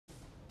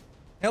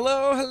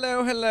Hello,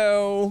 hello,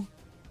 hello.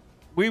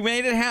 We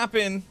made it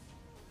happen.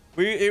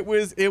 We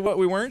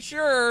weren't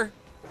sure.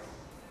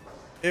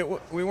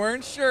 We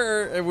weren't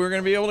sure if we were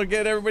gonna be able to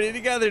get everybody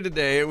together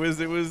today.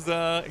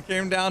 It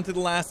came down to the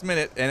last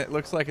minute, and it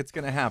looks like it's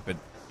gonna happen.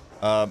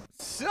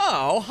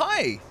 So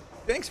hi,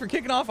 thanks for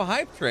kicking off a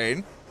hype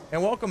train,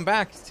 and welcome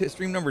back to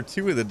stream number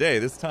 2 of the day.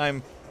 This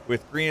time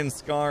with Grian,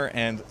 Scar,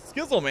 and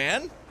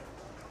Skizz,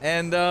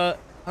 and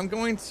I'm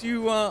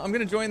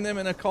gonna join them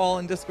in a call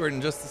in Discord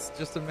in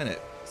just a minute.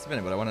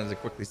 But I wanted to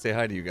quickly say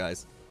hi to you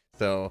guys.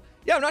 So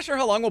yeah, I'm not sure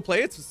how long we'll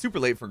play. It's super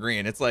late for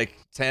Grian. It's like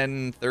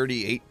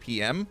 10:38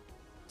 p.m.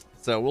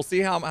 So we'll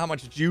see how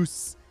much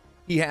juice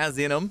he has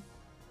in him.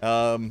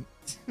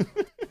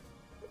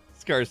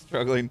 Scar's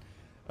struggling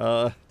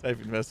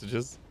typing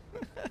messages.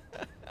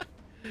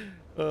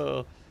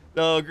 Oh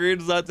no,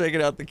 Grian's not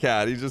taking out the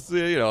cat. He's just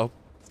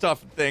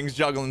stuffing things,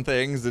 juggling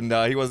things, and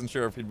he wasn't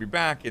sure if he'd be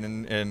back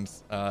and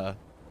how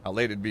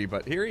late it'd be.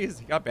 But here he is.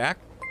 He got back.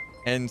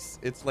 And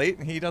it's late,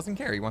 and he doesn't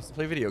care. He wants to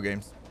play video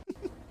games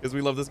because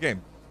we love this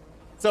game.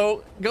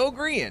 So go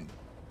Grian,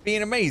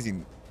 being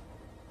amazing,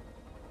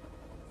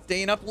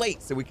 staying up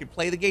late so we could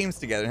play the games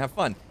together and have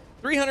fun.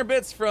 300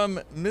 bits from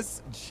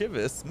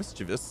Mischievous. I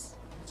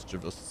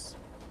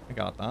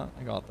got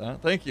that.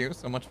 Thank you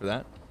so much for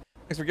that.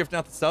 Thanks for gifting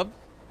out the sub.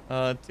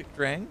 Tick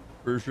Drang,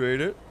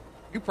 appreciate it.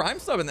 New Prime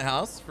sub in the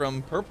house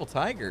from Purple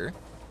Tiger.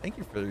 Thank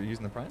you for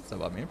using the Prime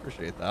sub on me.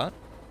 Appreciate that.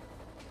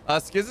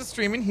 Skizz is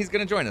streaming. He's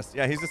gonna join us.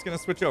 Yeah, he's just gonna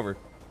switch over.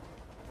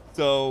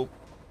 So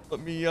let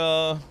me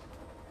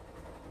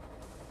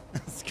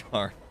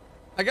Scar.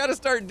 I gotta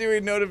start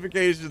doing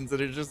notifications that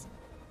are just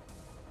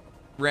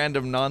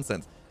random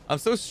nonsense. I'm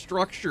so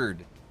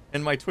structured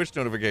in my Twitch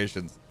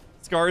notifications.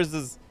 Scar's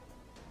is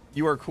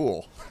you are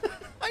cool.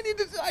 I need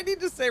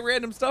to say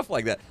random stuff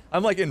like that.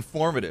 I'm like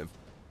informative.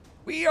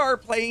 We are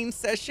playing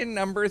session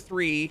number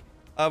 3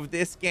 of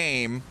this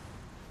game.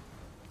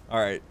 All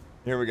right,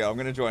 here we go. I'm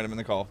gonna join him in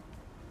the call.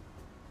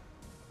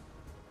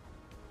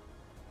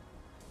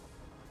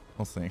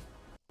 We'll see.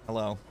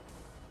 Hello.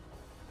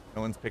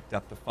 No one's picked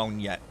up the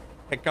phone yet.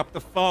 Pick up the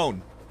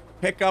phone.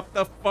 Pick up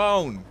the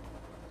phone.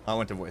 I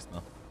went to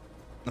voicemail.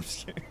 I'm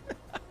just kidding.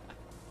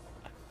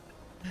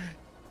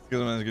 Skizz is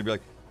gonna be like,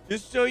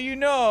 just so you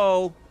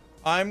know,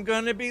 I'm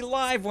gonna be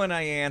live when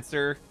I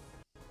answer.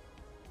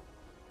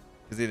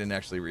 Because he didn't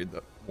actually read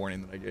the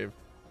warning that I gave.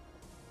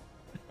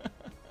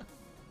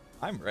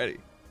 I'm ready.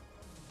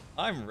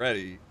 I'm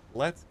ready.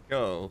 Let's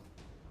go.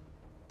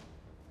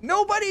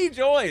 Nobody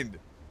joined.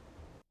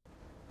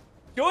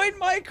 Join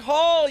my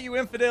call, you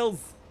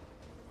infidels.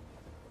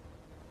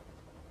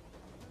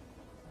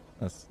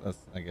 That's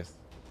I guess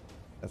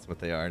that's what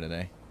they are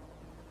today.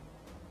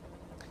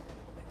 I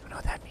don't know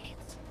what that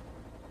means.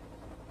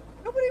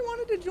 Nobody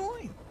wanted to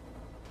join.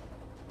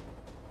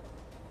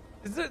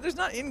 There's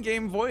not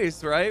in-game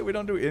voice, right? We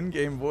don't do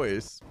in-game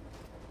voice.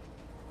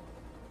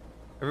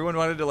 Everyone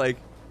wanted to like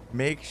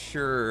make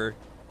sure.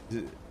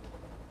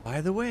 By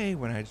the way,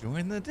 when I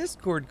join the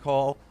Discord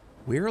call,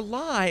 we're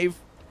live.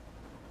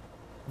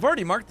 I've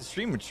already marked the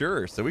stream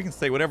mature, so we can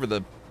say whatever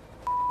the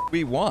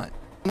we want.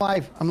 I'm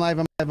live.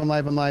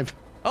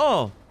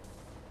 Oh.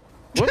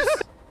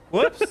 Whoops.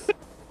 Whoops.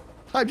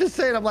 I'm just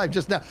saying I'm live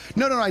just now.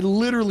 No, I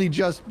literally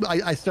just,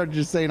 I started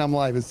just saying I'm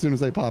live as soon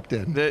as I popped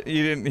in.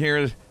 You didn't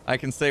hear I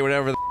can say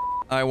whatever the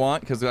I want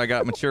because I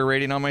got mature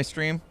rating on my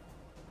stream?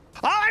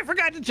 Oh, I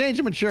forgot to change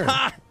the mature.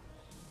 Ha!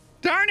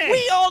 Darn it.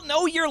 We all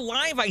know you're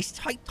live. I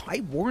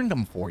warned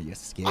them for you,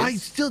 Skizz. I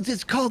still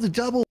just called the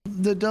double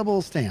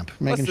stamp,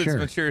 making Plus sure.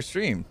 It's mature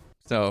stream,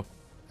 so.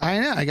 I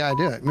know, I gotta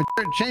do it.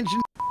 Mature, changing.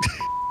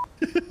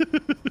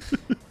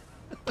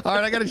 All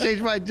right, I gotta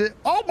change my.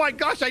 Oh my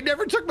gosh, I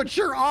never took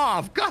mature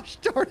off. Gosh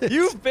darn it.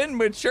 You've been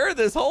mature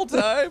this whole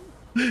time.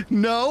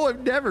 No,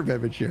 I've never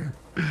been mature.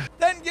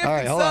 Then give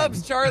me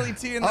subs, Charlie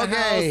T in the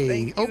house.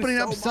 Okay, opening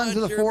up Sons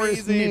of the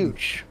Forest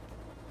Nooch.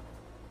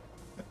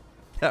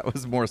 That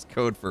was Morse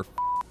code for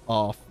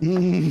off.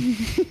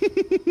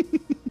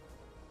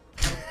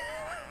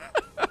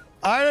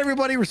 All right,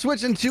 everybody, we're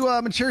switching to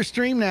a mature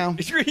stream now.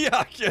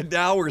 Yeah,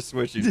 now we're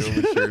switching to a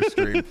mature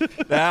stream.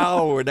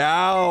 Now we're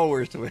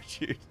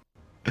switching.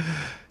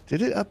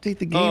 Did it update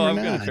the game or not?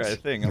 I'm gonna try a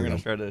thing. I'm gonna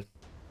try to.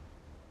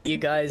 You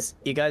guys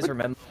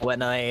remember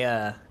when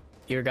I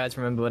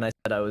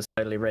said I was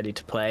totally ready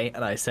to play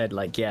and I said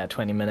like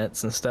 20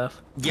 minutes and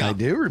stuff? Yeah, I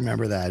do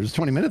remember that. It was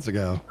 20 minutes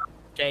ago.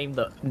 Game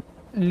that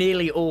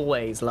nearly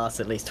always lasts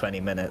at least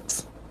 20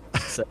 minutes.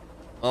 So.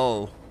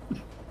 Oh.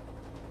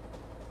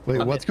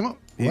 Wait, what's going on?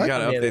 You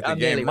gotta update the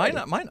game. Mine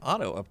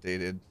auto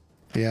updated.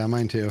 Yeah,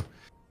 mine too.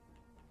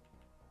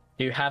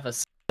 Do you have a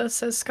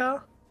says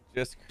Scar?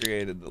 Just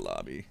created the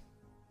lobby.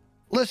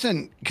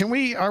 Listen,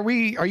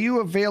 are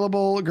you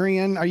available,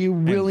 Grian? Are you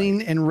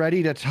willing and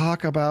ready to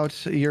talk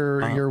about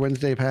your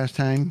Wednesday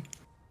pastime?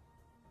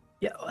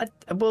 Yeah,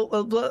 well,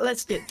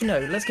 let's get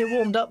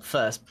warmed up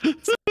first.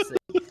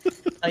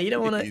 You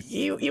don't want to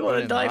you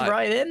want to dive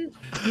right in?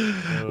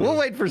 We'll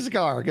wait for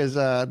Scar because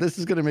this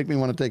is gonna make me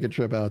want to take a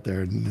trip out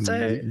there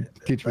and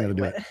teach me how to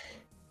do it.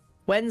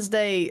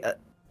 Wednesday,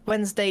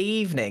 Wednesday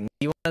evening.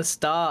 You want to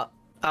start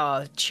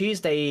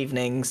Tuesday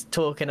evenings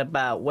talking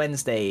about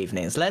Wednesday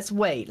evenings. Let's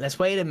wait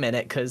a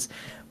minute, because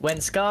when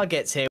Scar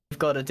gets here, we've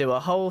got to do a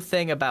whole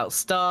thing about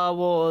Star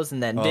Wars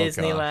and then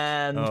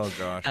Disneyland. Oh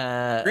gosh.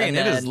 Grian,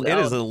 it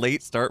is a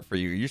late start for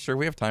you. You sure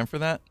we have time for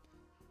that?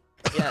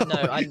 Yeah,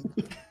 no.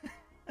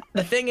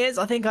 The thing is,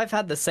 I think I've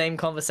had the same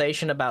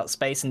conversation about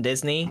space and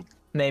Disney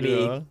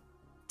maybe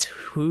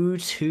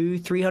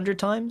 300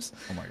 times.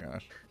 Oh my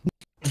gosh.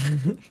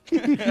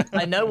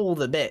 I know all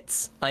the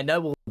bits.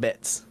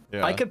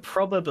 Yeah. I could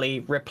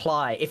probably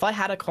reply if I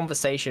had a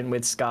conversation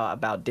with Scar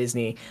about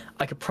Disney.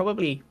 I could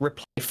probably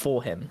reply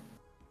for him. Do you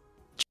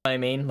know what I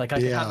mean? Like I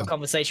could have a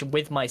conversation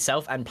with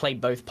myself and play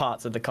both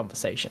parts of the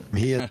conversation.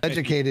 He has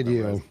educated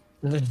you.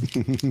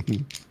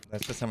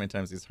 That's just how many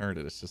times he's heard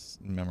it. It's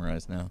just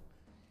memorized now.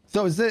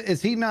 So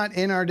is he not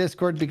in our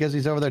Discord because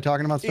he's over there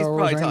talking about Star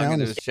Wars right now?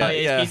 His chat.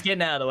 He's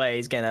getting out of the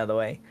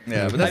way.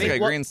 Yeah, but that's okay.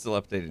 Grian's still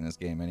updating his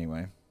game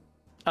anyway.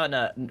 Oh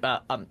no,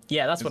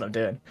 yeah, that's what I'm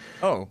doing.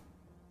 Oh,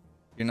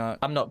 you're not.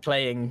 I'm not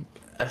playing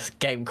a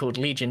game called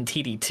Legion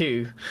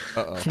TD2.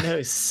 Uh-oh.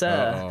 No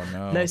sir. Oh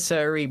no. No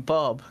sirree,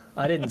 Bob.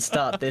 I didn't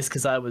start this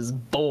because I was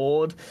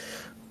bored.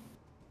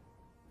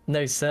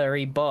 No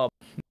sirree, Bob.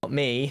 Not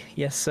me.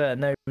 Yes sir.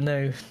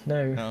 No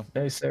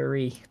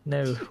sirree.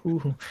 No.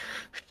 Ooh.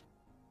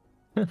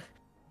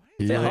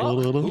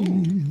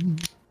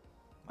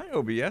 My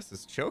OBS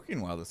is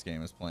choking while this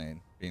game is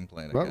being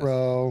played. I guess.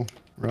 Ruh-roh.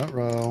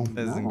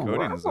 As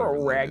encoding is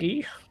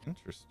Raggy.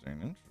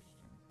 Interesting.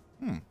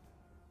 Okay.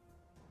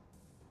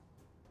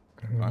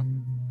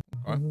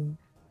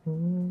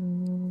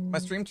 My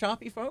stream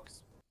choppy,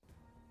 folks?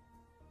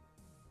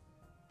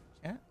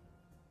 Chat?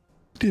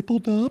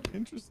 Dippled up.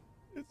 Interesting.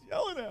 It's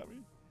yelling at me.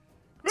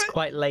 It's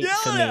quite late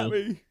for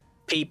me.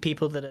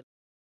 People that are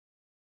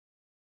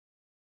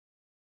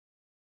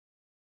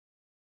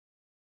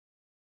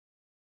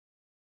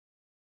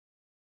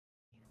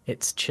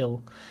It's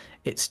chill,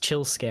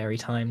 scary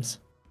times.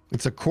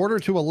 It's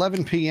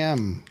 11:15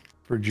 p.m.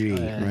 for G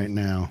right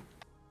now.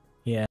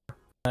 Yeah,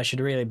 I should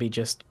really be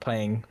just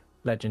playing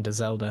Legend of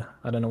Zelda.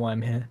 I don't know why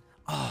I'm here.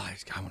 Oh,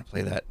 I want to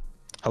play that.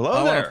 Hello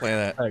there. I want to play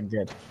that. Oh,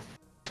 good.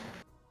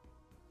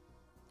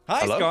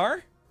 Hi, Hello?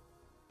 Scar.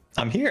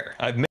 I'm here.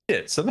 I've made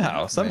it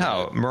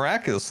somehow,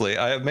 miraculously.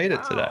 I have made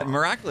it today.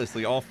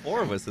 Miraculously, all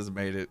four of us has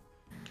made it.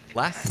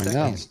 Last I know.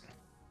 second.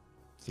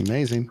 It's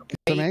amazing.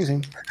 It's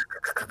amazing.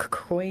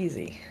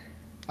 Crazy.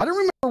 I don't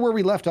remember where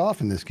we left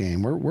off in this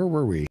game. Where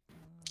were we?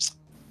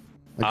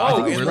 I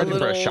think we in were the looking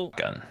for a little-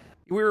 shotgun.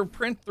 We were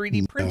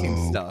 3D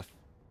printing stuff.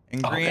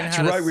 And Grian that's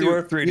had a right. We suit.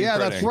 were 3D Yeah,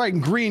 printing. that's right.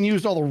 And Grian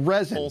used all the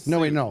resin. Whole No,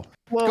 wait, suit. no.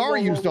 Whoa, Scar whoa,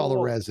 used all the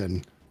whoa.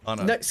 resin. on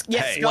a No, yes,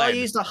 Hey, Scar sled.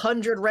 used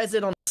 100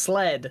 resin on a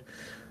sled.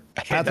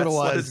 That's what it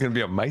was. It's gonna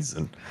be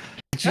amazing.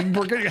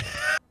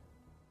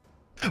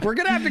 We're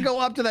gonna have to go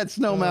up to that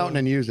snow mountain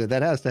and use it.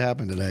 That has to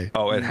happen today.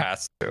 Oh, it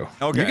has to.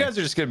 Okay. You guys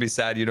are just gonna be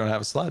sad you don't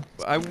have a sled.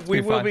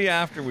 we will fine. be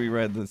after we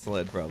read the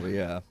sled, probably.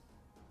 Yeah.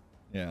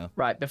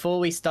 Right, before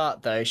we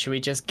start though, should we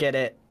just get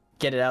it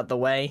out the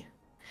way?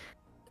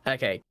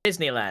 Okay,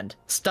 Disneyland,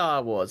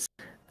 Star Wars,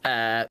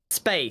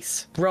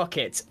 space,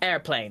 rockets,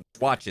 airplanes.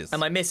 Watches.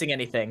 Am I missing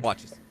anything?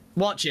 Watches.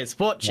 Watches.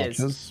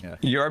 Yeah.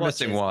 You are Watches.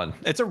 missing one.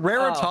 It's a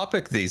rarer Oh.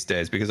 topic these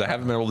days because I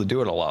haven't been able to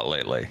do it a lot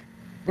lately.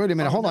 Wait a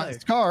minute. Hold on. no.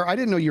 Scar, I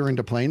didn't know you were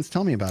into planes.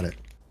 Tell me about it.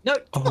 No.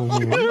 Oh,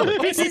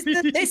 This is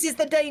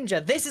the danger.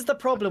 This is the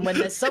problem when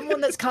there's someone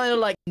that's kind of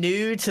like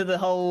new to the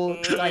whole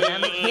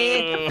dynamic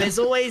here. There's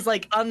always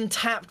like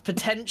untapped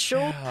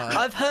potential.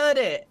 I've heard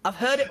it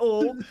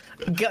all.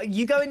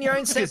 You go in your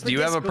own separate do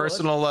you have a Discord.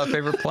 personal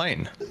favorite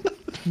plane?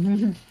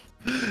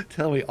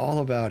 Tell me all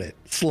about it.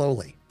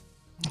 Slowly.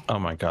 Oh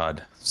my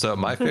God. So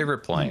my favorite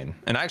plane,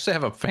 and I actually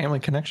have a family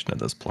connection to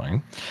this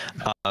plane,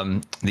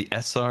 the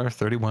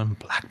SR-31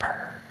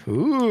 Blackbird.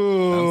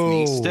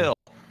 Ooh. Still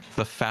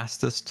the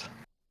fastest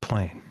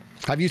plane.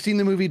 Have you seen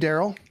the movie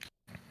Daryl?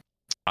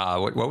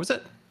 What was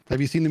it?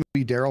 Have you seen the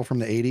movie Daryl from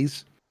the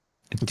 80s?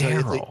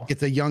 Daryl.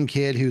 It's a young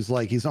kid who's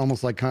like, he's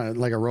almost like kind of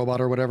like a robot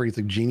or whatever. He's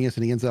a genius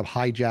and he ends up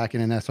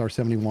hijacking an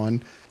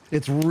SR-71.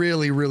 It's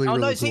really, really, Oh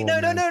really no! cool. See, no!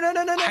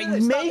 I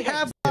may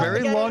have a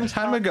very long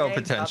time ago,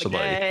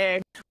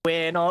 potentially.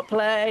 We're not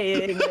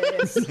playing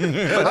this. But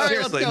right,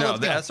 seriously, let's go, no, let's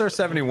the go.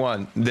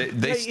 SR-71,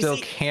 they you still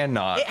see,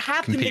 cannot It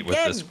happened compete with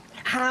again. this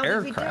How did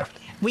aircraft.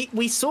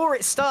 we saw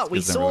it start. We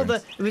Because saw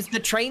everyone's- the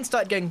train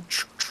start going.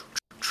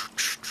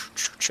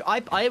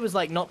 I was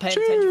like not paying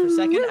attention for a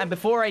second, and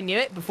before I knew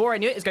it,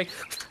 it's going.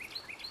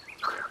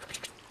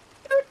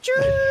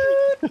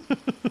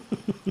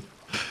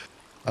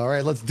 All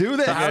right, let's do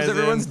this. So how's guys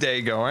everyone's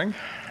day going?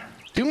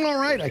 Doing all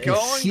right. I can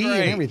Going see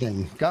great. and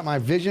everything. Got my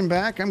vision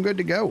back. I'm good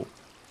to go.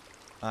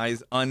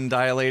 Eyes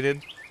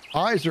undilated.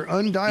 Eyes are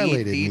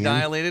undilated.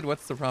 man. Dilated.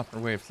 What's the proper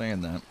way of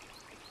saying that?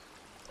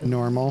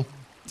 Normal.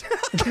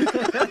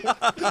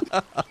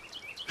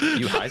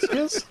 You high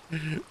skills?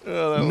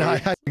 No, I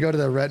had to go to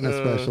the retina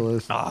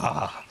specialist.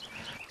 Ah,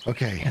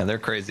 Okay. yeah, they're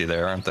crazy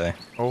there, aren't they?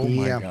 Oh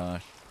my Yeah.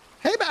 gosh.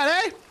 Hey,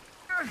 buddy.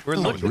 We're It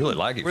looked really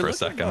laggy we're for a looking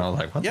second. I was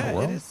like, what yeah, the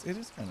world? it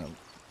is kind of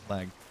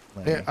Lag.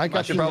 Yeah, I I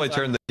got should you. probably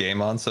turn the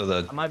game on so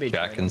the I might be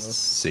chat joining can this.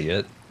 see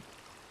it.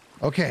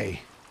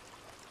 Okay.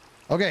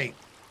 Okay.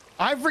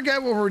 I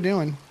forget what we're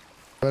doing,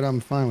 but I'm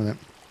fine with it.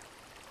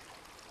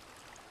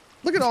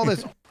 Look at all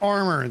this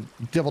armor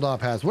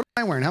Dibbledop has. What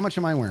am I wearing? How much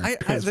am I wearing?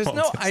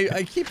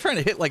 I keep trying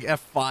to hit like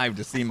F5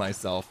 to see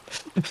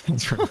myself.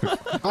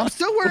 I'm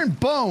still wearing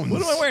bones.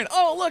 What am I wearing?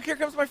 Oh, look, here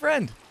comes my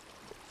friend.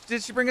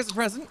 Did she bring us a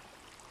present?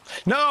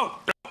 No.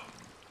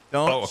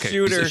 Don't Oh, okay.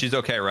 shoot her. She's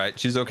okay, right?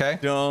 She's okay.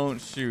 Don't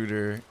shoot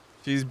her.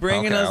 She's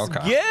bringing Okay, us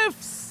okay.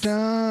 gifts.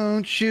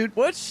 Don't shoot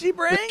What's she the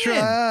bringing?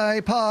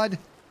 tripod.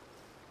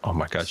 Oh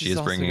my God, she She's is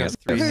also bringing got us.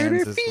 3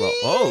 hands as well.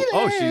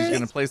 Oh, she's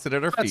gonna place it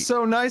at her feet. That's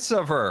so nice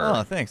of her.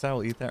 Oh, thanks. I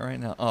will eat that right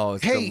now. Oh,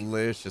 it's Hey.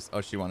 delicious. Oh,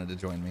 she wanted to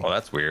join me. Well,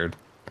 that's weird.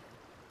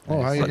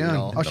 Oh, how you Let it doing?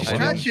 all- Oh, she's let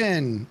it-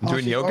 stretching. Oh, Doing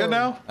she's- yoga oh,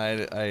 now? I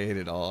ate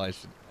it all. I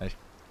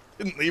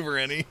didn't leave her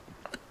any.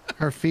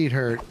 Her feet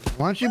hurt.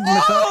 Why don't you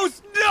Oh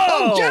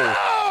Oh,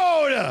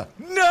 no!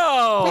 dude!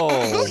 No!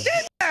 Who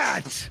did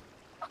that?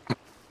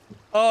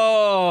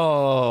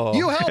 Oh.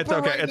 You help It's her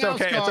okay. right It's now,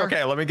 okay. It's Scar.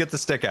 okay. Let me get the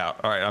stick out.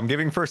 All right, I'm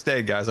giving first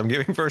aid, guys. I'm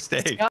giving first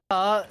aid.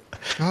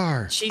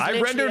 Scar. She's I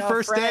literally rendered our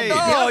first friend. aid.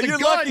 Oh, the you're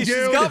gun, lucky. She's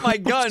dude. got my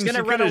gun. She's gonna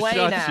She run could've away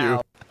shot now.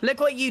 you. Look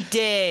what you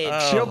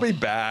did. She'll be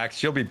back.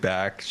 She'll be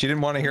back. She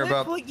didn't want to hear Look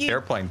about what you-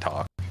 airplane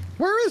talk.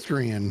 Where is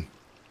Grian?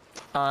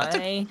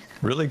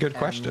 Really good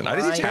question. I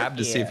just right tabbed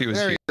to see if he was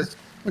There here. he is.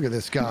 Look at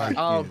this guy.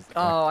 Oh, He's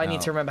I back need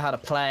out. to remember how to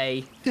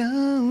play.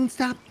 Don't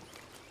stop.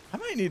 I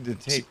might need to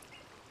take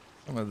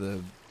some of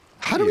the.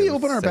 How do we video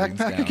open our settings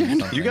backpack down or again?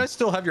 something. You guys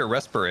still have your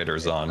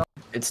respirators on.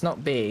 It's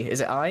not B. Is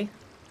it I?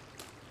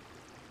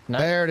 No.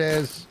 There it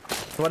is.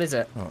 What is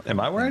it? Oh, Am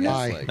I wearing it?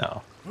 Aye. like-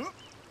 No.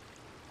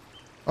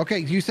 Okay,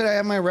 you said I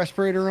have my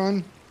respirator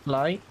on.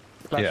 Light?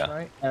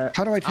 Flashlight?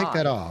 How do I take Ah.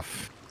 that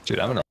off? Dude,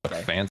 I'm gonna look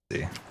Okay.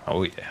 fancy.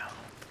 Oh yeah.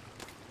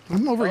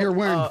 I'm over here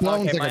wearing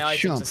bones okay, like my a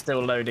items chump. are still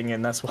loading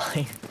in, that's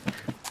why.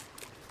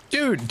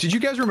 Dude, did you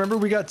guys remember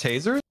we got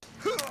tasers?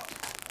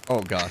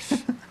 Oh gosh.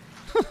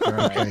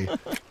 Okay.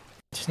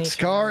 Just need to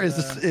Scar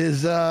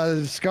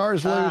remember-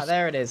 Scar's Ah, loose.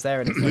 there it is,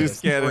 there it is. there it Loose is.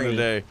 cannon Free.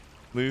 today.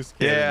 Loose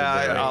cannon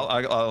Yeah, today.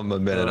 I'll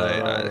admit it.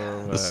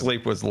 Oh, The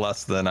sleep was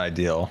less than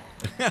ideal.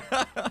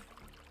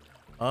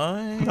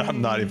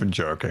 I'm not even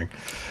joking.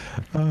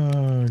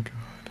 Oh god.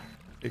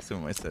 Take some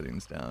of my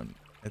settings down.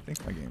 I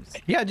think my game's.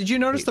 Yeah, did you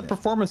notice the Wait,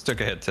 performance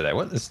took a hit today?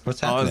 What's Oh, is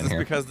happening this here?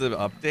 because of the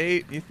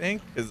update? You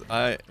think? Because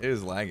it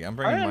was laggy. I'm I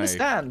bringing don't my.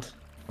 understand.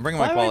 I'm bringing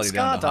Why my won't quality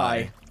down to Scar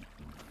high. die?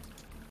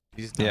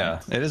 He's Yeah,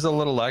 not. it is a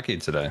little laggy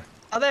today.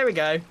 Oh, there we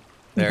go.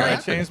 There, I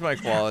What? changed my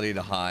quality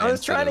to high. I was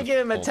instead trying to of give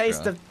him a ultra.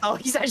 taste of. Oh,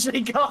 he's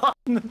actually gone.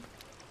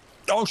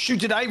 Oh shoot,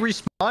 did I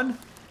respawn?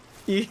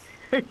 You,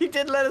 you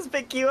didn't let us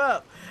pick you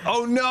up.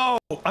 Oh no!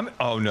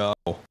 Oh no!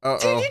 Uh-oh.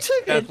 Dude, you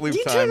took Death a, loop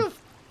you time. took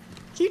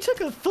a, you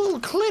took a full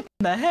clip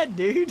in the head,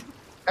 dude.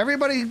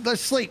 Everybody,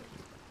 let's sleep.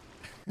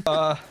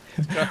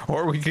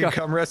 Or we can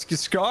come rescue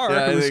Scar,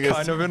 Yeah, I who's think it's-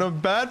 kind of in a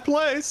bad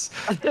place.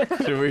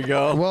 Should we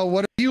go? Well,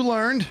 what have you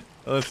learned?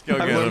 Let's go I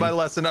get learned him. my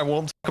lesson. I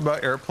won't talk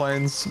about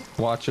airplanes,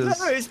 watches,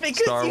 No, it's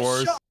because Star you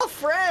Wars. shot a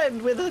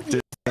friend with a,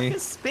 Disney. a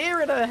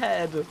spear in her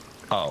head.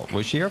 Oh,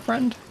 was she your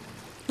friend?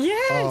 Yes.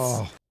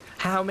 Oh,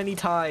 How many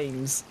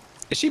times?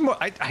 Is she more?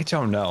 I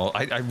don't know.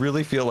 I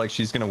really feel like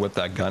she's gonna whip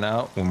that gun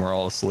out when we're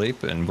all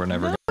asleep and we're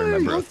never gonna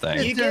remember a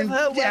thing. You give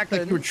her act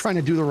like you were weapons. trying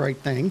to do the right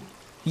thing.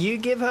 You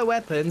give her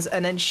weapons,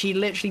 and then she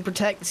literally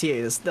protects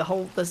you. It's the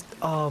whole.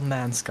 Oh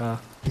man, Scar.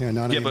 Yeah,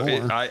 not Yeah,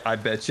 anymore. but I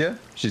bet you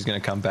she's gonna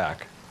come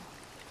back.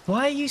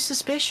 Why are you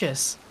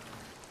suspicious?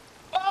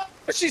 Oh,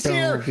 she's Don't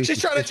here! be She's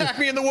trying to suspicious. attack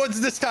me in the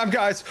woods this time,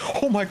 guys.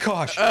 Oh my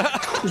gosh!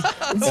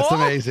 That's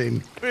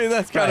amazing. I mean,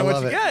 that's kind I of what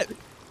love you it. get.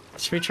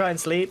 Should we try and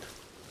sleep?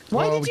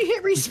 Why Well, did you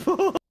hit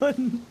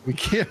respawn? We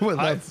can't with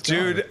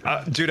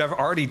that. Dude, I've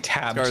already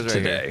tabbed Scar's right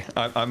today.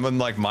 I'm in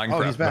like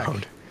Minecraft back.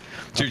 mode.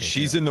 Dude,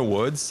 she's in the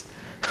woods.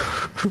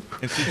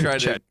 And she tried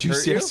to Chat, do you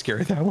hurt see you? how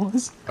scary that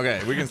was? Okay,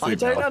 we can I sleep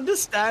don't now.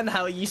 understand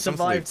how you sleep.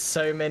 survived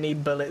so many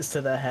bullets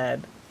to the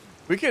head.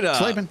 We could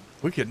Sleeping.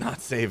 we could not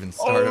save and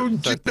start. Oh,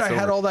 start dude, I this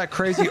had over. all that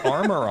crazy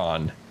armor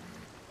on.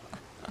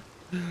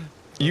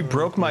 You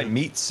broke my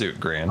meat suit,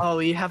 Gran. Oh,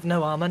 you have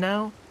no armor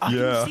now? I Yeah.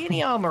 didn't see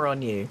any armor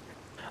on you.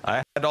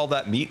 I had all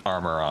that meat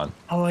armor on.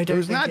 Oh, I don't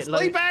Who's think not it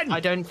sleeping? I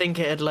don't think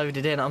it had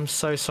loaded in. I'm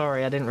so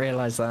sorry. I didn't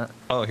realize that.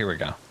 Oh, here we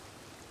go.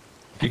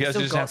 You guys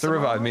still just got have to some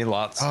revive armor? me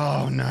lots.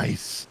 Oh,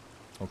 nice.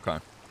 Okay.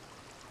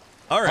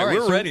 All right, All right,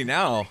 we're so- ready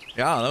now.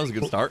 Yeah, that was a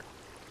good start.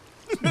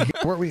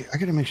 Where are we? I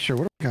gotta make sure.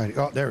 What do we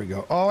got? Oh, there we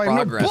go. Oh, I have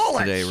no Progress bullets.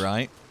 today,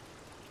 right?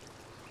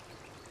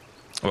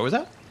 What was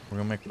that? We're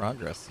gonna make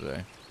progress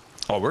today.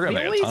 Oh, we're gonna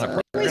We make a ton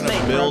of always We're make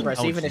gonna build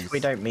progress, even if we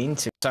ouchies. don't mean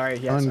to. Sorry,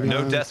 yeah, sorry.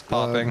 No desk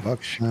popping.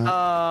 Buckshot.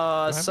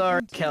 Oh,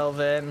 sorry,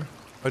 Kelvin.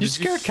 Oh, You did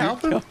scared shoot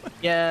Calvin?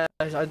 Yeah,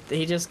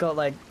 he just got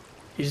like,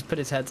 he just put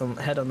his head on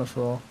the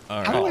floor.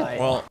 All How do right. we-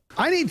 Well,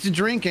 I need to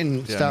drink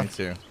and yeah, stuff.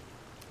 me too.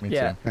 Me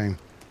Yeah. too. Okay.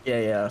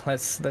 Yeah.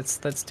 Let's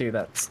do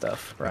that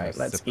stuff. Right. Yeah,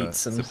 Let's sip eat a-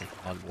 some. sip of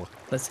hog water.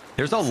 Let's.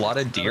 There's a lot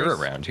of deer Nice.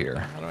 around here.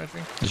 How do I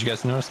drink? Did you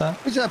guys notice that?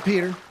 What's up,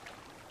 Peter?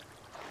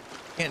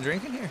 Can't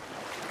drink in here.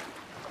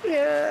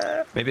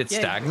 Yeah. Maybe it's Yeah.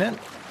 stagnant?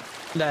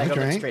 No, I got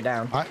drank. straight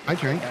down. I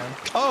drank.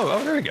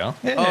 Oh, there we go.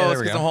 Yeah, Oh, there it's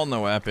we because go. I'm holding the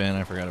weapon.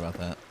 I forgot about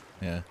that.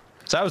 Yeah.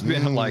 So I was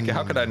being like,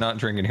 how could I not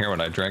drink in here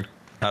when I drank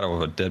out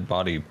of a dead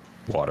body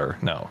water?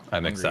 No, I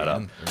mixed that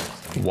up.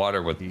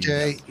 Water with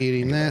Okay,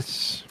 eating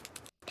this.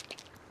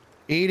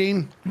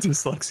 Eating.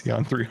 dyslexia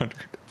on 300.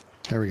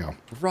 There we go.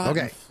 Rotten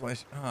Okay.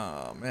 flesh.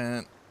 Oh,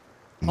 man.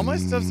 All my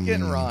stuff's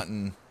getting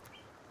rotten.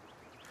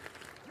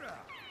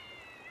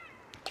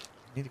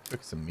 Need to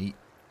cook some meat.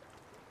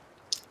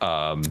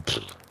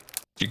 Did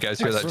you guys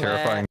hear that swear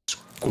terrifying My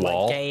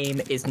squall?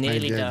 game is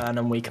nearly did. done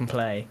and we can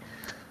play.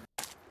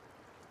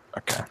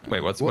 Okay.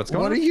 Wait, what's What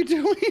going are on? you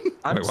doing?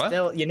 I'm Wait, what?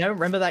 still, you know,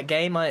 remember that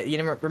game?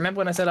 Remember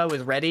when I said I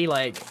was ready,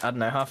 like, I don't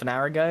know, half an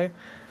hour ago?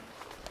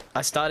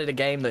 I started a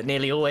game that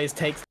nearly always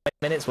takes 5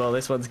 minutes. Well,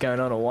 this one's going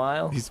on a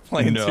while. He's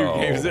playing No.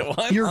 2 games at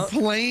once. You're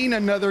playing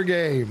another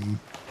game.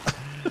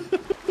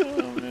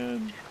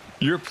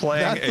 You're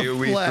playing That's a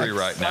AoE flex. 3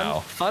 right now.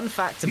 Fun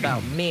fact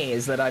about me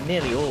is that I'm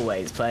nearly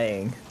always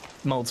playing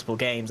multiple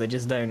games. I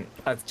just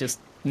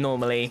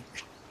normally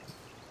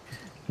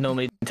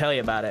tell you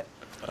about it.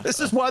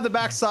 This is why the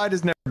backside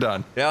is never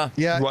done. Yeah.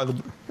 Yeah.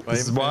 This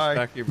is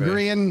why.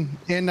 Grian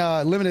in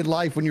Limited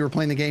Life, when you were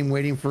playing the game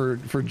waiting for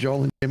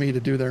Joel and Jimmy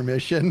to do their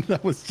mission,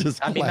 that was just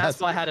I mean, that's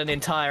classic. why I had an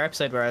entire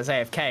episode where I was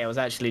AFK. I was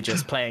actually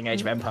just playing Age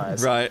of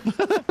Empires. Right.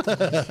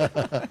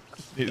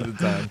 Needed the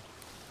time.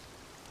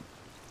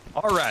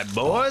 All right,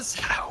 boys.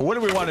 What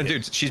do we want to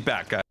do? She's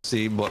back, guys.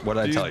 See what did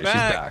I She's tell you?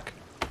 back.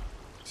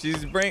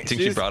 She's back. Think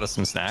Think she brought us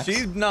some snacks?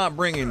 She's not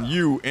bringing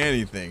you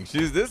anything.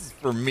 This is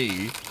for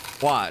me.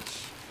 Watch.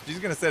 She's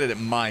gonna set it at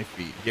my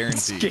feet,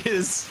 guaranteed.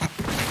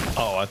 Skizz.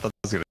 Oh, I thought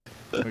that was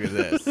gonna. Look at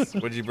this.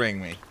 What'd you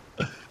bring me?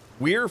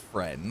 We're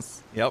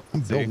friends. Yep.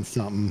 I'm see? building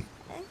something.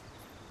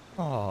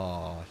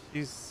 Oh,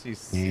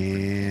 she's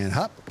And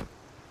hop.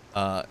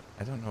 I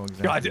don't know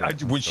exactly.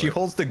 God, when she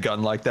holds the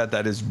gun like that,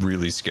 that is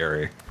really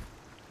scary.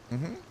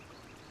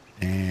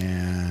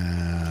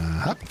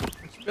 And hop.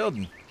 What you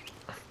building?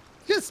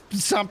 Just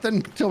something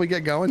until we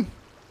get going.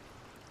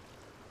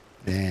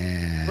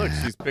 And Look,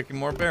 she's picking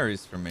more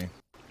berries for me.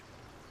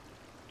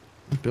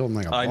 building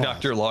like a I boss.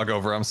 knocked your log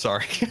over. I'm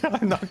sorry.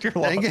 I knocked your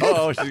log Dang it. over.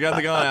 Oh, she's got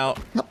the gun out.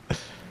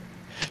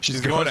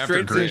 She's going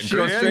after straight Grian. to,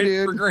 going Grian, straight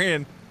dude. for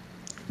Grian.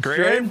 Straight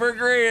Grian? for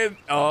Grian.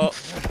 Oh.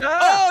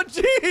 Oh,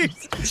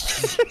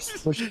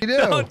 jeez. What'd she do?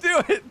 Don't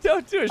do it.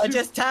 Don't do it. I She's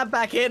just tabbed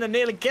back in and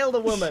nearly killed a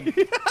woman.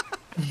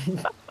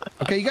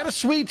 Okay, you got a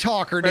sweet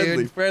talker, friendly,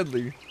 dude.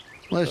 friendly.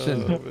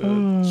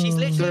 Listen, She's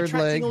literally Third attracting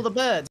leg. all the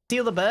birds. See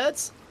all the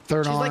birds?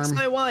 third She's like arm.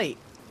 Snow White.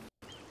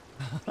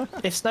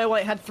 If Snow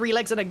White had 3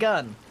 legs and a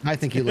gun. I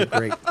think you look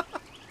great.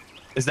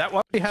 Is that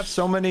why we have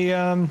so many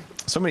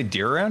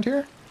deer around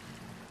here?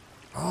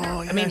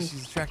 Oh, yeah, mean-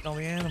 she's attracting all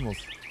the animals.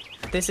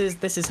 This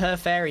is her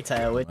fairy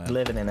tale. We're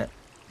living in it.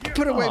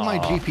 Put away my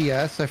Aw.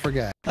 GPS. I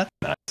forgot.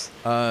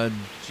 Nice.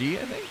 G,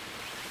 I think.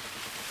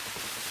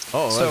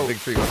 Oh, that's So- a big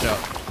tree. Watch out.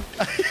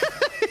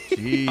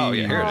 Jeez. Oh,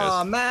 yeah, here it is.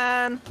 Oh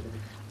man,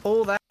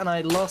 all that and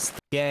I lost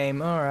the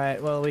game. All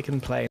right, well we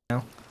can play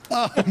now.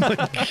 Oh my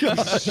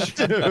gosh, I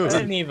dude.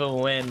 didn't even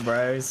win,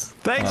 bros.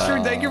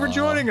 Thank you for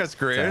joining us,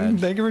 Grian. sad.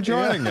 Thank you for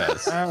joining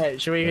us. All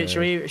right, should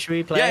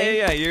we play?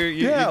 Yeah.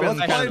 You've Yeah, been let's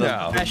kind play of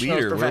now. the Professionals,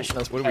 leader.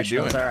 professionals, What are we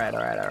doing?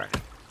 professionals. All right.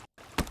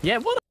 Yeah,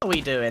 what are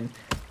we doing?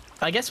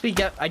 I guess we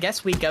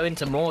go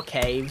into more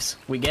caves.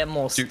 We get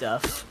more Dude.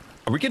 stuff.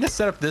 Are we going to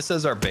set up this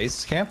as our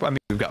base camp? I mean,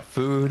 we've got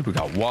food, we've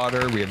got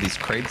water, we have these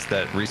crates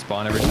that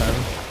respawn every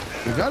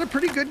time. We got a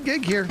pretty good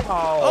gig here.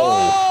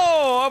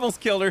 Oh, almost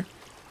killed her.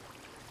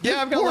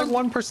 Yeah, I've got like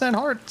 1%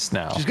 hearts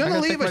now. She's gonna I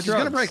gotta leave take my us. She's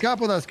gonna drugs. break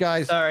up with us,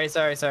 guys. Sorry.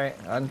 Great,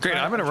 I'm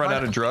going to run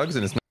out of drugs,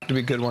 and it's not going to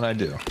be good when I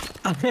do.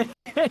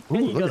 Ooh,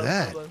 look at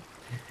that.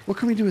 What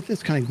can we do with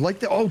this? Kind of like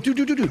the. Oh,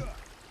 dude.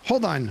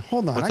 Hold on.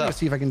 What's I gotta up?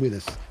 see if I can do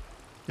this.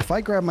 If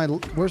I grab my,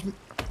 let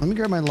me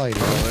grab my lighter.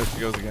 Oh, there she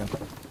goes again.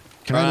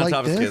 Can Right I on light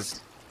top of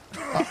this?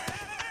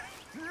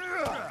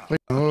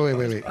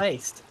 Wait.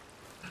 Placed.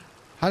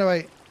 How do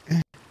I?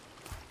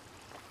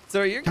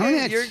 So your Darn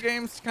game, it. your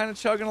game's kind of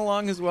chugging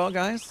along as well,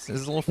 guys.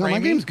 Is it a little No, framey? my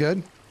game's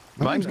good.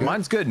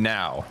 Mine's good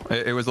now.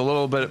 It was a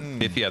little bit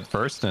iffy at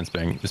first, and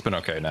it's been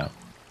okay now.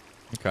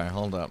 Okay,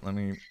 hold up. Let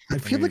me. I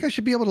feel like I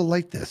should be able to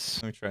light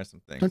this. Let me try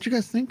some things. Don't you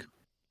guys think?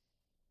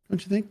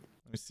 Don't you think?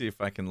 Let me see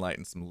if I can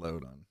lighten some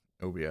load on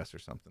OBS or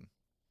something.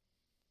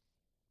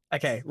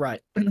 Okay,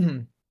 right.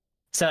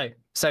 So.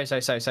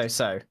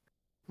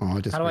 Oh,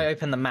 I just. How do I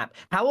open the map?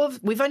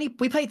 We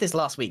played this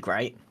last week,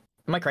 right?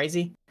 Am I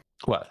crazy?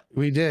 What?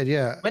 We did,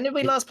 yeah. When did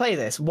we last play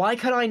this? Why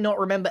could I not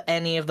remember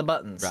any of the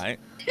buttons? Right?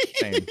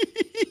 Same.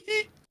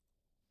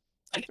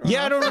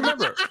 Yeah, I don't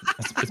remember.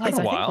 It's Guys, been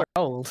a I while. think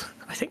we're old.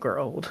 I think we're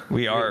old.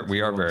 We are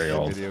very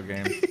old. Video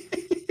game.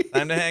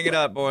 Time to hang it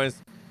up, boys.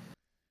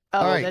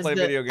 Oh, right. there's Play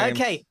video games.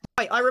 Okay,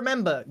 right, I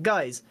remember,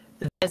 guys.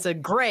 There's a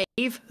grave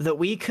that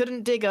we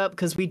couldn't dig up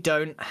because we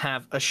don't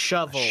have a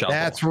shovel. Shovel.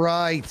 That's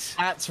right.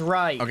 That's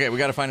right. Okay, we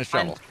got to find a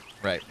shovel.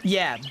 Right.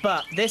 Yeah,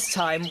 but this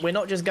time we're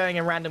not just going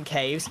in random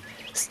caves.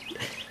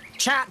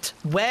 Chat,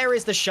 where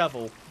is the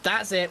shovel?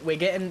 That's it. We're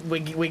getting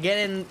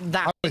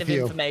that bit of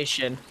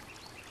information.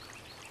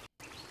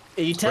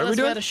 You tell us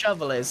where the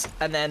shovel is,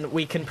 and then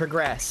we can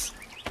progress.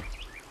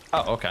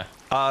 Oh, okay.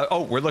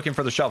 Oh, we're looking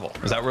for the shovel.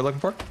 Is that what we're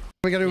looking for?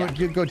 We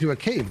gotta go to a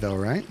cave, though,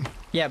 right?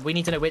 Yeah, we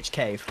need to know which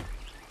cave.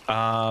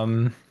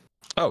 Oh,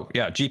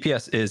 yeah.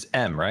 GPS is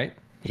M, right?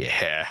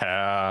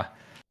 Yeah.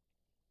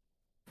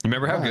 You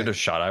remember how good a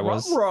shot I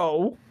was?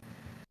 Bro.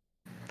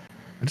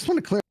 I just want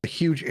to clear a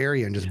huge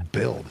area and just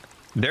build.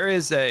 There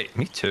is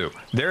me too.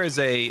 There is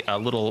a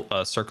little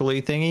circle-y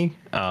thingy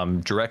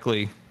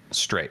directly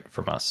straight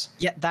from us.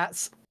 Yeah,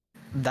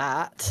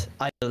 that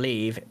I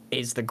believe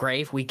is the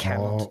grave we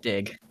cannot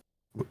dig.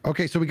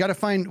 Okay, so we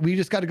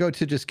just got to go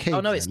to just cave.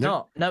 Oh no, it's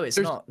not. No, it's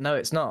not. No,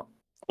 it's not.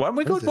 Why don't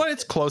we go? Why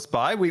it's close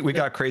by? We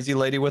got a crazy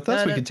lady with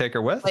us. We can take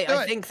her with. Wait,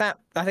 I think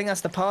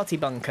that's the party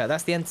bunker.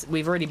 That's the end.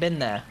 We've already been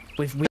there.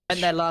 We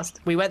went there last.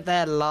 We went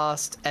there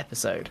last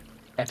episode,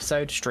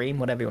 stream,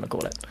 whatever you want to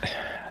call it.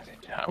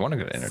 I want to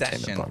go to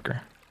entertainment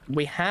bunker.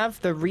 We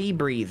have the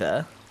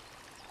rebreather.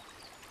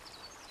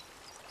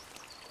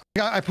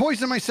 I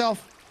poisoned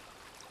myself.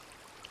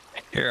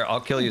 Here, I'll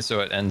kill you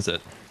so it ends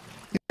it.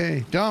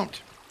 Hey,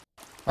 don't.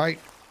 All right,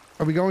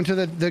 are we going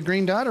to the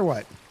green dot or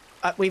what?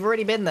 We've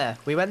already been there.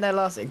 We went there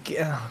last.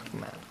 Oh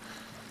man.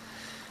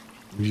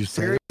 You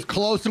said it was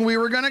close and we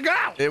were gonna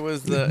go. It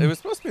was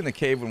supposed to be in the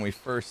cave when we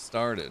first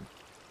started,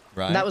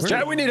 right? That was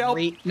we need help.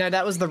 No,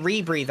 that was the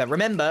rebreather.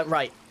 Remember,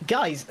 right,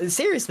 guys?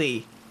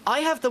 Seriously, I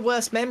have the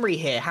worst memory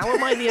here. How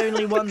am I the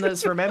only one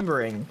that's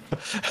remembering?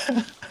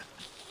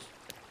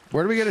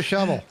 Where do we get a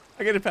shovel?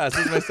 I get it past.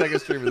 This is my second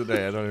stream of the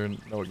day. I don't even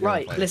know what game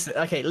I'm playing. Listen.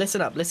 Okay,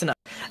 listen up.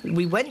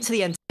 We went to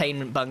the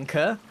entertainment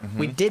bunker.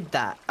 We did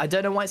that. I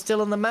don't know why it's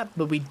still on the map,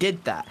 but we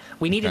did that.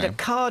 We needed a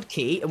card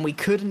key, and we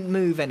couldn't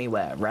move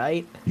anywhere,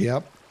 right?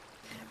 Yep.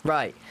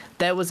 Right.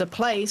 There was a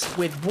place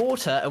with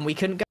water, and we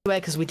couldn't go there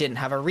because we didn't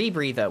have a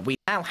rebreather. We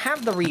now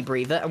have the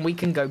rebreather, and we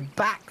can go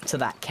back to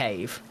that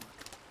cave.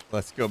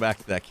 Let's go back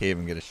to that cave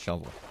and get a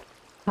shovel.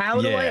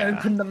 How do I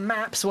open the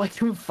map so I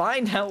can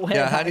find out where?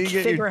 Yeah, how do you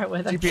get your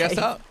GPS cave?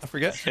 out? I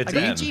forget. I got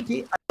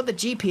the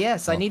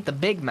GPS. I need the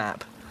big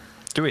map.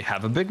 Do we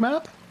have a big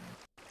map?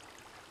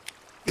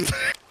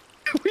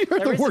 We are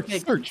the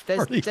worst search There's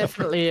party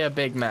definitely a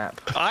big map.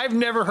 I've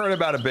never heard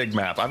about a big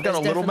map. I've got a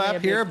little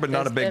map here, but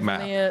not a big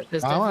map.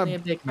 There's definitely a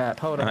big map.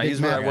 Hold on. I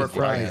use what I work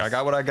for. I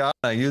got what I got.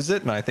 I use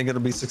it, and I think it'll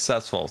be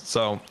successful.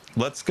 So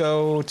let's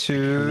go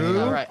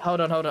to. All right, hold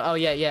on. Oh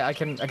yeah. I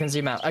can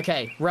zoom out.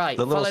 Okay, right.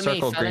 The little Follow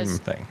circle me, green fellas.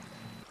 thing.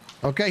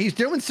 Okay, he's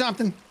doing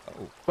something.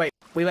 Wait,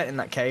 we went in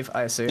that cave,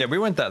 I assume. Yeah, we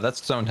went that.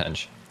 That's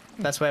Stonehenge.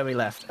 That's where we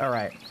left. All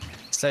right.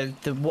 So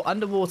the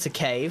underwater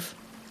cave,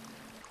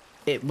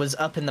 it was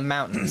up in the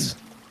mountains.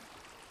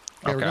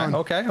 Okay, we're going.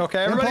 Okay.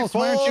 Everybody, Impulse,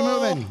 why aren't you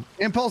moving?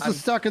 Impulse is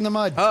stuck in the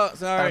mud. Oh,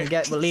 sorry.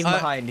 We'll leave him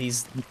behind.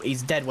 He's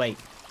dead weight.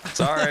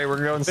 Sorry,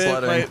 we're going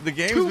sledding. The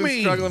game's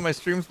been struggling. My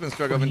stream's been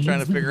struggling. I've been trying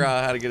to figure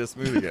out how to get it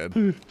smooth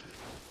again.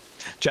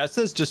 Chat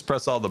says just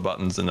press all the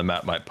buttons and the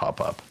map might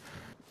pop up.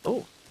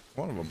 Oh,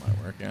 one of them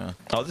might work. Yeah.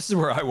 Oh, this is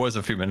where I was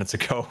a few minutes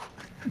ago.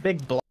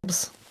 big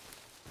blobs.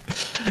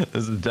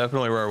 This is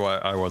definitely where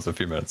I was a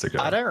few minutes ago.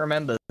 I don't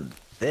remember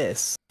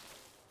this.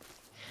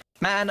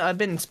 Man, I've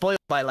been spoiled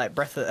by like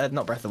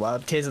not Breath of the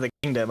Wild, Tears of the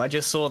Kingdom. I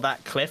just saw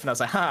that cliff and I was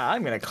like,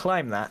 I'm gonna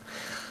climb that.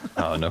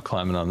 Oh, no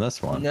climbing on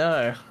this one.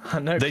 No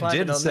They climbing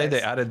did on say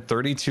this. they added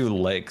 32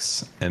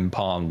 lakes and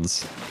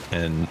ponds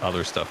and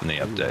other stuff in the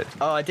update.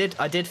 Oh,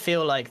 I did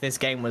feel like this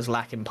game was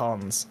lacking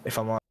ponds, if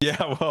I'm honest.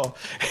 Yeah, well,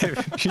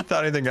 if you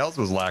thought anything else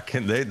was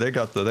lacking, they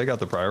got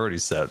the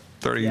priorities set.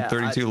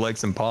 32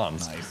 lakes and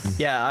ponds. Nice.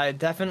 Yeah, I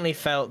definitely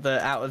felt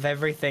that out of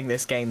everything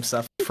this game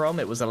suffered from,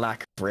 it was a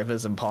lack of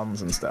rivers and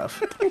ponds and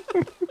stuff.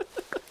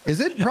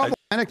 Is it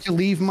problematic to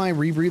leave my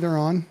rebreather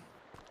on?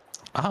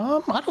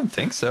 I don't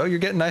think so. You're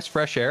getting nice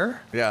fresh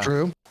air. Yeah.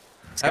 True.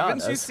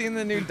 Haven't you seen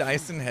the new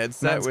Dyson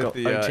headset Man's with got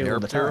the O2 all air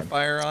the time.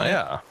 purifier on it?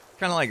 Yeah.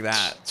 Kind of like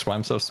that. That's why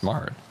I'm so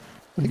smart.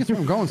 I think it's why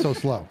I'm going so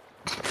slow.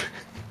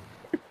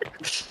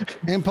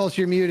 Impulse,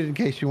 you're muted in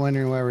case you're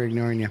wondering why we're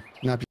ignoring you.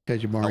 Not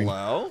because you're boring.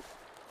 Hello?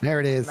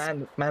 There it is.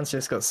 Man's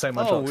just got so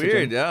much Oh, oxygen.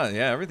 weird. Yeah,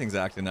 everything's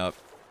acting up.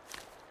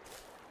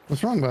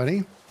 What's wrong,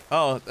 buddy?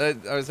 Oh,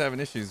 I was having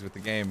issues with the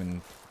game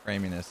and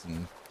framiness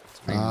and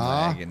screen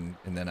lag, and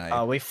then I.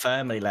 Oh, we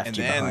firmly left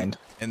you behind.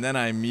 And then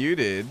I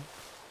muted,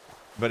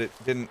 but it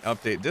didn't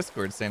update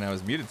Discord saying I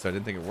was muted, so I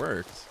didn't think it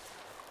worked.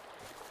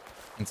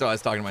 And so I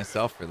was talking to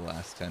myself for the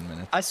last 10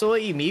 minutes. I saw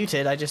you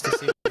muted. I just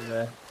assumed you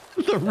were.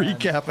 The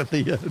recap at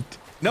the end.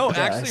 No, Yeah,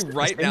 actually, I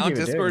right think now you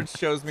were Discord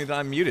shows me that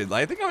I'm muted.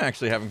 I think I'm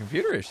actually having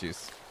computer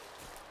issues.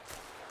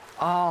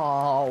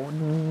 Oh,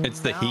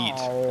 It's the heat.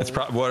 It's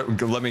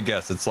probably let me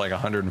guess. It's like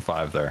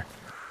 105 there.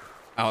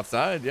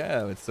 Outside,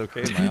 yeah, it's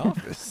okay in my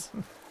office.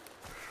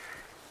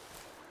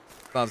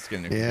 I'll just get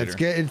a new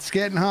computer. It's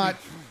getting hot.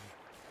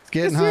 It's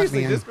getting hot,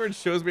 Seriously, man. Discord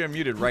shows me I'm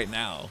muted right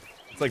now.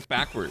 It's like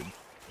backward.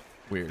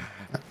 Weird.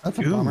 That's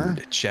a bummer.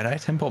 Jedi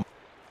Temple.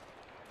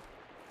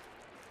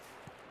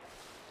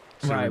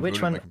 Should've Right, which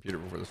rebooted one? my computer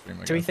before the stream,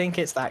 I Do we guess. think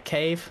it's that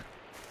cave?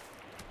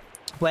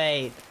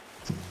 Wait.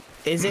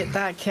 Is it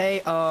that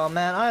cave? Oh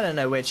man, I don't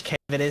know which cave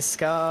it is,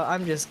 Scar.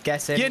 I'm just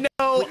guessing. You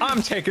know,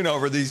 I'm taking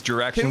over these Can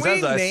directions, we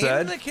as I name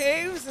said. the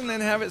caves and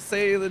then have it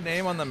say the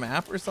name on the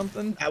map or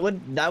something?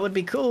 That would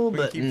be cool, We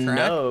can but keep track?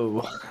 no.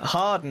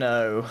 Hard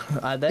no.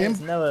 There's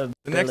no ability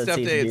The next to do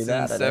update's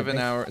that, in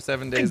I don't think.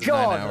 7 days and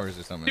God. 9 hours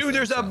or something. Dude,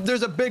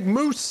 there's a big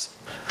moose.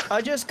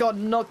 I just got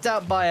knocked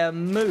out by a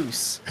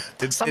moose.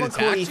 It Someone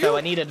call attacked Etho, you?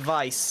 I need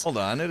advice. Hold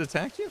on, it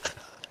attacked you?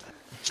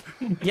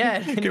 Yeah.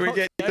 Can we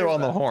get Ether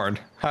on the horn?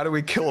 How do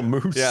we kill a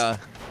moose? Yeah.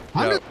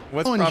 I'm Yo, just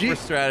what's going proper G-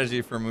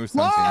 strategy for moose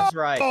Whoa! hunting? That's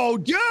right. Oh,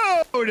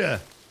 dude!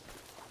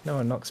 No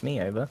one knocks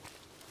me over.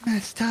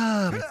 Messed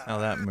up. How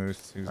that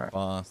moose who's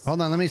boss?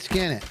 Hold on, let me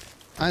scan it.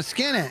 I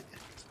scan it.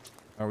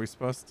 Are we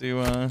supposed to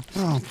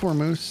Oh, poor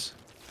moose.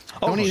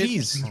 Oh, Don't eat it.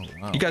 jeez.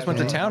 Oh, wow. You guys went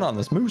to town on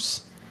this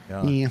moose.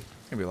 yeah. Yeah.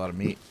 It's gonna be a lot of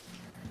meat.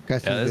 Got Yeah,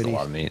 some there's a goodies.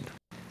 lot of meat.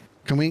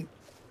 Can we?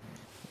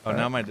 Oh,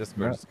 now my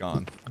Discord is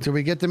gone. Do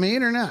we get the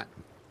meat or not?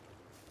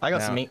 I got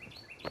Now- some meat.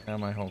 Now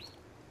my whole.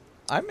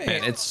 I may.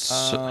 Man, it's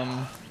so-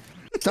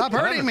 Stop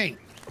hurting me.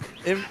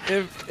 If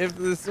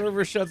the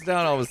server shuts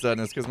down all of a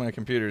sudden, it's because my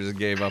computer just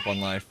gave up on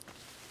life.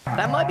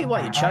 That might be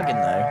what you're chugging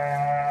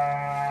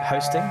though.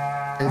 Hosting?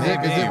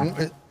 Is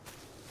it?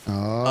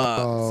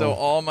 Oh. So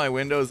all my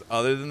windows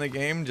other than the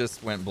game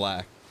just went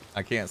black.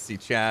 I can't see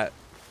chat.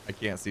 I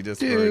can't see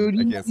Discord. Dude,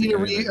 I you can't need see to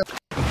anything.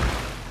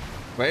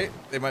 Wait,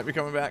 they might be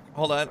coming back.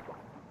 Hold on.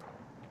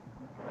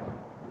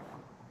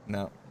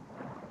 No.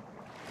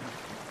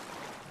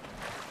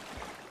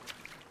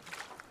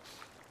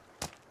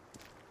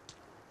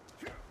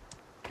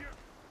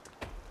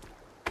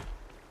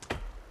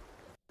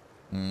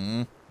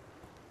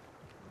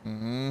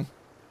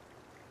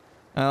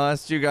 I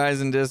lost you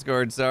guys in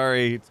Discord.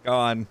 Sorry, it's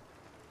gone.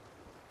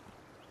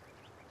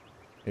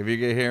 If you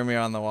could hear me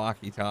on the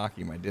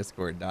walkie-talkie, my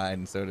Discord died,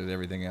 and so did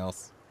everything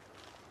else.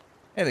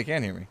 Hey, they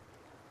can hear me.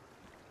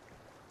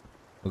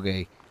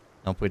 Okay,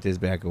 I'll put this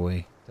back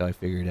away till I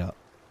figure it out.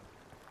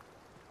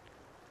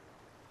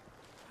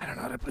 I don't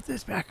know how to put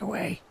this back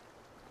away.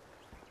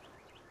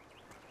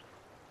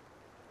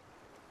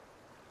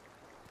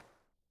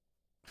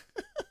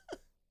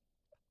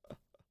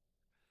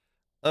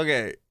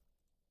 Okay.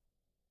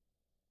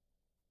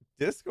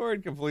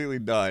 Discord completely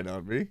died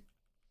on me.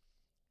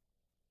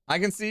 I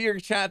can see your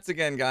chats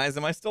again, guys.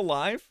 Am I still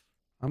live?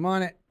 I'm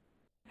on it.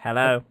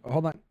 Hello.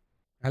 Hold on.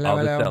 Hello, Oh,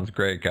 this hello. sounds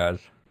great, guys.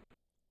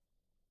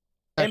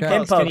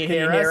 Impulse, can you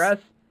hear us?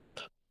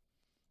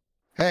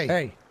 Hey.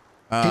 Hey,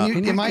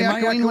 Am I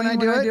echoing when I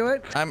do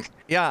it?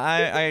 Yeah,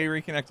 I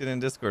reconnected in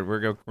Discord.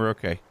 We're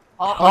okay.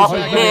 Oh,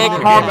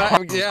 yeah,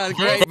 big Yeah,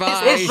 great.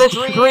 Bye. It's the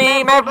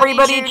stream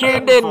everybody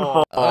tuned in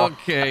for.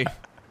 Okay.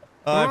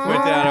 I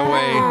put that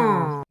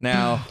away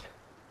now.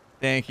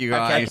 Thank you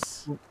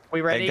guys.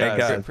 We ready? Hey,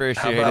 guys,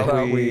 Appreciate how it.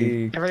 about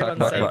we Everyone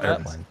talk say about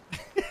that.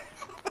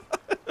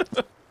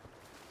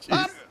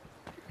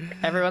 airplane?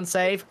 Everyone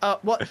save.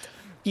 What?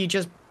 You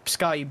just,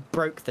 Sky, you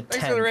broke the Thanks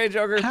tent. for the rage,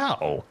 Ogre.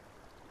 How?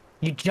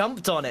 You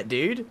jumped on it,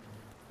 dude.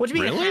 What do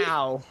you mean, Really?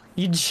 how?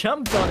 You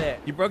jumped on it.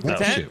 You broke the Oh,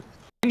 tent? shoot.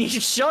 And you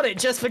shot it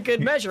just for good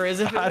measure, as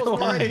if it How was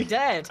do already I-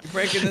 dead.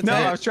 Breaking the No,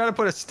 tent. I was trying to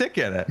put a stick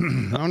in it.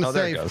 I want to Oh,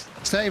 there it save. goes.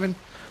 Saving.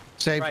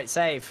 Save. Right,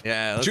 save.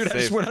 Yeah, let's Dude, I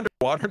just save went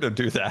underwater to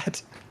do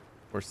that.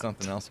 before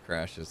something else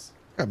crashes.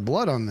 Got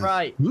blood on this.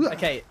 Right. Ugh.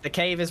 Okay, the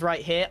cave is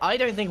right here. I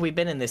don't think we've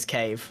been in this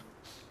cave.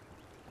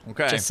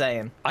 Okay. Just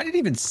saying. I didn't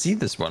even see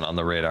this one on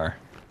the radar.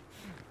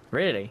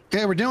 Really?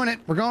 Okay, we're doing it.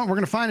 We're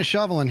gonna find a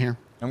shovel in here.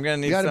 I'm gonna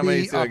need gotta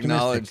somebody be to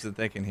acknowledge optimistic. that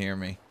they can hear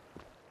me.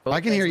 Oh, I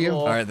can hear there's you.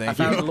 lore. All right, thank I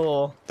found you. the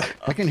lore.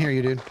 I can hear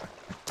you, dude.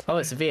 Oh,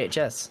 it's a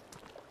VHS.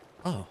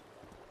 Oh.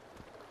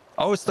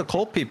 Oh, it's the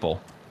cult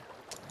people.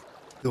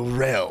 The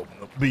realm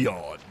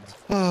beyond.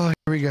 Oh, here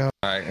we go.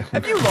 All right.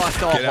 Have you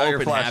lost all Get out hope your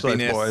and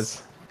flashlights, happiness?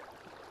 boys.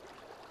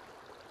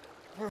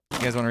 You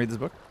guys want to read this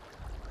book?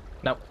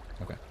 No.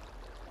 Okay.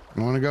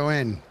 I want to go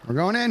in. We're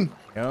going in.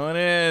 Going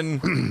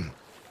in.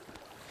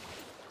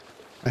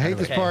 I hate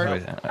this Okay, part. well,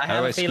 How I do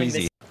have I a feeling squeezy?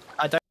 this.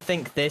 I don't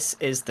think this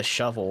is the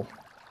shovel.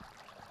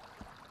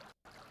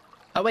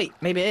 Oh wait,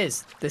 maybe it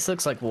is. This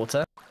looks like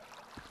water.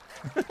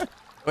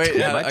 Wait,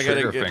 Yeah, my I gotta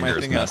trigger get my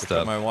finger's thing out to messed put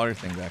up. my water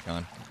thing back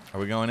on. Are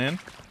we going in?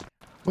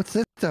 What's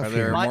this stuff Are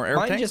there here? more air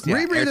Mine tanks? just- Yeah,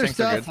 Rebreather air tanks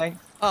are stuff. good.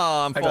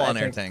 Oh, I'm I full got on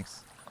air air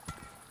tanks.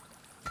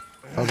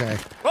 tanks. Okay.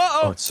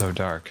 Oh, Oh, it's so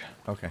dark.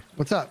 okay.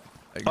 What's up?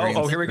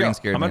 Oh, here we go.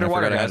 Scared I'm me. I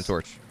underwater, forgot I had a guys.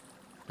 torch.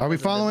 Are we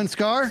following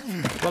Scar?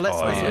 Well, let's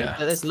Oh, let's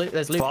yeah. loot.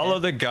 There's loot. Follow here.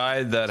 the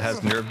guy that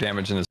has nerve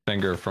damage in his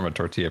finger from a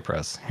tortilla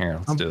press. Here,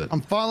 let's do it.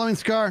 I'm following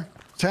Scar.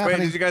 It's Wait,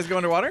 happening. did you guys go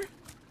underwater?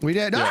 We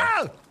did. Yeah.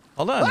 Ah!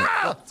 Hold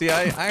on. See,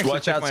 I actually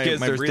Watch took out, my, Skizz,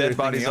 my there's breather dead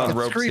bodies thingy on off.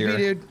 ropes It's creepy,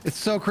 here. dude. It's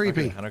so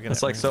creepy. How do I get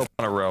It's it? like soap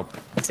on a rope.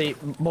 See,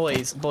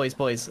 boys,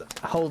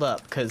 hold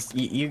up, cause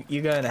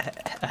you going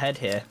ahead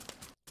here.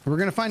 We're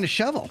gonna find a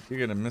shovel. You're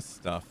gonna miss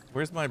stuff.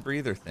 Where's my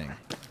breather thing?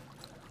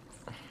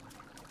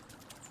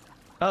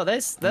 Oh,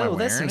 there's Am I some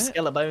wearing it?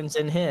 skelebones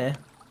in here.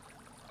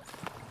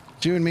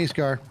 It's you and me,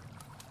 Scar.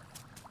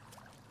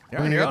 Yeah,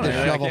 We're gonna you're get on this it.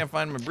 I shovel. can't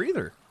find my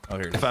breather. Oh,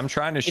 here it is. If I'm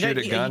trying to shoot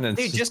a gun and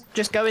dude,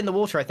 just go in the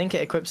water. I think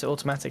it equips it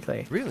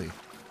automatically. Really?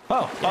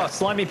 oh,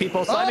 slimy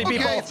people, slimy okay,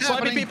 people, it's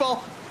slimy happening.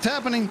 people. It's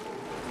happening.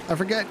 I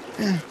forget.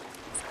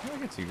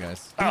 Look at you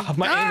guys. Oh,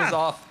 my aim is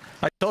off.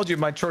 I told you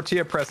my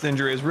tortilla press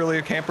injury is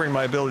really hampering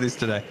my abilities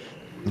today.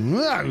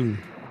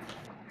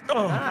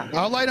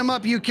 I'll light him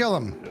up. You kill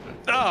him.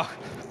 Oh,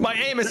 my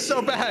aim is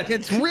so bad.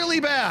 It's really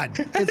bad.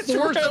 It's the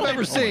worst I've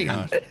ever seen.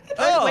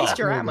 Don't waste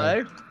your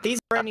ammo. These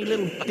are only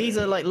little. These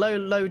are like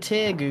low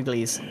tier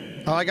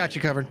googlies. Oh, I got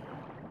you covered.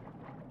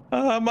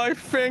 My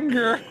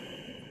finger.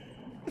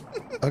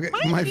 Okay,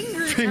 my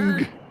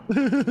finger.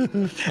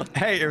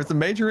 Hey, it was a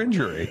major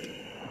injury.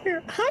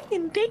 I'm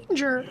in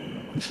danger.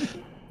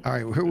 All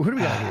right, who do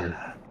we got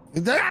here?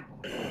 Is that?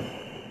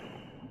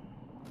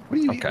 What are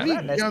you, Okay.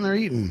 what are you down there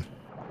eating?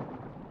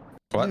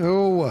 What?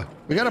 Oh,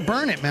 we gotta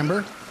burn it,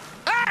 remember?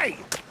 Hey!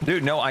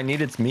 Dude, no, I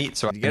need its meat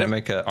so I get can it?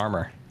 make a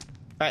armor.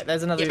 All right,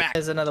 there's another.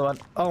 There's another one.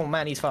 Oh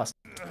man, he's fast.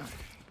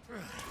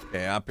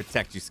 Okay, I'll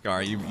protect you,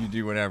 Scar. You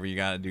do whatever you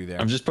gotta do there.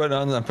 I'm putting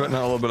on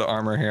a little bit of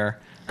armor here.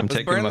 I'm Let's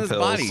taking burn my this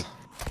pills. body.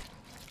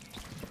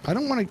 I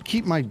don't want to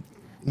keep my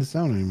this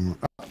down anymore.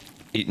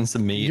 Eating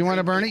some meat. You want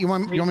to burn it? You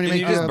want me to Can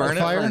make you just a burn it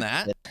fire? from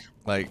that?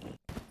 Like,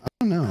 I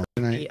don't know.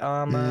 Can I, The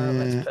armor.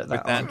 Let's put with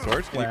that that on.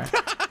 torch? Where?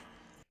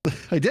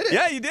 I did it.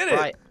 Yeah, you did it.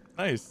 Right.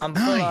 Nice. I'm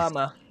full Nice.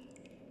 armor.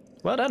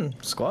 Well done,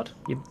 squad.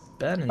 You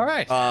burning. All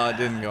right. It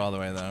didn't go all the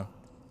way though.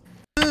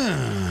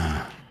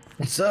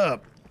 What's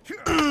up?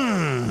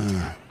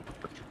 I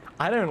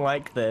don't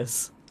like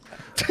this.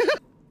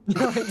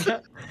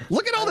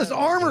 Look at all this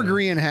armor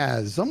Grian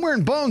has. I'm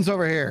wearing bones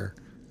over here.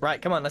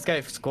 Right, come on, let's go,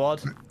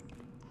 squad.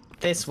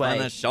 This On way.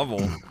 that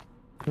shovel.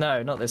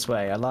 No, not this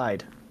way. I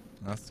lied.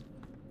 That's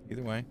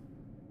either way.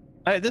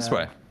 Hey, this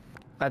way.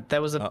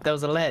 There was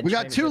a ledge. We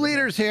got Maybe 2 there's a-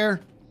 leaders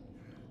here.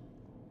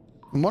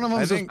 And one of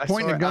them's think- just I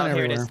pointing saw a it. gun Oh,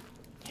 here it everywhere.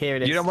 is. Here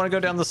it is. You don't want to go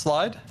down the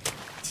slide?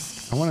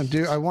 I want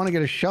to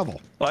get a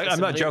shovel. Like, I'm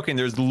some not loot. joking.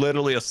 There's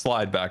literally a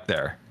slide back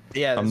there.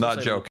 Yeah. I'm there's not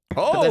also- joking.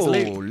 there's Oh,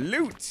 loot.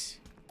 loot.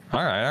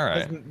 All right, all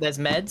right. There's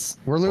meds.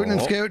 We're looting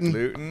and scooting.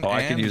 Looting Oh,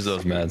 I could and use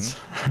those meds.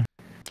 scooting.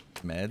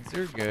 Meds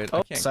are good. I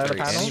Oh, can't solar carry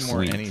any panels?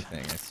 more Sweet.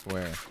 anything, I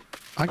swear.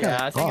 I got.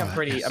 Yeah, I think oh,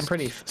 I'm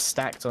pretty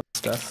stacked on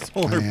stuff.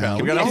 Solar Yeah.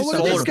 panel. We got a a whole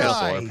solar this panel.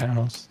 guy. Solar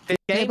panels.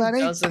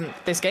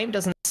 This game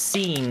doesn't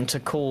seem to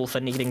call for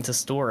needing to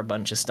store a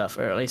bunch of stuff,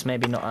 or at least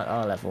maybe not at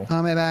our level.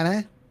 Tell me about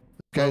it.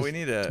 Well, Guys, we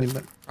need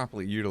to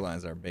properly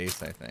utilize our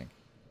base, I think.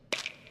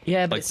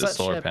 Yeah, but Like it's the such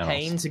solar a panels.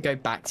 pain to go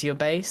back to your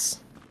base.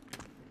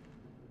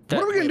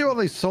 What are we gonna do with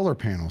all these solar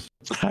panels?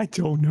 I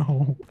don't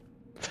know.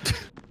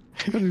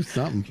 Gotta do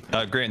something.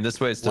 Grant,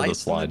 this way is to the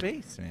Lights on slide. the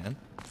base, man.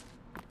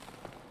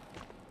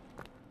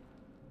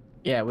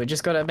 Yeah, we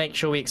just gotta make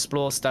sure we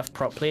explore stuff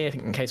properly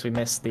in case we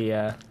miss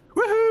the.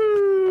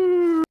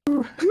 Woohoo!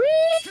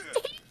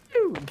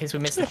 In case we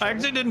miss the. I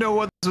actually didn't know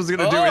what this was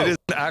gonna do. Oh. It is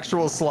an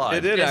actual slide.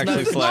 It did There's no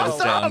actually slide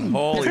us control. down.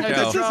 Holy There's no cow.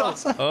 This is control.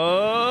 awesome.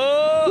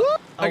 Oh!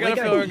 I Oh, got a we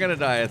feeling go. we're gonna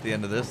die at the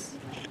end of this.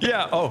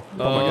 Yeah. Oh. Oh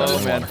my Oh,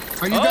 God. man.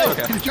 Are you Oh,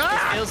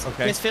 guys? okay.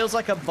 Okay. This feels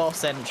like a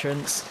boss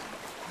entrance.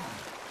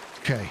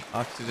 Okay.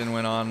 Oxygen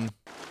went on.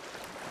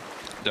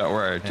 Don't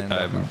worry. And,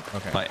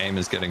 okay. My aim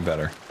is getting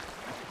better.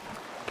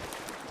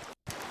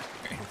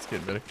 It's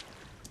getting better.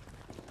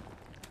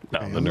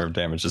 No, the nerve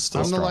damage is still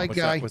I'm the strong. light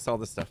What's guy. up? What's all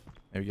this stuff?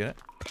 Maybe get it?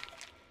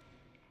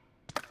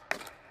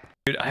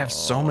 Dude, I have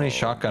so many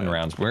shotgun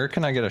rounds. Where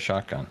can I get a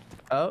shotgun?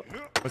 Oh,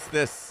 What's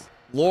this?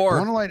 I Lore.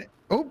 want to light.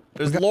 Oh,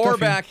 There's we got lore stuff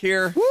here. back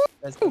here.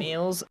 there's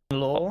meals and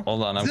lore.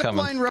 Hold on, I'm Zip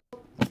coming. line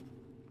rope.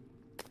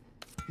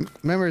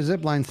 Remember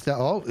zip line stuff?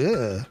 Oh,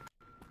 ugh.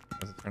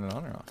 Does it turn it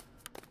on or off?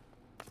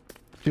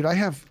 Dude, I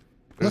have.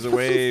 There's let's a put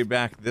way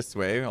back this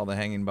way. All the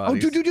hanging Oh,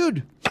 bodies.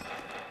 dude.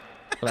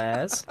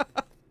 Flares.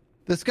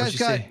 This guy's What'd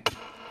you got. say?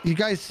 You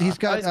guys, he's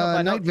got he's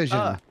got night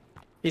vision.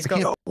 He's got.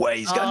 No way,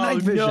 he's got Oh,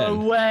 night vision. No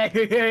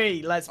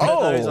way! Let's put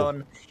Oh. those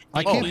on.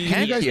 I can't. Oh, Can you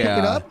guys pick heck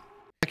it yeah. up?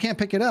 I can't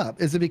pick it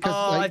up. Is it because?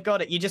 Oh, like, I've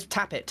got it. You just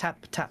tap it.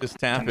 Tap. Just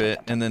tap it,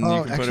 and then Oh,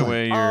 you can put excellent.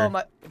 away your. Oh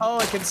my! Oh,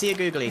 I can see a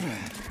googly.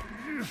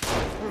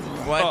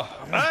 What? Oh,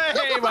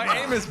 hey, my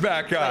aim is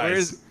back,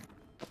 guys.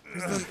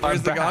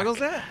 Where's the back.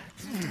 goggles at?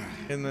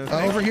 In the.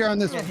 over here on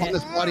this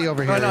body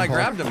over here. Oh no, I Paul.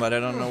 grabbed them, but I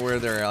don't know where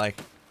they're like.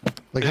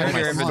 Like, They're How in am I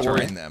your inventory.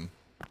 storing them?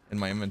 In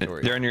my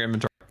inventory. They're in your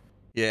inventory.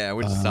 Yeah,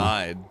 which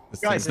side? This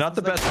Guys, It's not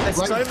the best. There's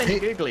so Right, many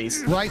hey.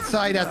 googlies. right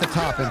side at the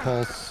top,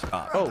 Impulse.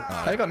 Oh,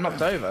 I got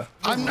knocked over.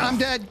 I'm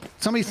dead.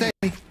 Somebody save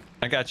me.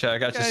 I got you. I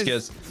got you, Guys,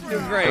 Skizz.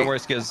 doing great. Don't worry,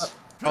 Skizz.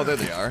 Oh, there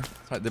they are.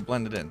 They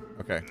blended in.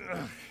 Okay.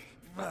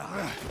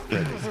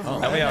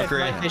 Help me out,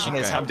 Grian. My fishing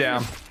is Okay. I'm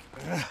down.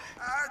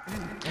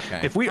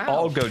 Okay. If we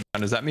all go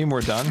down, does that mean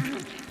we're done?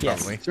 Yes.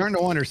 Probably. Starting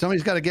to wonder.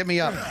 Somebody's got to get me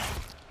up.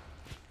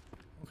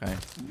 Okay.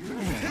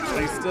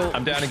 They still.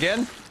 I'm down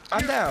again.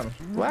 I'm down.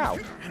 Wow.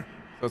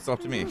 So it's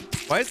up to me.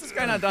 Why is this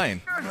guy not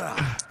dying?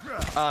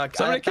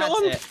 Somebody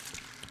kill that's him. it.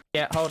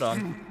 Yeah, hold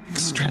on.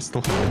 Stress the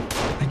Lord.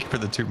 Thank you for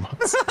the 2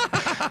 months.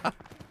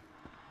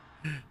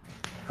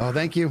 Oh,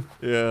 thank you.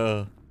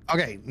 Yeah.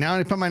 Okay, now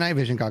I put my night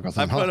vision goggles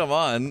on. I put them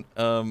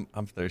on.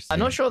 I'm thirsty. I'm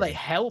not sure they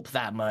help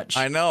that much.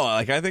 I know.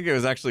 Like, I think it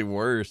was actually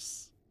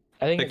worse.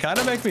 I think It kind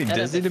of makes me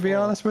dizzy, to be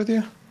honest with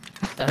you.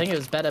 I think it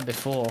was better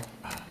before.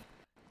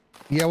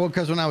 Yeah, well,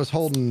 because when I was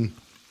holding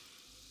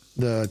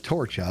the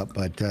torch up,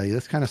 but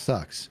this kind of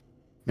sucks.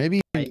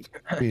 Maybe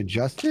we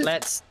adjust it.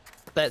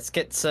 Let's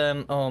get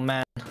some. Oh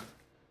man.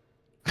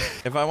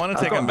 If I want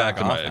to take them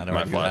back off, how do I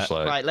my do that?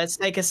 flashlight. Right, let's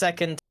take a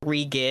second to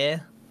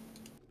re-gear.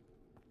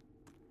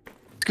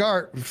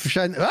 Scar,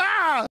 shine.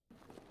 Ah!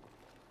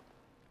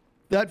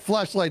 That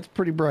flashlight's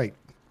pretty bright.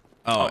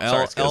 Oh,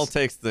 sorry, L Skizz.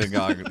 takes the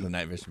the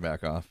night vision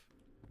back off.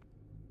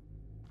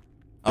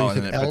 Oh, Oh, and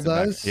then it L puts it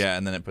back. does? Yeah,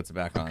 and then it puts it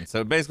back on.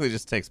 So it basically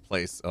just takes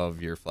place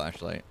of your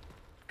flashlight.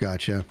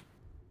 Gotcha.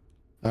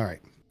 All right.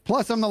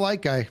 Plus, I'm the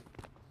light guy.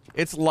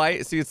 It's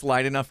light. See, it's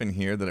light enough in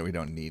here that we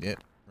don't need it,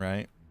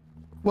 right?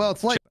 Well,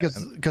 it's light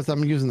because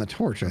I'm using the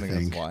torch, I think.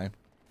 That's why.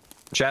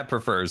 Chat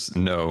prefers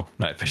no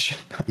night vision.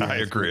 I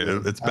agree.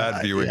 It's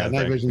bad viewing. Yeah, I night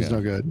think. vision's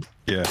no good.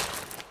 Yeah.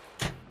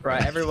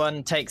 Right,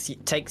 everyone takes your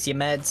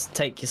meds.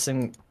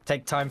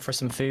 Take time for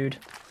some food.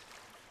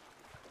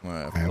 Fill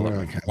up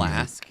a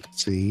flask.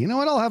 See, you know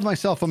what? I'll have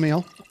myself a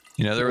meal.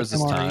 You know, there was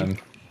this time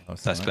Oh,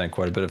 I spent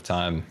quite a bit of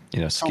time,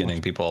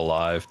 skinning people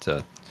alive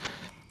to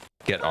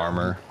get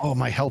armor, Oh,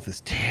 my health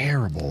is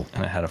terrible.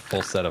 and I had a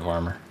full set of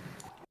armor.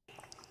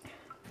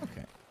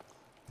 Okay.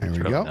 There we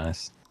Really go.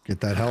 nice.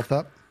 Get that health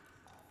up.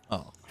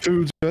 Oh.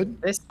 Food's good.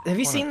 Have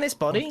you seen this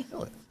body?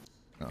 No.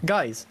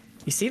 Guys,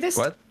 you see this?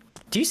 What?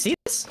 Do you see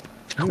this?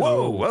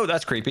 Whoa,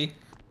 that's creepy.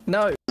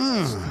 No.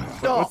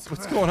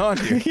 What's going on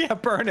here? Yeah,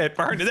 burn it.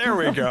 There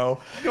we go.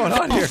 What's going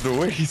on here?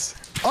 Louise.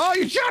 Oh,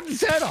 you shot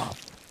his head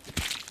off.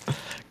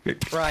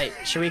 Right,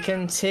 should we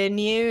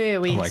continue?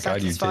 Are we Oh my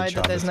God, you did satisfied that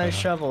chop there's his no head off.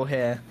 shovel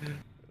here?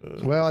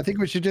 Well, I think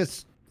we should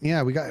just, we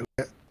got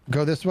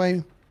go this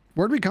way.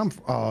 Where'd we come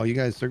from? Oh, you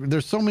guys,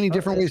 there's so many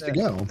different ways to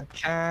go. A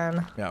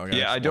can. Yeah, we gotta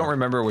Yeah, I don't explore.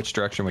 remember which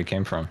direction we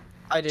came from.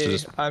 I do.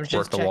 just I'm work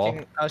just the wall?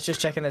 checking. I was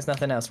just checking there's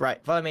nothing else.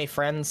 Right, follow me,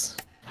 friends.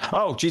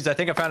 Oh, geez, I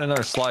think I found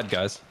another slide,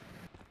 guys.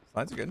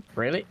 Slides are good.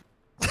 Really?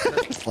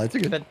 Slides are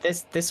good. But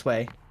this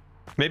way.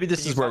 Maybe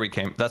this is where we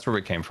came. That's where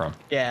we came from.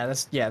 Yeah,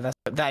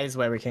 that is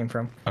where we came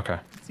from. Okay.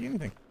 See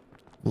anything?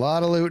 A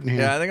lot of loot in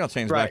here. Yeah, I think I'll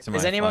change back Right. to my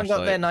Has anyone got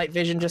their flashlight. night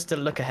vision just to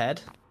look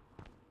ahead?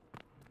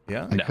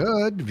 Yeah, I No.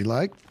 could, if you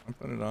like. I'll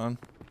put it on.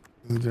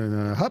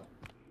 Hup.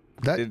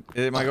 That,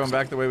 Am I going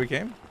back the way we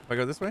came? If I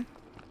go this way?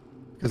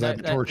 because I have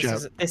the torch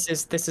out.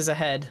 This is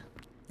ahead.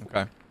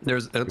 Okay.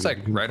 It looks like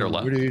right or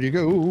left. Ready to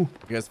go. You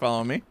guys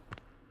following me?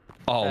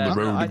 Oh, the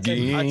road I took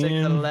the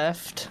again.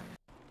 left.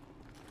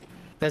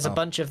 There's a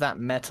bunch of that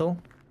metal.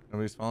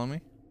 Nobody's following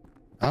me?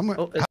 I'm,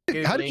 Oh,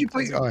 there's how did googly. you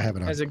play? Oh, I have it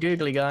on. There's a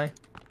googly guy.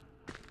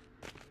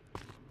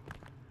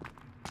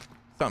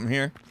 Something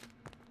here.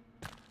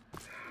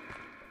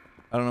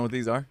 I don't know what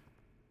these are.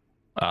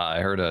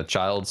 I heard a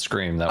child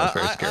scream. That was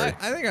very scary.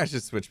 I think I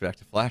should switch back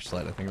to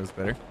flashlight. I think it was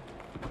better.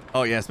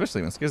 Oh yeah,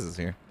 especially when Skizz is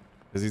here,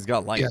 because he's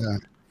got light.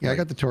 Yeah, I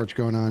got the torch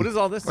going on. What is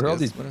all this? What are all Skizz?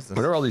 these? What is this?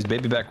 What are all these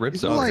baby back rib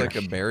These Oh, are zones? it's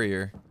like a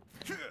barrier.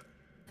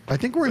 I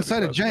think we're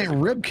inside a giant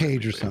rib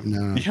cage or something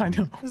now. Yeah, I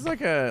know. This is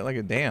like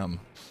a dam.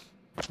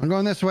 I'm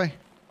going this way.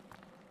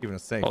 Keeping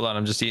us safe. Hold on,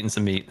 I'm just eating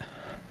some meat.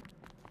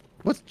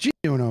 What's G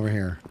doing over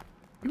here?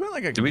 You went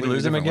like a Did we completely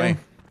lose him different again?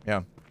 way.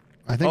 Yeah.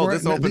 I think Oh, we're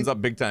this opens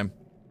up big time.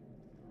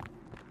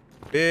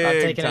 I've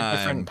Big taken time. a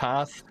different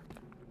path.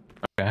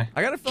 Okay.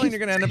 I got a feeling you're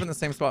gonna end up in the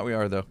same spot we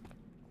are, though.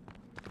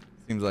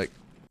 Seems like.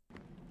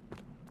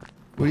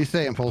 What do you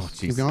say, Impulse? Oh,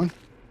 Keep jeez. going.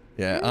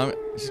 Yeah. I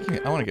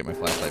want to get my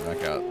flashlight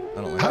back out.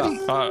 I don't like How that.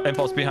 do you,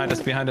 Impulse behind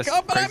us, behind us.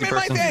 Oh, but I'm Crazy in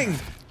my person.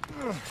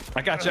 thing.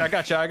 I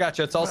got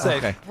you. It's all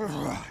safe. Okay.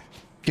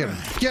 get him.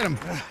 Get him.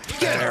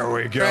 There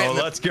we go. Right,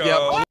 Let's go.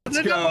 yep.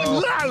 Let's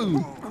go.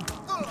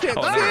 Can't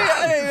Oh,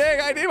 see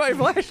anything. I need my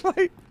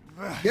flashlight.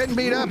 Getting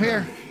beat up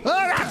here.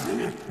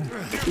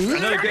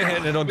 Another good hit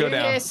and it'll go You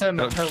down. hear some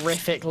Oh,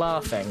 horrific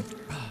laughing.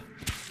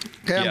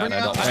 Okay, I'm Yeah, bringing and I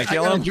out. don't I like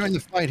kill gotta him. join the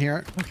fight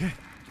here.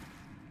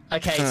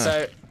 Okay,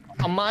 so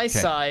on my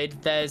side,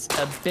 there's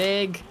a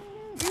big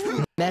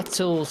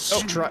metal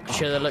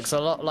structure that looks a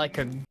lot like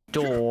a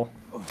door,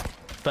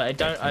 but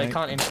I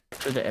can't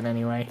interact with it in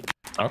any way.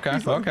 Okay.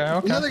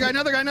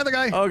 Another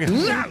guy.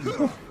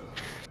 Okay.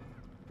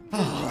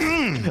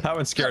 That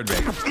one scared me.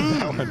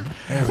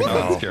 That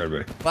one scared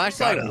me.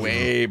 Flashlight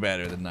way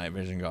better than night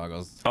vision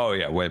goggles. Oh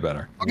yeah, way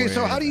better. Okay,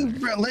 so how do you?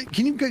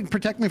 Can you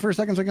protect me for a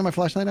second so I get my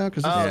flashlight out?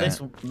 Because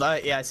Oh, Yeah.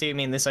 yeah, I see what you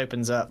mean. This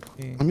opens up.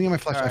 let me get my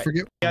flashlight. I Alright.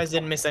 forget. You guys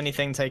didn't miss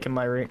anything taking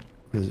my route.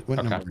 What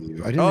Okay. number are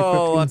you? I didn't Oh,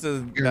 equip lots you.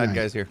 of You're bad nice.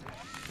 guys here.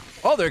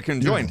 Oh, they're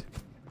conjoined.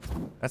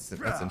 That's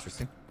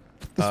interesting.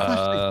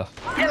 Kill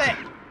it!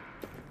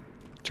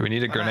 Do we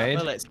need a grenade?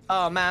 Bullets.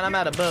 Oh man, I'm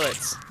out of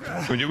bullets.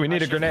 We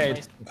need a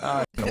grenade.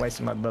 Oh, I'm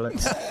wasting my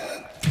bullets.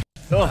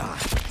 Oh,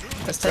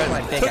 Let's take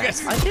my big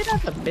axe. I did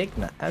have a big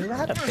I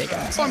had a big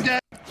axe. I'm dead.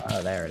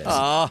 Oh, there it is.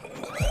 aw.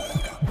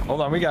 Hold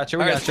on, we got you.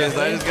 All We right, got you. Skizz,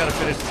 I just gotta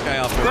finish this guy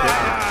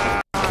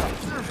off.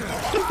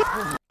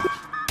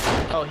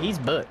 Oh, he's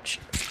butch.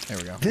 There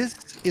we go. This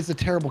is a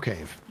terrible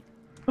cave.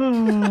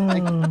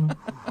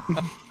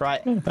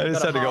 Right. I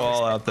just had to go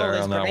all out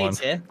there on that one.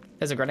 Here.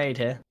 There's a grenade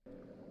here.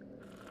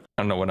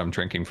 I don't know what I'm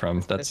drinking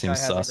from. That This seems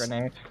guy has sus. a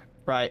grenade.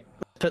 Right.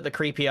 Put the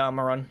creepy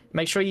armor on.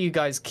 Make sure you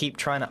guys keep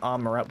trying to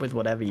armor up with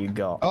whatever you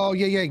got. Oh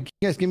yeah. You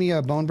guys give me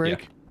a bone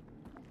break.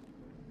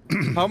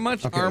 How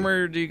much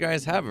armor do you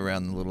guys have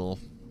around the little?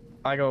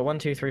 I got 1,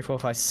 2, 3, 4,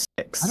 5,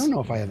 6. I don't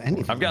know if I have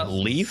anything. I've got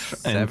leaf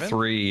and 7?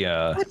 3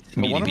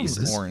 meaty One of pieces.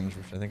 them's orange,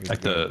 which I think is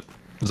Like good.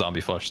 the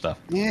zombie flesh stuff.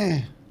 Yeah.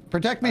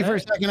 Protect me for a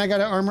second. I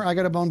got an armor. I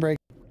got a bone break.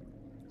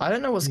 I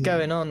don't know what's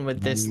going on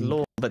with this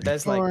lore, but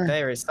there's Four.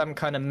 there is some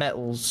kind of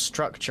metal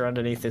structure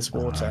underneath this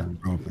water.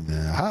 Open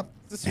that up.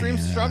 Is the stream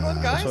struggling,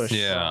 guys? Sort of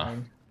Yeah.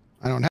 shrine.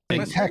 I don't have Am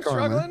any I stream tech armor.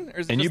 struggling? Or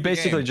is it And you just the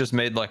basically game? just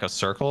made like a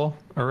circle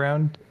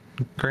around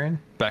Grian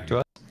back to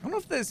us. I don't know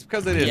if that's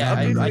because it is. Yeah,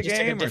 updates I the just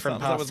took a game or different something.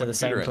 That path was to my the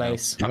same computer right now.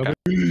 place.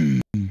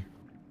 Okay.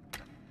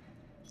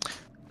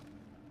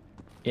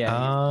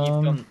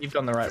 Yeah, you've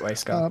gone the right way,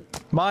 Scott.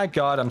 My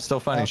God, I'm still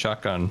finding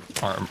shotgun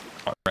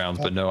rounds,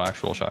 but no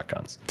actual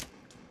shotguns.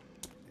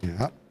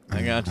 Yeah.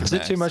 I got you. Is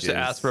it too much to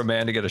Max, ask for a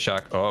man to get a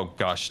shot? Oh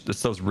gosh,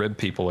 it's those rib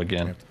people We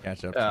again. have to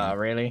catch up.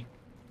 Really?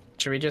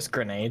 Should we just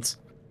grenades?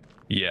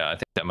 Yeah, I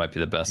think that might be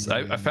the best.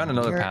 I found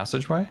another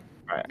passageway.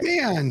 Right.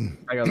 Man,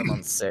 I got them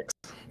on 6.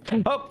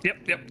 Oh,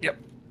 yep.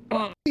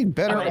 I need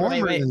better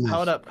armor than this.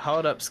 Hold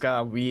up,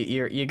 Scar.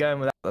 You're going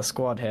without the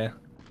squad here.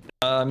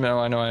 No,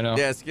 I know.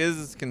 Yeah, Skizz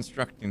is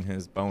constructing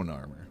his bone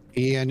armor.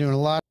 Yeah, I'm doing a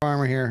lot of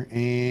armor here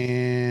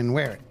and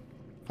wear it.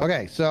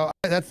 Okay, so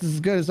that's as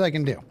good as I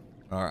can do.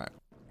 All right.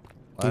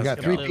 We got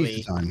Let's 3 go.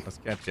 pieces on. Let's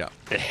catch up.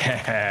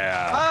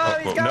 Yeah. Oh,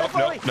 he's got it, boy.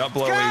 Nope, not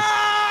blowies.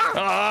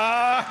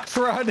 Ah,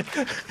 run.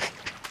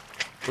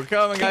 We're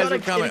coming, guys. We're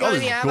coming. Oh,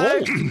 there's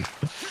ammo? gold.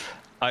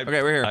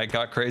 Okay, we're here. I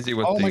got crazy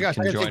with Oh the my gosh,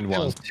 I got conjoined 6 one.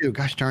 pills too.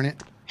 Gosh darn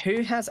it.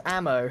 Who has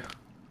ammo?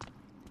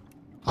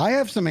 I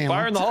have some ammo.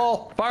 Fire in the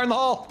hole! Fire in the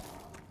hole!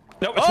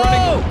 No, it's Oh!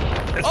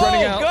 running. It's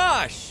running out.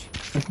 Gosh!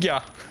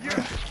 Yeah.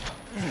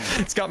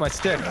 It's got my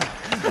stick.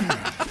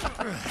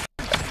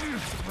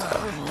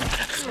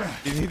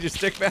 You need your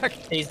stick back?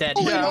 He's dead.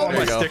 Yeah, I want There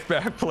my you go. stick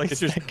back,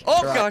 please.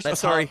 Oh Right, gosh!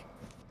 let's Sorry.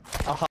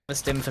 I'll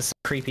harvest him for some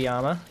creepy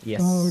armor.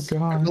 Yes. The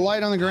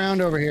light on the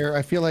ground over here.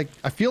 I feel like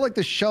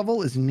the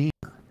shovel is near.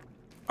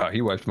 Oh,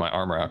 he wiped my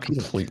armor out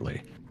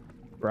completely.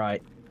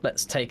 Right.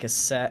 Let's take a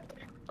sec.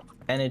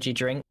 Energy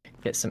drink.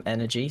 Get some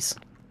energies.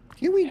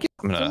 Can we get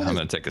I'm some of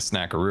gonna this? take a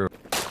snackaroo.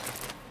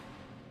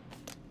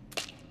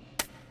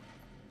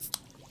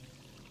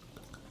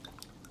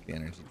 The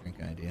energy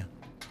drink idea.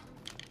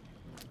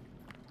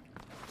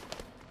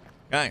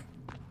 Okay.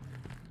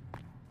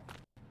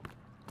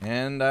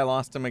 And I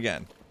lost him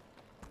again.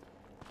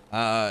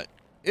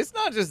 It's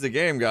not just the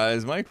game,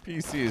 guys. My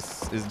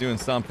PC is doing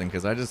something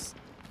because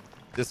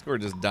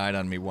Discord just died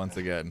on me once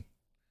again.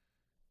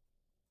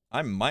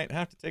 I might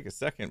have to take a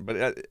second,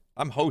 but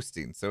I'm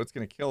hosting, so it's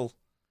gonna kill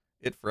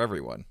it for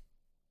everyone.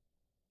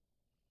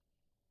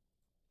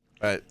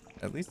 But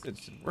at least it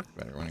should work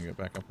better when I get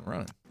back up and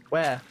running.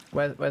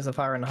 Where's the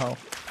fire in the hole?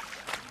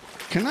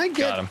 Can I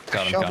get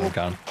Got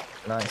him.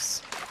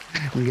 Nice.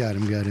 We got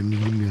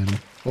him.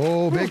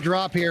 Oh, big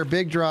drop here.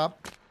 Big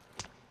drop.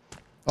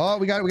 Oh,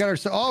 we got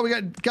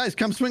guys,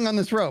 come swing on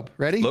this rope.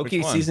 Ready? Loki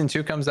Which one? season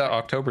 2 comes out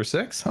October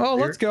 6th. Oh,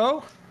 let's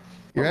go.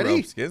 You What ready?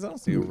 rope, Skizz? I don't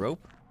see a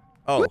rope.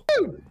 Oh,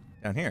 Woo!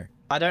 down here.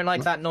 I don't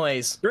like that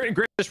noise. Great,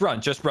 just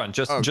run. Just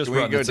Oh, run. can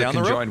we go It's a down the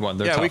rope? conjoined one.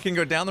 They're Yeah, we tough. can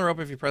go down the rope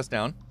if you press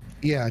down.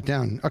 Yeah,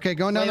 down. Okay,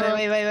 going down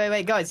Wait, there.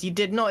 wait, guys! You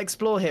did not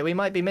explore here. We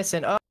might be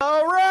missing. Oh,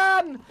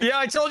 run! Yeah,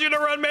 I told you to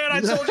run, man. I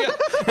told you.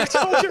 I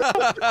told you.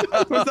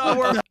 It's not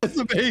working. That's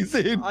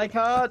amazing. I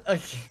can't.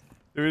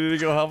 Do we need to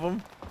go help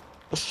him?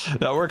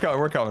 No, we're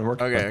coming.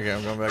 Okay,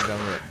 I'm going back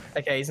down the rope.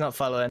 Okay, he's not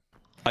following.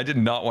 I did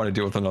not want to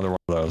deal with another one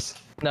of those.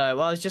 No,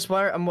 well, I was just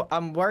worried.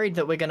 I'm worried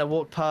that we're gonna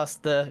walk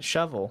past the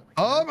shovel.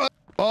 Oh,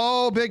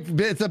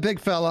 it's a big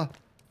fella.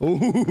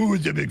 Oh,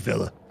 it's a big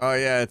fella. Oh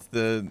yeah, it's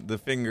the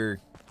finger,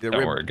 the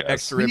Don't worry, guys.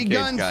 extra We rib need cage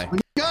guns. guy. We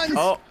need guns.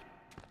 Oh,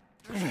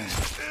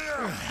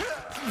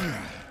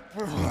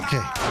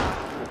 Okay.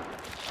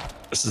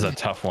 This is a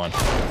tough one.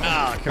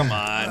 come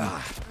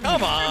on,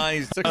 come on!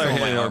 He's took some of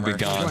my It'll be armor.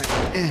 gone.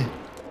 Eh.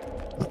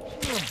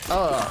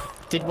 Oh,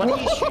 did one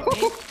of you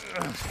shoot me?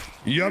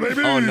 Yeah,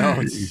 baby. Oh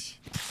no,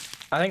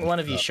 I think one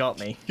of you shot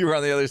me. you were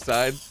on the other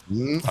side.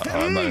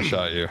 I might have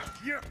shot you.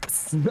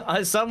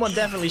 Someone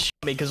definitely shot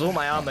me because all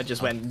my armor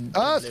just went.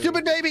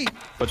 Stupid baby.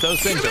 But those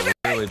things are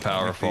really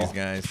powerful. These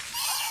guys.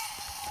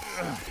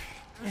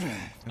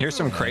 Here's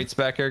some crates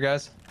back here,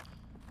 guys.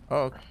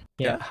 Oh,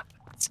 Yeah.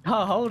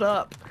 Oh, hold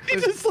up.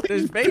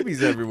 there's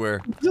babies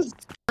everywhere. Just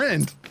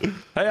sprint.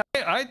 Hey,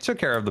 I took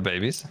care of the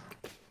babies.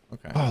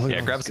 Okay. Oh, look Yeah,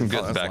 at grab some Oh,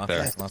 goods that's back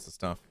there. Lots of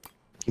stuff.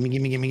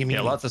 Gimme.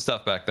 Yeah, lots of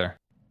stuff back there.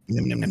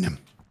 Nom, nom, nom, nom.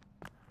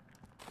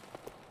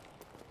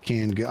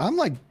 Can go. I'm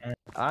like,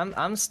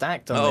 I'm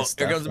stacked on Oh, this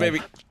stuff. here comes the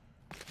baby.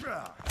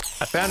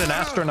 I found an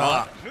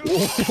astronaut.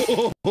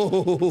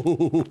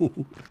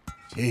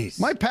 Jeez.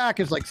 my pack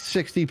is like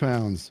 60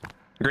 pounds.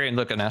 Green,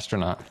 look, an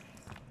astronaut.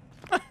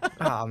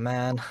 Oh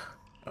man.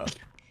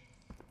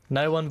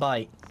 No one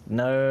bite.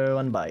 No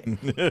one bite.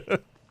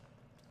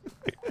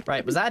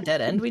 Right, was that a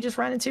dead end we just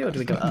ran into, or did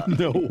we go up?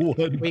 No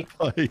one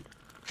bite.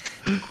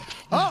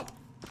 Oh!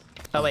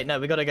 Oh wait, no,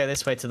 we gotta go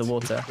this way to the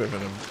water.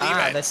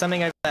 Ah, there's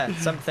something over there.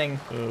 Something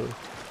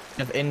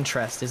of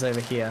interest is over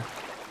here.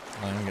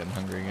 I'm getting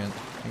hungry again.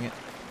 Dang it.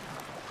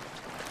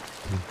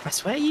 I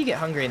swear you get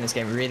hungry in this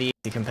game really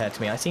easy compared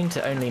to me. I seem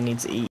to only need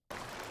to eat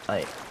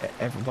like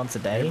once a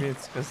day. Maybe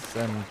it's because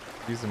I'm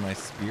using my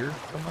spear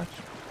so much.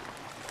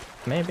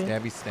 Maybe.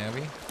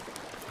 Stabby.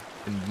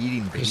 And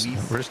eating babies.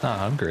 We're just not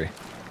hungry.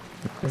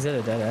 Is it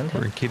a dead end?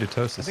 We're in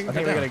ketosis. I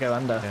think we gotta go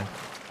under. Yeah.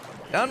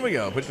 Down we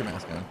go. Put your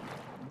mask on.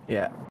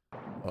 Yeah.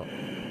 Oh.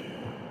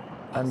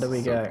 Under we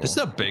So go. cool. This is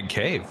a big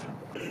cave.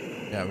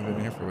 Yeah, we've been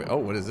here for a while. Oh,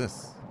 what is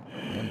this?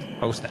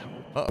 Oh snap.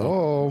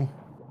 Oh.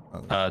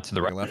 To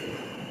the right. Left.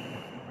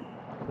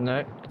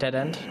 No, dead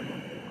end.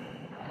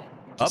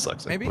 Up,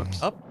 Sucks, maybe?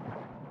 whoops. Up?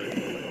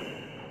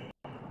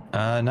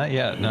 Not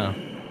yet. No.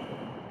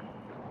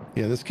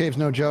 Yeah, this cave's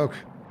no joke.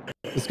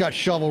 It's got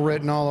shovel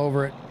written all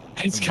over it.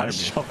 It's There got a might be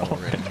a shovel shovel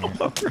written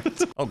all over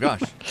it. Oh,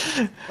 gosh.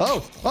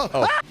 Oh! Oh!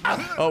 Oh.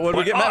 Oh, what did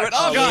we get mad with?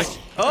 Oh, gosh.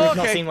 Oh, We've not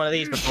okay. seen one of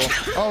these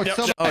before. Oh, it's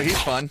so Oh, he's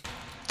fun.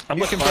 I'm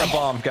looking for a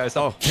bomb, guys.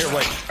 Oh, here,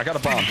 wait. I got a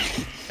bomb.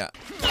 Yeah.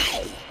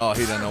 Oh,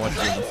 he doesn't know what to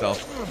do with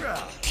himself.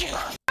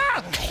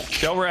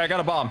 Don't worry, I got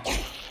a bomb.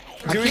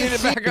 Do we need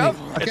it back up?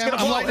 Okay, It's gonna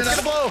blow. It's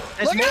gonna blow.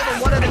 There's more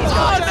than one of these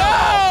guys.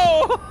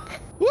 Oh,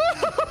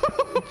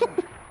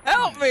 no!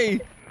 Help me!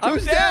 I'm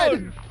Who's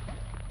down! dead?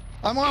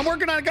 I'm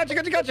working on it.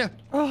 Gotcha.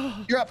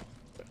 You're up.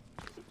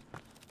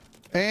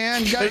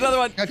 And got, There's another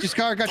one. Got your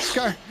scar.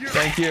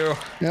 Thank you.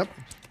 Yep.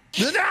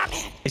 He's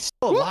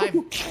still alive.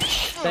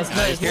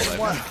 There's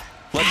one.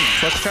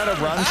 Let's try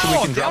to run so we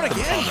Ow, can drop down the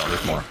again. bomb. No,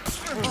 there's more.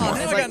 Oh, now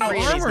There's I like got no 3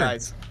 of these armor.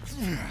 guys.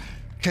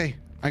 Okay,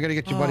 I gotta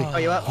get you, buddy. Are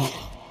you up?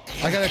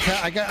 I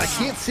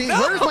can't see.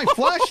 Where's my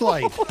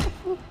flashlight?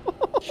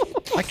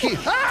 I can't.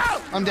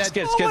 Ah! I'm dead.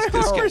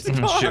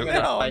 Skizz. Shoot.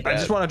 No, I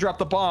just want to drop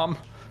the bomb.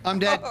 I'm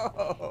dead.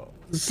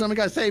 Somebody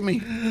gotta save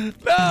me.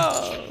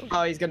 No!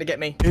 Oh, he's gonna get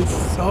me.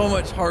 It's so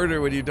much harder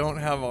when you don't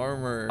have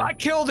armor. I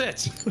killed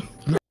it.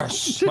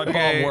 Yes, my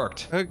bomb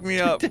worked. Hook me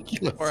up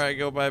Ridiculous. before I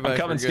go bye-bye. I'm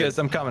coming, for good. Skizz.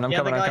 I'm coming. The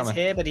other I'm guy's coming.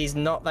 here, but he's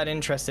not that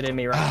interested in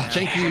me right now.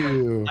 Thank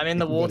you. I'm in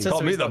the water. Call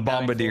so me he's the not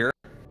going for it. bombardier.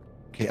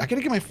 Okay, I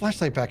gotta get my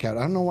flashlight back out.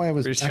 I don't know why I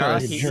was. Pretty acting sure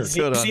like a he's- jerk. See-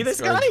 Good on see this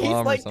Scar's guy? He's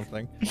bomb like- or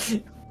something.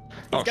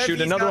 Oh shoot!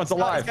 Another one's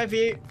alive. Go for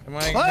you. Am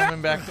I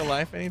coming back to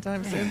life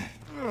anytime soon?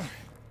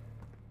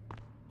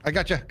 I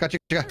gotcha.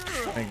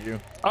 Thank you.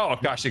 Oh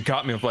gosh, it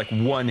got me with like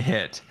one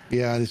hit.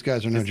 Yeah, these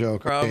guys are no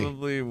joke. Okay.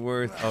 Probably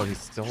worth. Oh, he's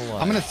still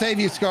alive. I'm gonna save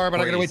you, Scar, but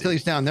I gotta wait Crazy. till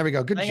he's down. There we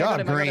go. Good I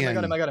job,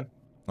 got him.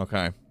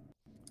 Okay.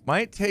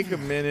 Might take a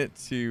minute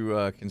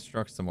to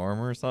construct some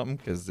armor or something,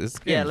 because this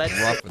game's let's-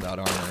 rough without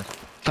armor.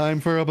 Time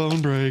for a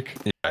bone break.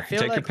 Yeah, feel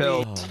take like your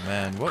pill. Oh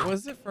man, what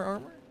was it for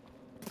armor?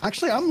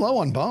 Actually, I'm low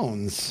on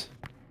bones.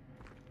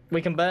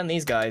 We can burn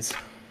these guys.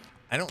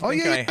 I don't Oh,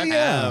 think yeah, I yeah.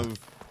 have.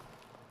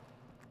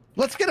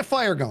 Let's get a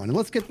fire going.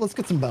 Let's get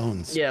some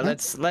bones. Yeah, Huh?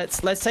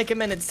 let's take a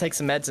minute to take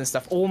some meds and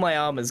stuff. All my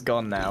armor's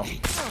gone now.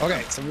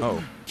 Okay.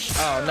 Oh.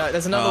 Oh no,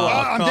 there's another Oh, one.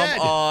 I'm come dead.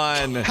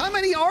 on. How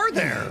many are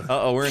there?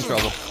 Uh-oh, we're in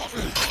trouble.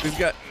 Who's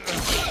got...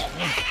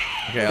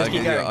 Okay, I'll keep get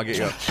you. going. I'll get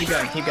you up.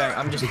 Keep going.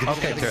 I'm just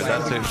Okay, here,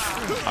 that's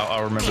it.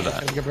 I'll remember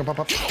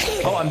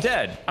that. Oh, I'm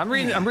dead. I'm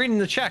reading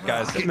the chat,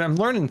 guys. I'm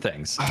learning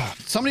things.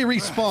 Somebody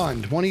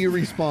respawned. One of you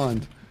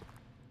respawned.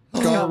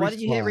 Oh, why did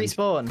you hit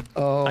respawn?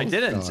 Oh, I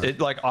didn't. Scar. It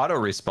like auto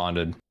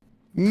responded.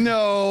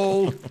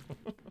 No.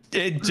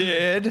 It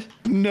did.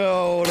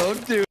 No,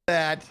 don't do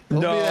that. Don't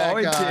be that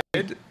No, guy.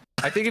 it did.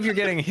 I think if you're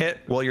getting hit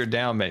while you're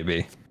down,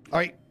 maybe. All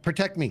right,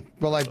 protect me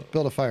while I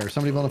build a fire.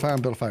 Somebody build a fire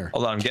and build a fire.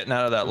 Hold on, I'm getting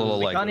out of that little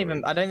like. I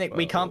don't think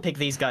we can't pick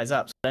these guys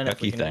up. So I don't know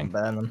if we Yucky can thing.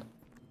 burn them.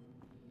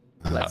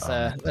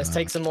 Let's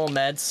take some more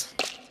meds.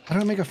 How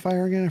do I make a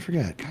fire again? I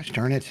forget. Gosh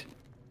darn it.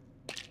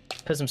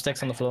 Put some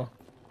sticks on the floor.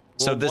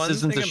 So Well, this one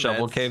isn't thing the of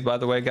shovel meds- cave, by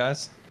the way,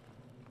 guys.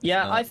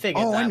 Yeah, I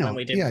figured Oh, I that know. when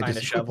we didn't Yeah, find a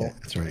just equip shovel. that.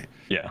 That's right.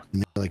 Yeah.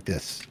 Like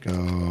this.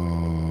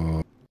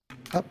 Go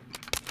up.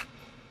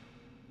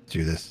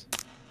 Do this.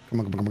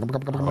 Come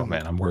on. Oh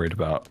man, I'm worried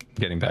about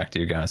getting back to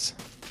you guys.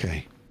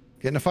 Okay.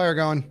 Getting a fire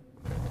going.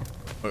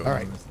 All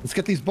right. Let's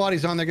get these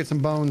bodies on there. Get some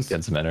bones.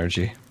 Get some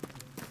energy.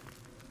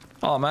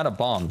 Oh, I'm out of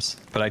bombs,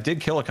 but I did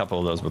kill a couple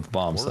of those with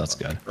bombs, so that's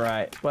good.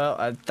 Right.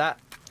 Well,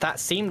 that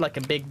seemed like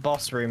a big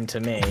boss room to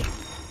me.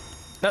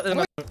 No, there's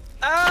no-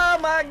 Oh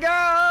my Do I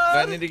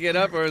god! need to get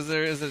up, or is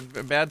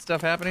it bad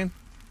stuff happening?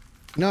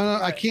 No,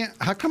 I can't.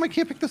 How come I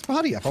can't pick this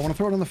body up? I want to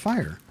throw it on the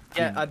fire.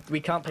 Yeah, we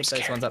can't pick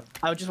those ones up.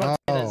 I just want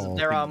to say Oh.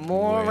 there are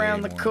more Way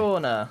around the more.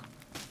 corner.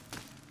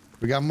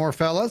 We got more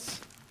fellas.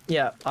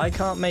 Yeah, I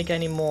can't make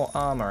any more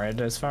armor,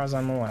 as far as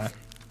I'm aware.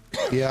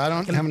 Yeah, I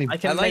don't have any. I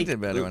can I liked make...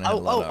 it better when I had a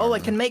lot of I armor.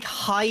 can make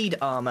hide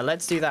armor.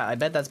 Let's do that. I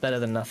bet that's better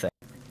than nothing.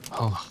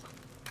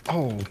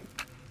 Oh,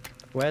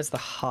 Where's the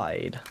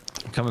hide?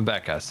 I'm coming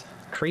back, guys.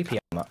 Creepy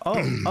armor.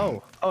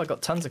 Oh, I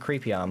got tons of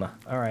creepy armor.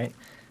 All right.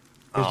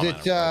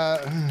 is it?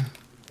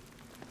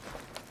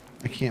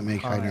 I can't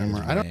make hide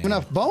armor. I don't have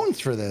enough bones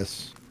for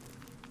this.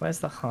 Where's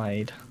the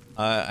hide?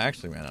 I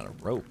actually ran out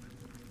of rope.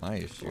 My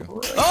issue.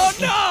 Oh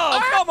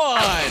no! Come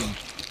on!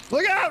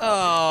 Look out!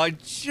 Oh, I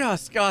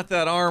just got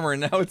that armor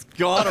and now it's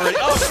gone already.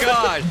 Oh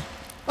god!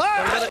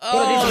 Ah!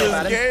 Oh, do, this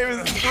Adam? game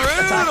is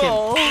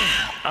brutal!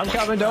 I'm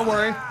coming, don't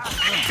worry.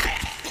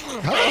 How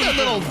about that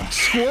little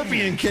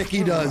scorpion kick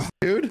he does,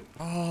 dude?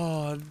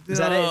 Oh, no. Is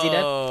that it? Is he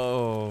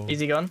dead? Is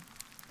he gone?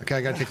 Okay,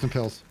 I gotta take some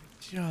pills.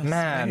 Just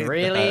Man, hit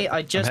really? that.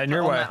 I just put heading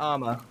your on way. that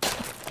armor.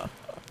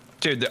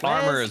 Dude, the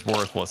armor is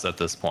worthless at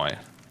this point.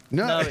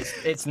 No,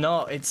 it's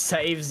not. It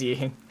saves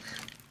you.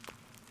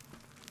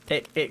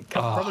 It could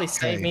probably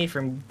save okay. me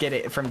from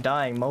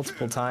dying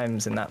multiple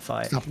times in that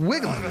fight. Stop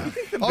wiggling.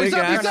 The Oh, big he's up,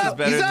 axe he's is up,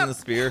 better he's than up. the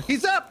spear.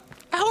 He's up.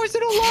 How is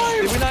it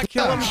alive? Did we not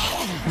kill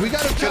him? We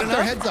gotta chop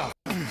their heads off.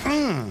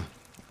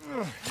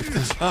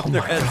 Chop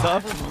their heads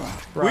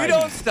off? We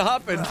don't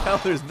stop until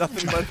there's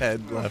nothing but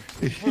head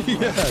left.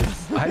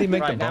 Yes. How do you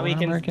make Right, the now bone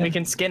armor again? we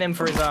can skin him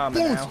for his armor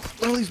Bones. now.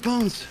 Lily's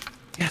bones.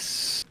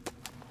 Yes.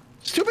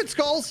 Stupid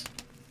skulls.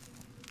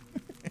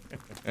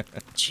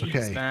 Jeez,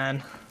 Okay.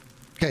 man.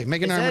 Okay,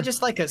 make Is an armor. there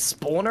just like a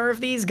spawner of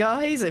these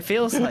guys? It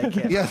feels like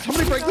it. Yeah,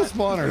 somebody break the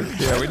spawner.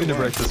 Yeah, we need to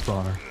break this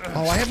spawner.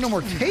 Oh, I have no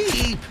more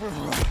tape.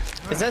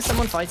 Is there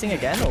someone fighting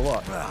again or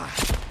what? How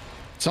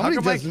Somebody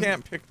come I doesn't.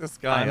 can't pick this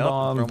guy I'm up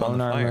on and throw him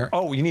bone on the armor. fire?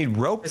 Oh, you need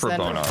rope Is for there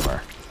bone no-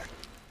 armor.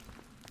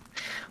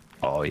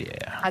 Oh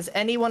yeah. Has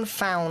anyone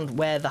found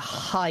where the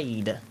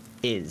hide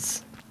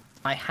is?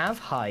 I have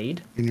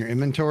hide. In your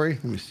inventory?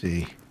 Let me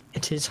see.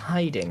 It is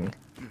hiding.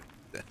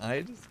 The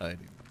hide is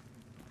hiding.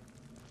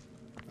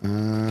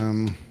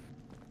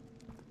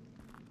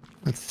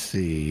 Let's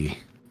see.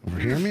 Over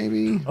here,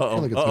 maybe? I feel Uh-oh.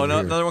 like it's Uh-oh, over no,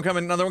 here. another one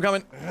coming, another one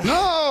coming.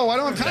 No, I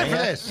don't have time for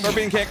this.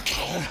 Scorpion kick.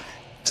 I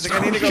think I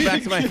need to go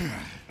back to my...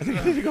 I think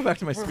I need to go back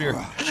to my spear.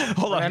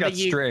 Hold on, I got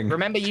string.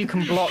 Remember you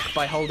can block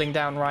by holding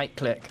down right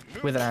click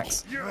with an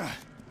axe.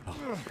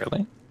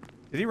 Really?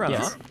 Did he run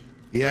Yes. off?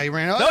 Yeah, he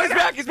ran out. No, he's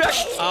back, he's back!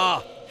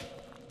 Ah!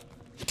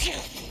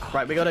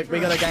 Right, we gotta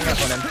gang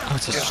up on him. Oh,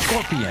 it's a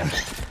scorpion.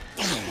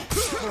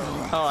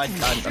 Oh,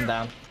 I'm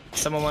down.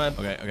 Someone wanna...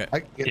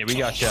 Okay. Yeah, we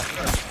got you.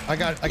 I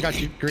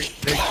got you. Great.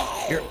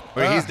 Here.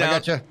 Wait, he's down. I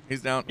got you.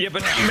 He's down. Yeah,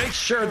 but make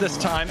sure this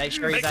time. Make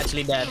sure he's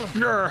actually dead.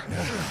 Sure.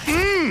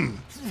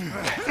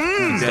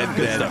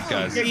 Dead. Stuff,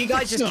 guys. You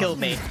guys just killed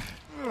me.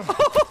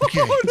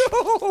 Okay.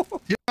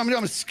 Yeah, I'm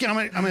gonna skin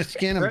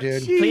him,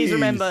 dude. Please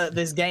remember,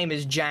 this game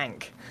is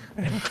jank.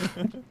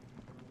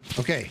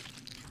 Okay.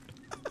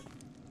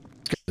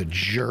 This guy's a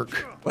jerk.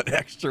 What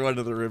extra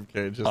under the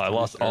ribcage? Oh, I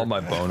lost all my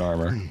bone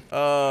armor.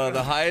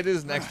 The hide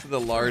is next to the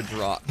large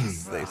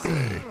rocks, they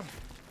say.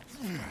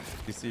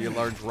 You see your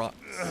large rocks?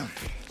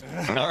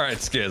 All right,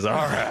 Skizz.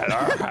 All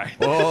right.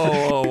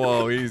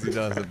 Whoa. Easy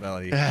does it,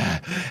 Belly.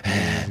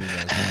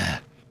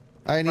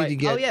 I need to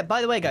get. Oh yeah,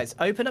 by the way, guys,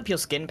 open up your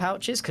skin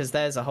pouches because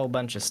there's a whole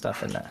bunch of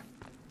stuff in there.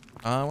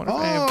 I wonder if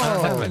I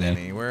have Oh.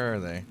 any. Where are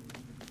they?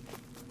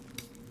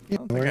 I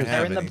don't think I Where is- have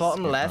They're in the any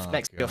bottom skin- left oh,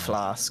 next to your God.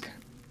 flask.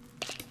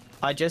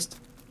 I just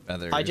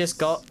Feathers.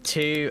 got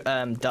 2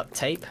 duct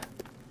tape.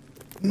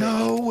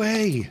 No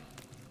way.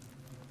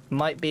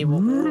 Might be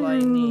all I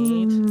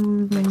need.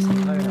 Make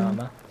some bone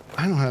armor.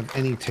 I don't have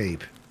any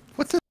tape.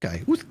 What's this guy?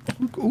 Who's?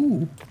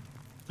 Ooh.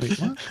 Wait,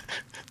 what?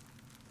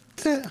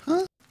 What's that?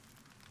 Huh?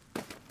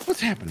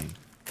 What's happening?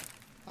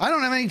 I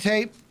don't have any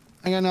tape.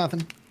 I got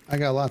nothing. I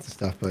got lots of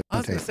stuff, but I no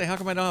was gonna tape. say, how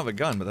come I don't have a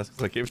gun? But that's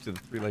because I gave it to the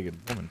three-legged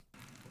woman.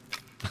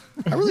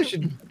 I really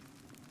should.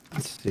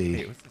 Let's see.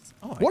 Hey, what's this?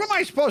 Oh, What am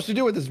I supposed to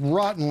do with this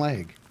rotten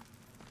leg?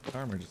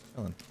 armor just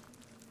chilling.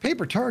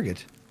 Paper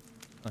target.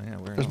 Oh yeah,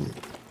 where? There's-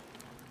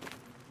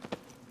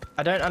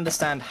 I don't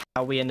understand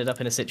how we ended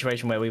up in a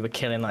situation where we were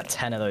killing like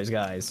 10 of those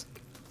guys.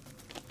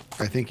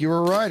 I think you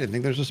were right. I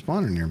think there's a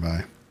spawner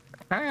nearby.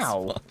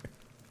 How?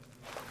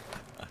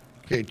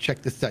 Okay,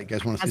 check this out. You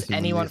guys want to see Has some of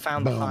anyone this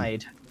found the bone?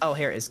 hide? Oh,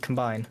 here it is.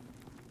 Combine.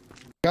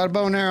 Got a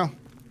bow and arrow.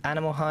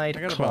 Animal hide.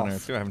 I got a cloth. bow and arrow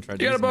too. I haven't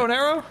tried. You got a using bow and it.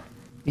 arrow?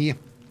 Yeah.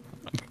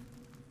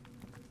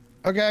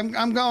 Okay,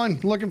 I'm going.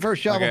 Looking for a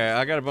shovel. Okay,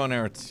 I got a bow and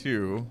arrow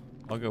too.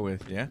 I'll go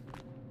with you.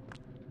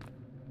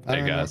 I Hey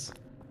don't know. guys,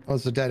 Oh,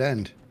 it's a dead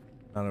end.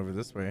 Not over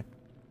this way.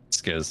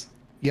 Skizz.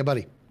 Yeah,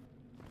 buddy.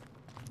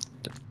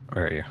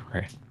 Where are you?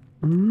 Right.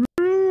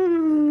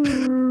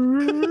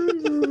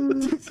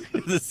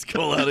 the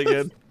skull out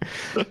again.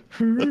 Oh,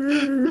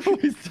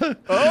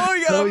 Oh,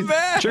 you got No, a he's-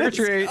 mask! Trick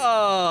or treat.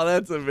 Oh,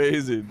 that's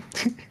amazing.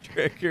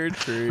 Trick or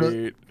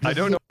treat. I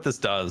don't know what this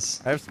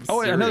does. I have some Oh,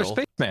 wait, another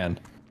cereal. spaceman.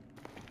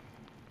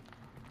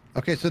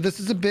 Okay, so this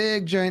is a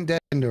big giant dead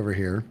end over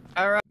here.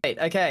 All right.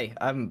 Okay.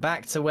 I'm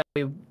back to where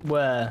we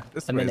were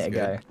This a way's minute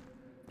good. ago.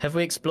 Have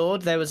we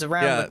explored? There was a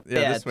round.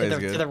 Yeah, this to way's the,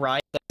 good. to the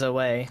right. There's a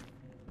way.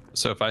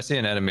 So if I see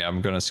an enemy,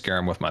 I'm gonna scare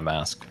him with my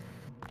mask.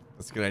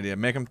 That's a good idea.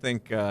 Make them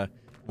think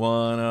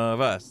one of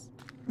us.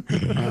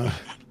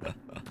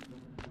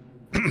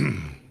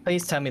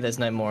 Please tell me there's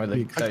no more of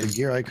You click the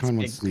gear icon.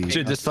 Let's see.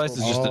 Dude, this place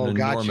is just Oh, an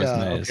enormous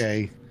maze.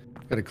 Okay.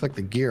 Gotta click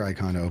the gear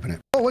icon to open it.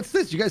 Oh, what's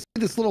this? You guys see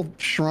this little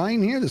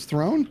shrine here? This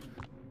throne?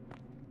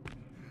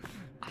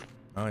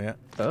 Oh yeah.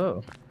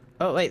 Oh.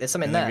 Oh wait, there's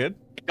something Isn't that there. good?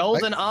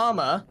 Golden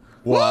armor.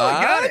 What? Whoa,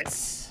 I got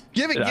it.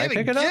 Give it, Did I give it,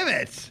 pick it up? give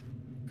it.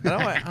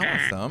 I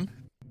want some.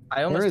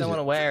 I almost Where is don't it? want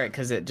to wear it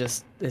because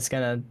it's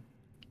gonna.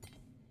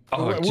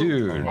 Oh,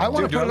 dude. I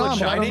want to Dude, do put it look on,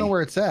 but I don't shiny? know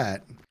where it's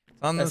at.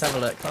 On Let's the, have a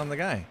look. It's on the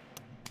guy.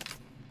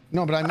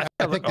 No, but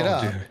I picked it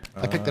up. dude.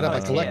 I picked it up. I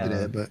collected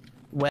yeah. it, but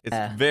Where?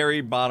 It's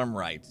very bottom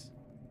right.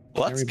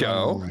 Let's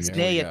go. Right There here.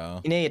 we near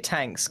go. near your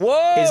tanks.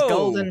 Whoa! Is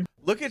golden.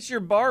 Look at your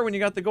bar when you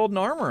got the golden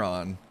armor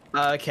on.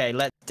 Okay,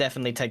 let's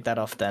definitely take that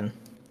off then.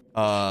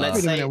 Let's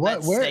Wait a minute, what?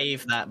 let's Where?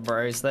 save that,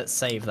 bros. Let's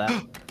save that.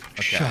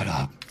 Shut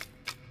up.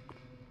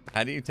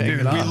 How do you take Dude,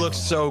 it off? we look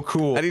so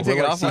cool. How do you take We're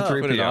it like off and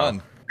put it C-3PO.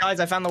 on? Guys,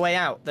 I found the way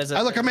out. There's a.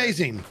 I look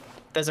amazing.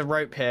 There's a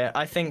rope here.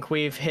 I think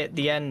we've hit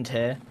the end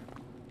here.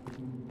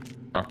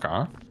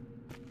 Okay.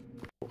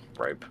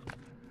 Rope.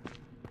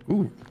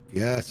 Ooh,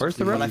 yes. Where's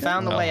the Well, I rope?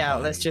 found the Oh, way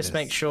out. Let's yes. just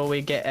make sure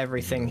we get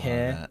everything On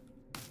here. that.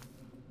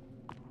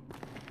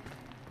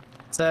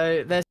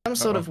 So there's some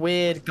sort of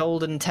weird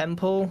golden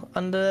temple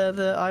under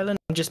the island.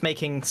 I'm just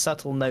making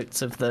subtle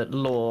notes of the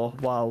lore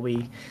while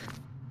we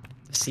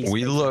see.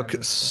 We some look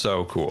characters.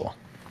 so cool.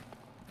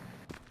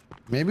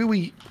 Maybe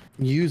we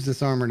use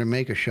this armor to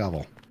make a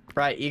shovel.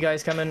 Right, you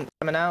guys coming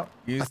out?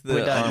 Use We're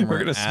the done. armor. We're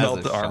gonna as smelt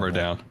a the armor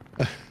shovel.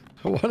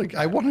 down.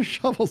 I want a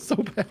shovel so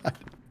bad.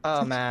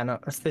 Oh man,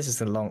 this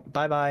is a long.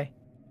 Bye bye.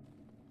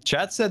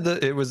 Chat said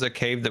that it was a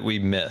cave that we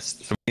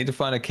missed. So we need to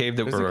find a cave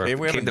that There's a we're cave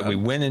we haven't that we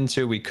done. went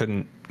into. We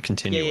couldn't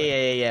continue.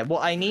 Yeah.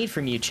 What I need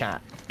from you,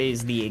 chat,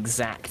 is the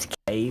exact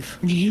cave.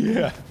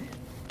 Yeah.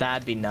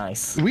 That'd be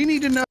nice. We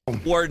need to know.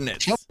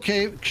 Coordinates.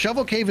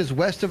 Shovel Cave is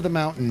west of the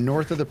mountain,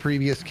 north of the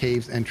previous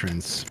cave's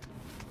entrance.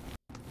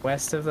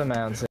 West of the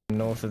mountain,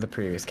 north of the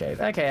previous cave.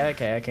 Okay. I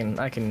can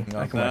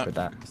work with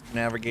that.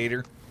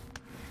 Navigator.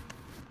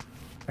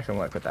 I can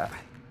work with that.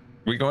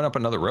 We going up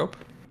another rope?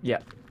 Yeah.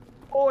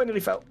 Oh, I nearly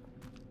fell.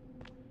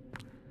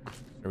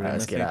 Are we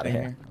Let's missing get outta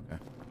anything here.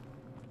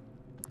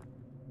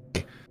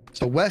 Okay.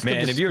 So west Man,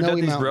 of the have you ever done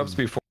snowy these mountain. ropes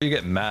before? You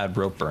get mad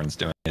rope burns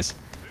doing these.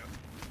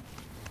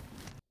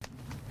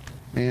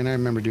 Man, I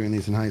remember doing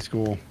these in high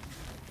school.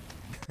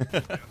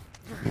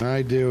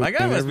 I do. My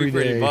guy must every be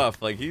pretty day.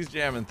 buff. Like he's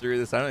jamming through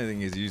this. I don't even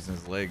think he's using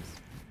his legs.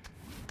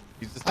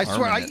 He's just. I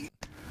swear, arming it.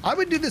 I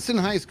would do this in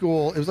high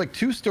school. It was like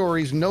 2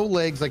 stories, no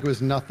legs, like it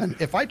was nothing.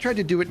 If I tried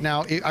to do it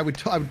now, I would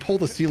pull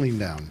the ceiling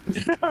down.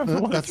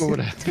 That's what would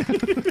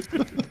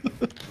happen.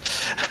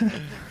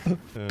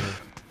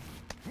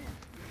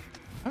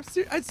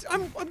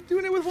 I'm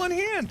doing it with one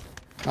hand.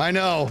 I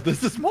know.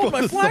 This is Hold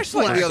my this is a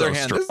flashlight with the flex. other So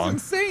hand. This is strong.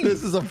 insane.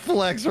 This is a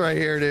flex right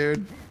here,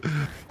 dude.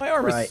 My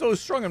arm is Right. so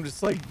strong. I'm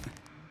just like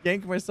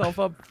yanking myself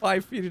up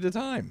 5 feet at a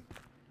time.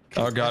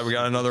 Oh god, we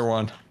got another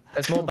one.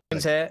 There's more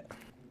bones here.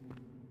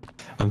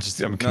 I'm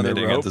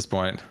committing rope? at this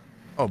point.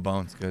 Oh,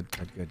 bones. Good.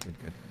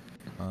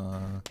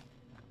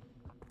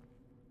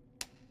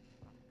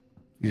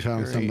 You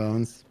found some Great.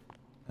 bones?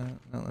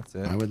 No, that's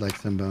it. I would like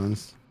some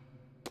bones.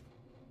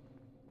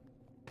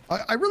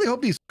 I really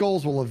hope these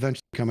skulls will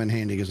eventually come in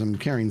handy because I'm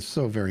carrying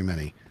so very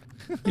many.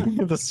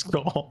 The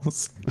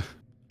skulls.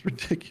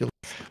 Ridiculous.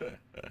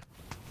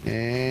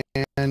 And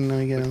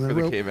I get on the For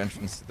the rope. cave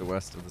entrance to the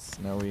west of the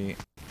snowy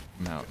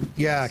mountain.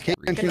 Yeah, cave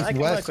I entrance can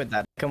work west. with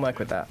that. I can work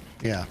with that.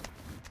 Yeah.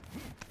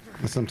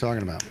 That's what I'm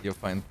talking about. You'll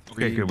find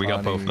 3 Okay, good. We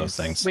got both of those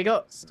bodies. things. We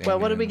got. Well,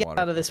 what did we Standing get in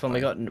out of this one? We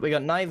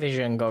got night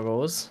vision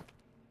goggles.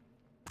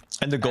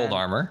 And the gold And-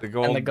 armor. The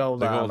gold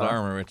gold armor.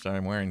 armor, which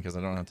I'm wearing because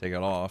I don't have to take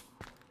it off.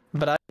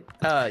 But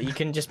you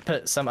can just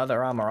put some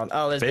other armor on.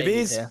 Oh, there's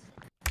babies Babies? here.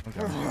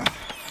 Okay.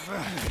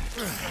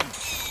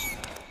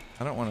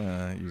 I don't want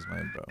to use my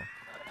bow.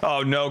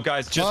 Oh no,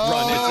 guys, just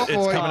run. It's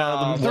boy. coming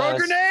out of the Throw a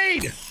walls.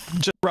 grenade!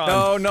 Just run.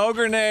 No, no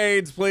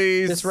grenades,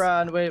 please. Just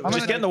run. Wait,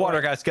 Just get in the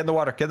water, guys. Get in the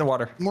water. Get in the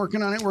water. I'm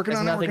working on it, working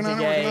There's on it, working on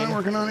nothing it, to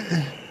working on it, working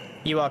on it.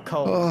 You are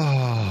cold.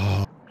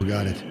 Oh, we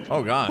got it.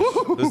 Oh gosh,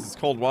 this is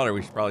cold water.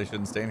 We probably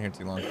shouldn't stay in here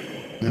too long.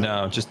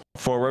 No, just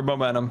forward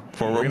momentum. We're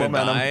Forward gonna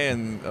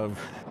momentum. die of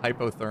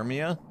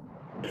hypothermia.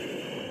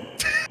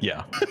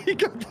 Yeah.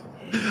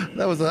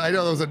 That was I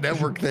know that was a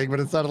network thing,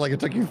 but it sounded like it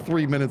took you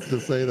 3 minutes to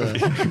say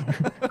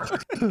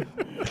that.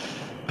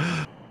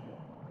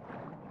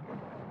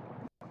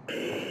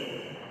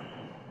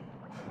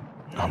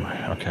 Oh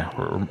my. Okay.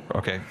 We're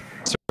okay.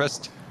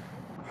 Serviced.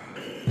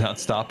 Not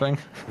stopping.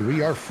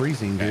 We are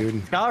freezing,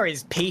 dude. Scar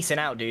is peacing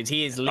out, dudes.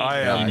 He is leaving. I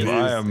am. he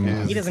I is.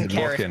 am. He doesn't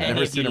care if looking. any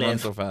Never of seen you him run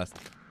live. so fast.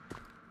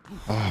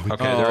 Oh, we,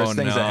 Okay, there is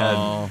things ahead.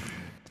 no.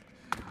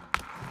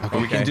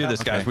 We can do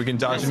this, guys. Okay. We can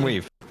dodge and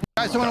weave.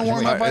 guys want to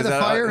warm up by Is the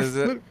that- fire? is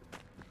it-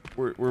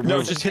 We're No,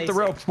 moving. just hit the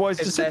ropes, boys.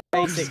 It's Just hit their the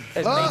ropes. basic.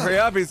 It's Oh. basic. Hurry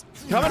up, he's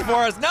coming for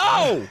us.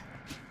 No!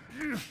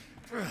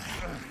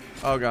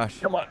 Oh gosh.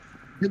 Come on.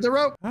 Hit the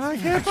rope. I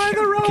can't find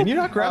the rope. Can you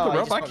not grab Oh, the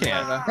rope? just I went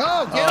can't. over.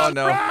 Oh, get Oh on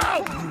no.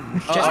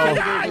 Just Oh.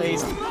 go through,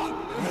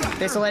 please.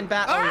 This will end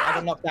bad. Oh, I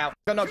got knocked out.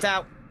 Got knocked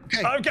out.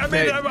 Okay. I'm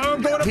going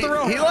up the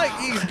rope.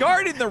 He's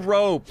guarding the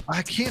rope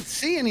I can't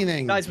see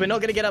anything. Guys, we're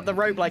not gonna get up the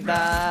rope like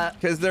that.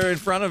 because they're in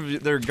front of you.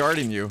 They're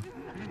guarding you.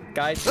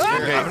 Guys, Okay,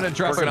 I'm gonna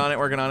drop working it. on it.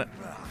 Working on it.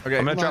 Okay.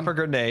 I'm gonna Come drop on. a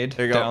grenade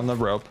There you go. down the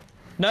rope.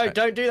 no,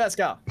 don't do that,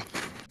 Scar.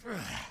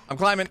 I'm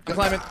climbing.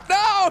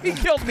 No, he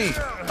killed me.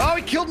 Oh,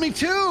 he killed me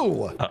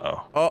too.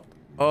 Uh-oh.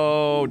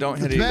 Oh, don't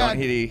hit It's E. bad. Don't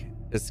hit E.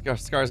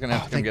 Scar's gonna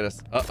have to come get us.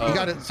 Uh-oh. You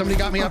got it. Somebody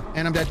got me up,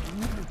 and I'm dead.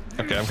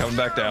 Okay, I'm coming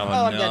back down.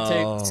 Oh, I'm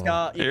dead too.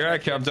 Scar. Here I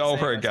come.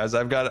 Don't worry, guys.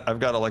 I've got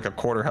like a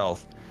quarter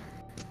health.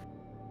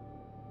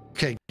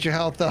 Okay, get your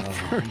health up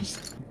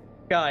first.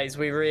 Guys,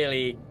 we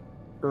really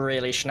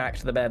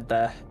schnacked the bed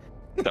there.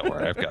 Don't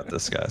worry, I've got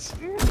this, guys.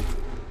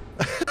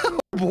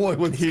 Boy,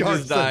 when He Scar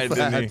just died, says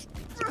didn't that. he?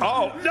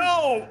 Oh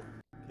no!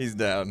 He's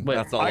down. Wait,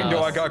 That's all. I of know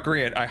us. I got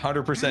Grian. I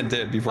 100%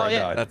 did before I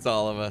died. That's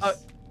all of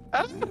us.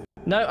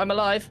 No, I'm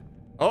alive.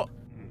 Oh,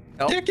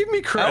 help! Yeah, give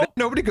me credit. Help.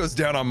 Nobody goes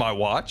down on my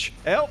watch.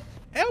 Help!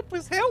 Help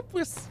us! Help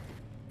us!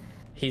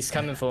 He's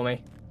coming for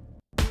me.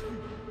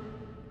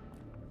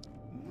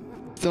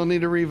 Still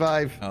need a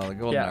revive. Oh, the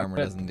golden armor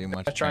doesn't do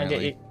much. Let's try and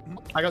get you.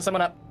 I got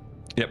someone up.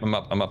 Yep, I'm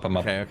up.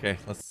 Okay.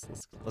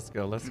 Let's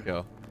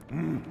go.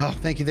 Oh,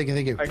 thank you. I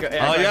got, Oh, I got yes.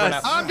 everyone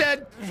up. I'm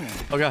dead.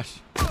 Oh gosh.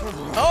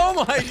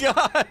 Oh my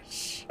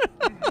gosh.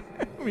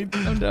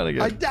 I'm down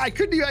again. I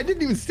couldn't even. I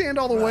didn't even stand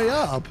all the way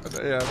up.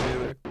 Yeah, me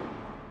either.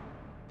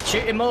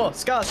 Shoot him more.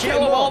 Scar, shoot Kill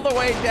him him all more. the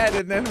way dead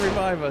and then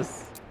revive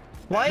us.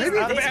 Why is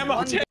Maybe this ammo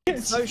one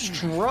tanks. so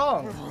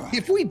strong?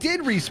 If we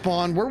did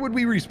respawn, where would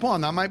we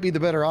respawn? That might be the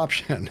better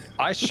option.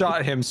 I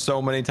shot him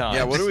so many times.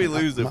 Yeah, what do we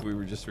lose if we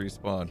were just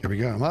respawn? Here we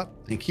go. I'm up.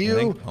 Thank I you.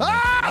 think-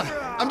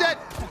 Ah! I'm dead.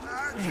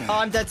 Oh,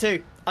 I'm dead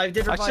too. I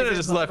did I revive should have him,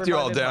 just but left you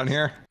all revived him down once.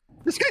 here.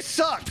 This guy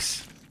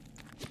sucks.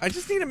 I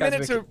just need a Guys,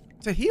 minute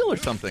we to heal or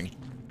something.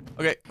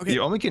 Okay.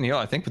 You only can heal,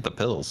 I think, with the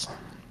pills.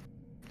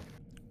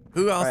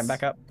 Who else? Alright, I'm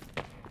back up.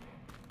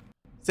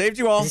 Saved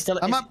you all. Is he still,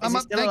 I'm is- up, is I'm he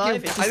up, still thank you.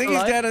 alive? Is he I think still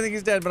he's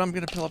alive? dead, but I'm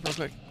gonna pill up real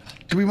quick.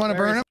 Do we want to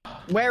Where burn is-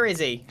 him? Where is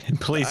he?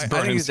 Please I burn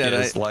think him, he's dead.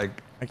 Skizz, like,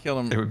 I killed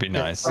him. it would be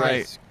nice.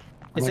 Right. Is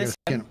I'm this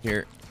gonna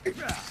Here.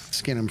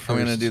 skin him first. I'm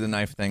gonna do the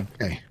knife thing.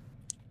 Okay.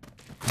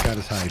 Got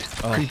his hide.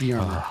 Creepy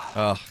armor.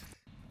 Oh,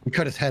 We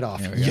cut his head off.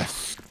 There we go.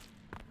 Yes.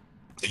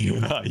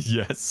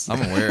 Yes. I'm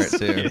gonna wear it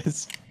too.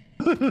 Yes.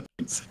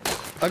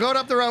 I got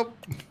up the rope.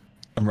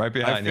 I'm right I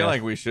behind feel you.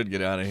 like we should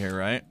get out of here,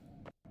 right?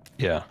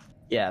 Yeah.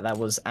 Yeah, that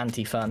was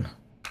anti-fun.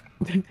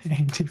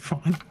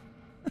 Anti-fun.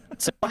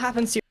 So what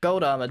happens to your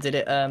gold armor? Did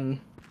it Oh,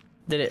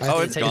 did it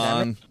it's take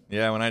gone.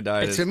 Yeah, when I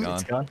died, It's it's him- gone.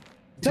 It's gone.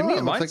 To me, it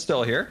looks mine's like-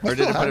 still here. I Or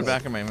did still it put have it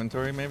back in my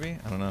inventory? Maybe.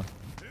 I don't know.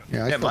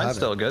 Yeah, I Yeah, still mine's have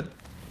still it. good.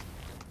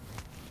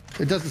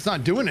 It's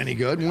not doing any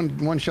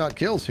good. One shot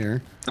kills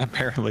here.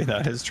 Apparently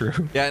that is true.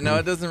 Yeah, no,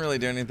 it doesn't really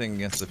do anything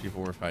against the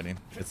people we're fighting.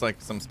 It's like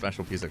some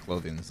special piece of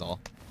clothing is all.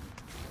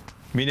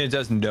 I mean, it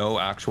does no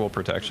actual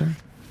protection.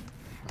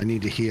 I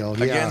need to heal.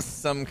 Yeah.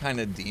 Against some kind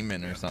of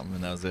demon or something,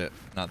 and that was it.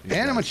 Not these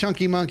And I'm a guys.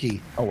 chunky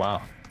monkey. Oh,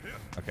 wow.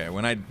 Okay,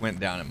 when I went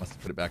down, it must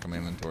have put it back in my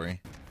inventory.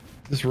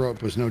 This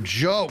rope was no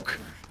joke.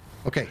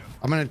 Okay,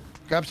 I'm gonna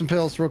grab some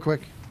pills real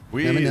quick.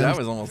 M&Ms. That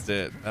was almost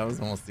it. That was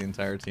almost the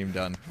entire team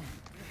done.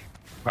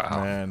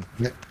 Wow. Man.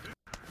 Yeah.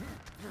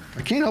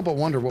 I can't help but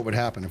wonder what would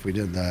happen if we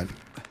did that.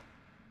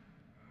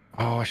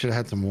 Oh, I should have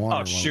had some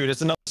water. Oh, shoot.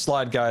 It's another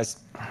slide, guys.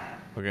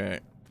 Okay.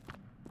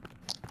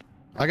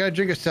 I gotta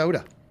drink a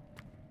soda.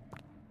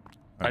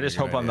 I just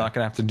Good hope I'm idea. not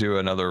going to have to do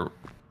another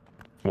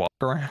walk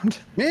around.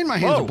 Man, my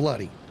hands Whoa. are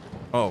bloody.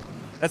 Oh,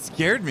 that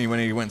scared me when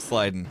he went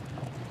sliding.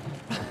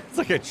 It's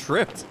like I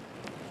tripped.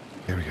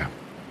 Here we go.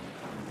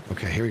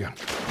 Okay, here we go.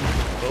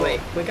 Wait,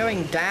 we're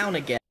going down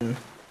again.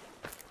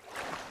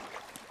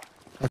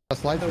 That's how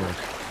slides work.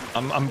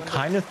 I'm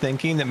kind of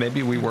thinking that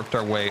maybe we worked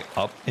our way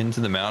up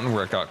into the mountain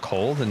where it got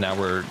cold, and now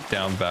we're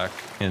down back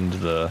into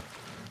the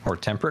more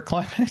temperate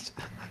climate.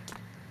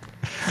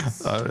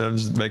 I'm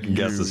just making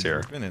guesses here.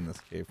 You've been in this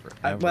cave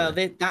forever. Well,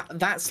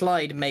 that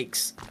slide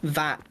makes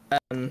that.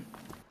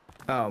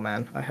 Oh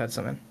man, I heard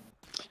something.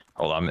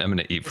 Hold on, I'm going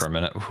to eat for a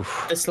minute.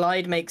 Oof. The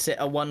slide makes it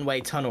a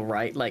one-way tunnel,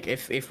 right? Like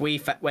if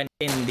we went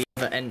in the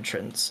other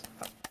entrance.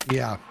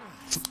 Yeah.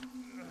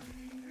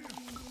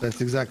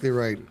 That's exactly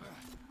right.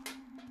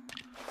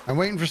 I'm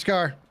waiting for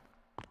Scar.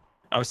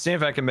 I was seeing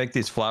if I can make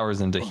these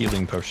flowers into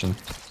healing potion.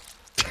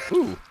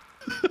 Ooh.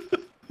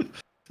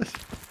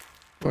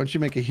 Why don't you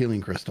make a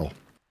healing crystal?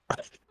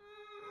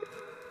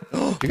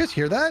 You guys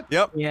hear that?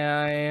 Yep.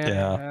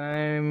 Yeah.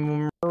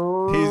 I'm.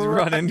 He's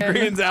running.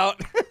 Green's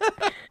out.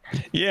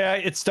 Yeah,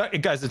 it's stuck.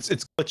 Guys,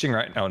 it's glitching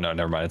right now. Oh, no,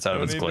 never mind. It's out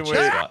of its Don't need to glitch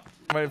wait. spot.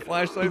 My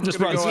flashlight's Just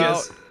gonna run, go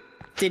out.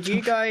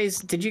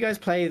 Skizz. Did you guys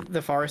play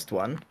the forest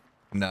one?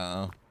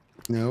 No.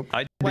 Nope.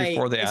 I did Wait,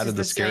 before they this added is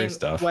the scary same,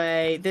 stuff.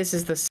 Wait, this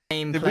is the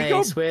same Did we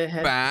go place.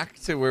 We're back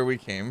to where we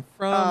came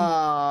from?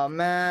 Oh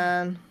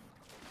man.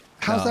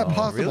 How's that No,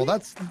 possible? really?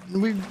 That's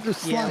we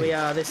just Yeah, slide. we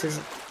are. This is.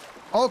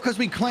 Oh, because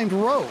we claimed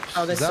ropes.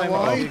 Oh, Is there's that so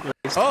why? many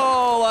googlies.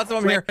 Oh, lots of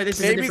them Wait, here. this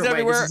is a Babies different way, this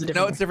everywhere. is a No,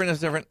 different it's different. It's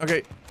different.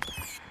 Okay.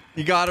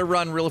 You gotta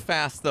run real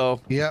fast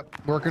though.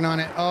 Yep, working on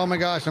it. Oh my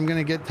gosh, I'm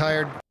gonna get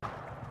tired.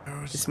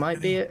 This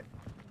might be it.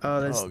 Oh,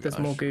 there's Oh, there's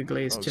more gosh.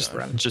 googlies. Oh, Just gosh.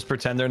 run. Just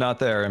pretend they're not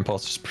there,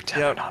 Impulse. Just pretend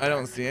Yep. they're not I there.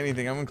 don't see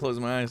anything. I'm gonna close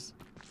my eyes.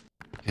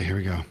 Okay, here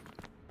we go.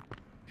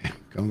 Okay,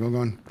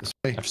 going. This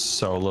way. I have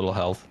so little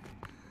health.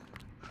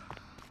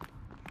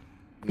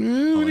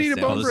 Ooh, we need a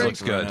my bone stamina this break.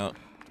 looks good. run out.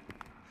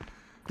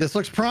 This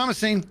looks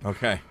promising.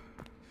 Okay.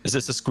 Is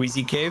this a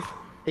squeezy cave?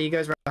 Are you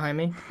guys right behind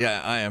me?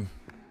 Yeah, I am.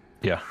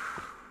 Yeah.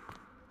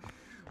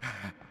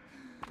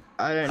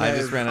 I don't know. I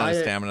just ran out of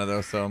stamina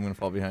though, so I'm gonna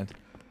fall behind.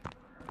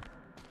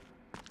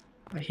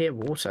 I hear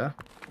water.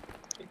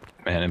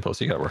 Man, Impulse,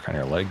 you gotta work on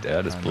your leg,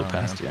 Dad. It's blew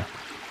past you.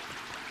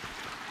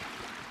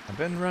 I've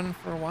been running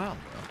for a while,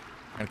 bro.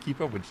 Gotta keep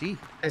up with G.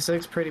 This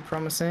looks pretty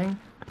promising.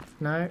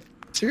 No,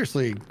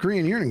 Seriously,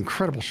 Grian, you're in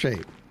incredible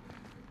shape.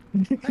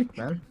 thanks,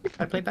 man.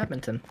 I play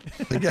badminton.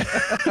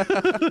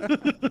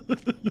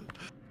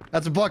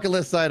 That's a bucket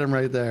list item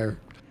right there.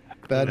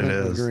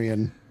 Badminton with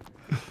Grian.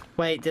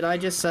 Wait, did I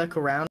just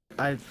circle around?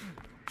 I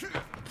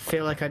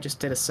feel like I just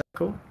did a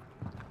circle.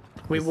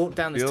 We walked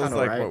down this Feels tunnel,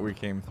 like right? what we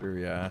came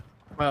through, yeah.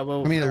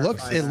 Well, I mean, it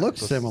looks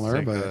Let's similar,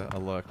 take but a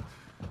look.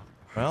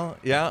 Well,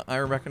 yeah, I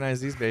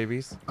recognize these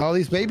babies. all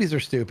these babies are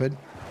stupid.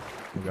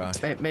 Oh gosh.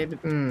 maybe.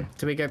 Do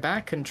we go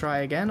back and try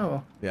again,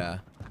 or? Yeah,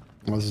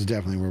 Well, this is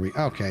definitely where we.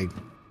 Okay.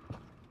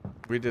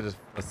 we did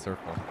a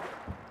circle.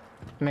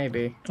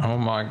 Maybe. Oh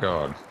my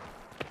god.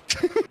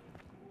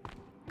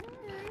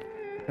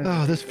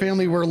 Oh, this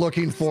family we're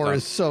looking for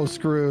is so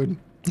screwed.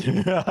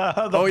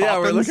 Oh yeah,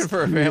 we're looking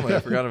for a family. I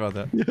forgot about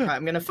that. Right,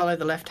 I'm gonna follow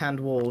the left-hand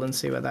wall and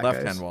see where that Left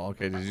goes. hand wall.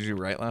 Okay, did you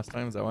do right last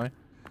time? Is that why?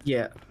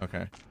 Yeah,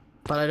 Okay.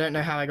 but I don't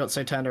know how I got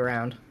so turned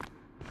around.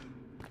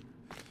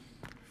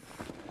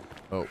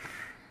 Oh.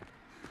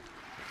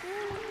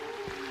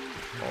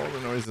 All the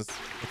noises.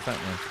 What's that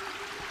noise?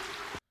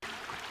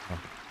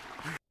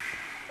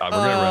 We're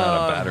gonna run out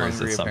of I'm batteries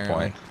hungry, at some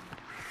apparently. point.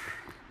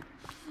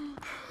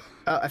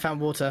 Oh, I found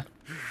water.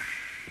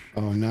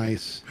 Oh,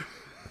 nice.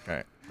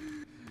 Okay.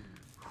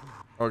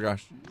 Oh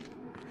gosh.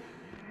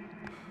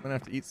 I'm gonna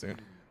have to eat soon.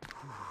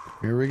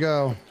 Here we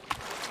go.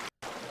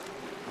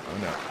 Oh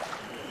no.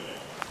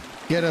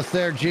 Get us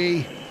there,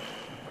 G.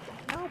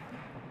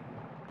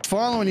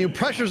 Following you.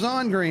 Pressure's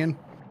on, Grian.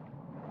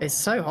 It's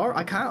so hard.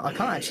 I can't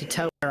actually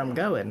tell where I'm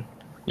going.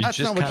 You That's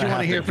just not what you kinda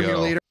want to hear have from your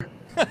go. leader.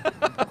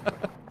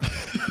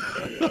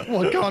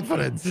 What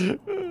confidence?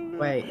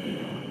 Wait,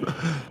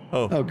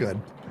 Oh,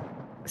 good.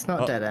 it's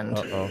not dead end.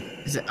 Uh-oh.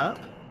 Is it up?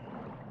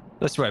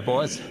 This way,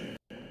 boys.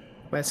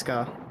 Where's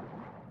Scar?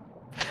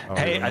 Oh,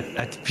 Hey, really?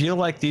 I feel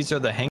like these are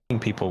the hanging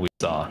people we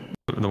saw.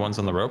 The ones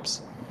on the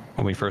ropes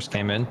when we first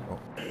came in.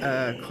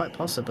 Quite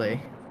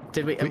possibly.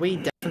 Did we?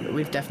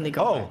 We've definitely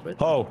got.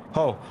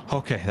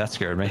 Okay, that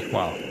scared me.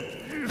 Wow.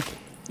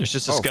 There's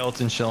just a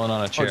skeleton chilling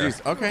on a Oh chair.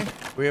 jeez. Okay.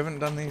 We haven't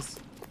done these.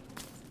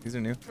 These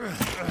are new.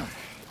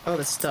 Oh,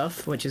 the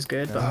stuff, which is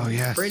good. But Oh, I'm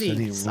yes, pretty.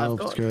 any I've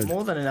rope's got good.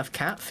 more than enough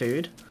cat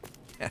food.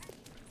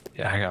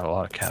 Yeah, I got a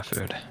lot of cat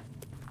food.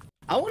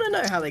 I want to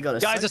know how they got a.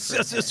 Guys, a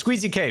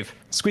squeezy cave.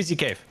 Squeezy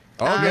cave.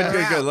 Oh, good,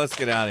 yeah. good. Let's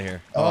get out of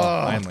here. Oh,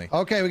 finally.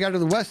 Okay, we got to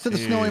the west of the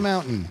snowy Jeez.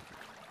 mountain.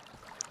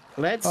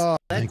 Let's Oh,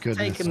 let's thank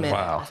goodness. take a minute.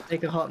 Wow. Let's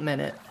take a hot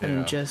minute and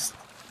Yeah. just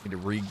Need to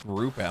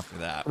regroup after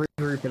that.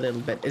 regroup a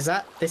little bit.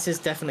 This is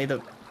definitely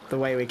the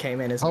way we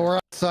came in, isn't Oh, it? we're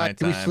outside.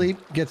 Can we Nighttime.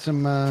 sleep? Get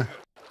some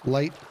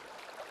light.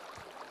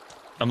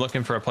 I'm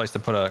looking for a place to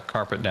put a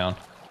carpet down.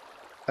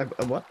 A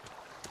what?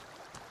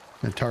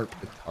 A tarp.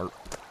 Tarp.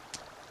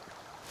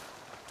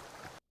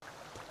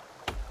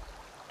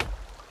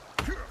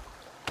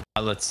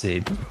 Let's see.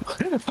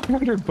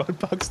 500 bud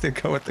bucks to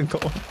go with the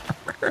gold.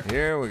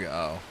 Here we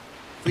go.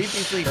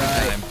 Sleepy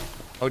time.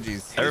 Oh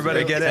jeez.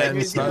 Everybody get in.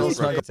 Tent. Snuggle,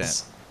 snuggle.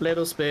 Tent.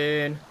 Little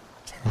spoon.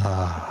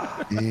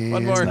 And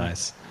One more.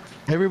 Nice.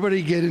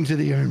 everybody get into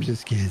the arms of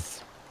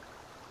Skizz.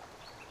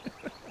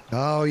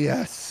 Oh,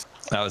 yes.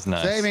 That was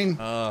nice. Saving.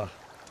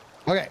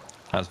 Okay.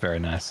 That was very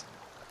nice.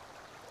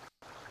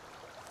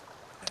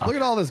 Look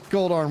at all this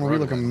gold armor. We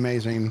look Roadrunner.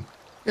 amazing.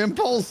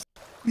 Impulse.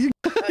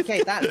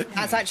 Okay,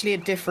 that's actually a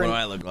different. What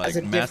do I look like? That's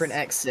a Mess? different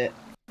exit.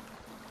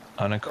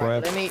 Right,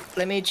 Unequipped.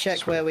 let me check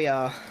where we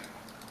are.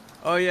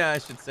 Oh yeah, I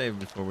should save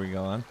before we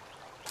go on.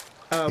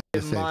 Oh,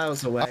 we're Save.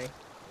 miles away.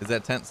 Is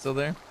that tent still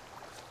there?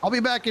 I'll be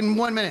back in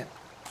 1 minute.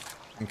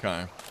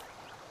 Okay.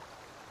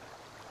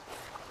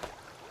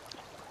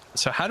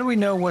 So how do we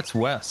know what's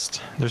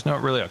west? There's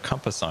not really a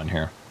compass on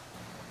here.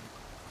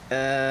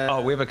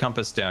 Oh, we have a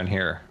compass down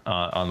here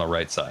on the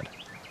right side.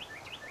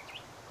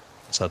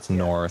 So that's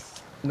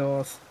north.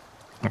 North,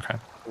 Okay.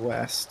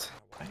 west.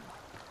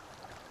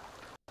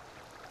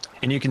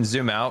 And you can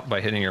zoom out by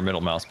hitting your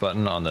middle mouse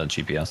button on the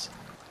GPS.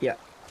 Yeah.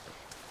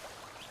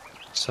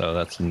 So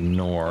that's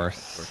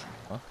north.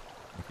 Well,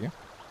 thank you.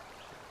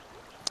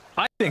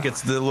 I think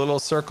it's the little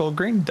circle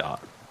green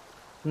dot.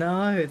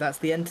 No, that's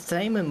the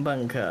entertainment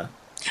bunker.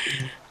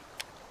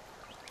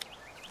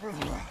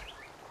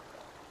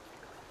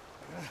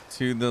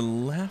 To the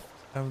left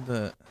of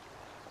the.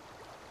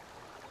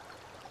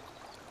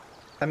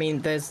 I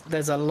mean, there's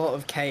a lot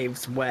of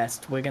caves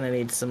west. We're gonna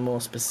need some more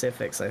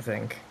specifics, I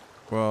think.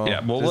 Well. Yeah,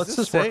 well, does let's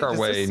this just work say- our does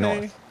way this say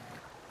north.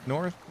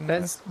 North. And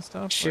Let's- west and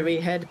stuff. Should we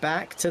head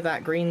back to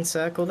that green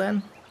circle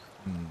then?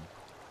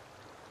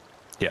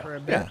 Yeah. For a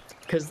bit? Yeah.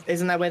 Because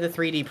isn't that where the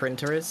 3D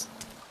printer is?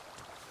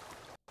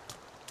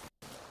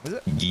 Is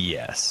it?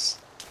 Yes.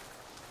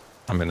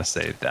 I'm gonna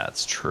say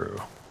that's true.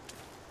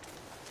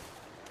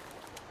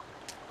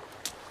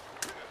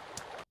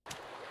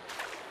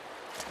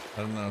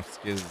 I don't know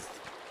if Skizz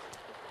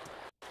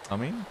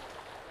coming.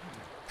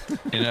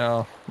 You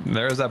know,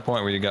 there's that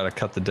point where you gotta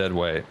cut the dead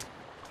weight.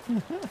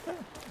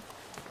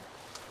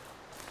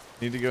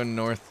 Need to go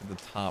north to the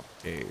top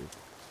cave.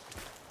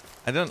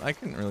 I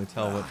couldn't really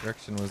tell what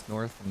direction was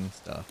north and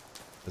stuff.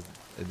 'Cause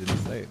it didn't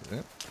say, did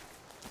it?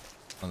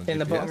 On In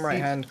the GPS? bottom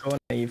right-hand corner,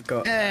 you've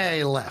got.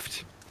 Hey,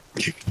 left.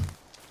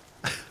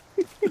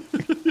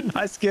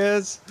 Hi,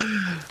 Skizz.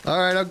 All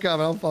right, I'm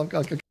coming. I'll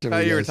catch I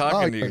thought you were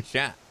talking to your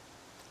chat.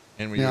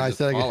 And we Yeah, were I just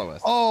said follow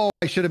us. Oh,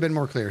 I should have been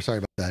more clear. Sorry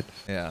about that.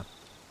 Yeah.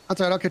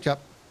 That's all right. I'll catch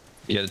up.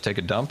 You had to take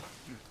a dump?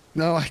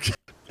 No,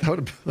 that would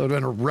have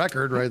been a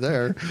record right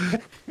there.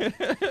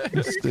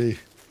 Let's see.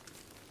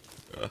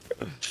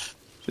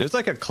 There's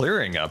like a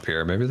clearing up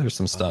here. Maybe there's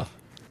some stuff.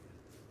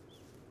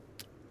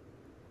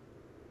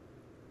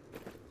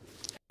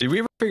 Did we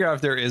ever figure out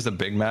if there is a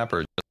big map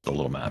or just a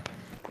little map?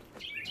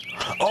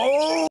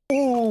 Oh,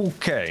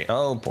 okay.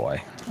 Oh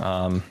boy.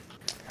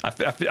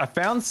 I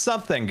found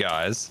something,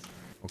 guys.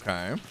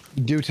 Okay.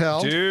 Do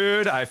tell.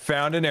 Dude, I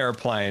found an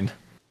airplane.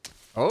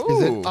 Oh.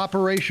 Is it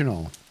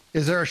operational?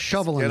 Is there a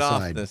shovel Get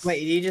off inside? this.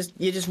 Wait, you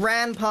just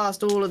ran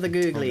past all of the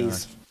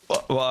googlies.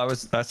 Well,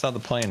 I saw the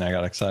plane. I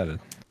got excited.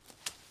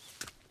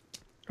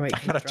 Wait,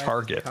 I got a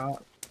target.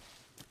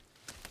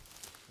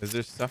 Is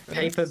there stuff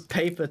in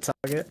Paper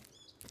target.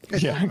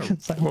 Yeah,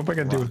 what am I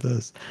gonna do with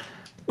this?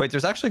 Wait,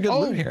 there's actually good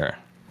loot here.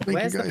 Thank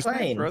Where's you the guys.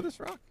 plane? Throw this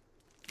rock.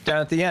 Down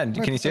at the end.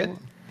 Can you see it?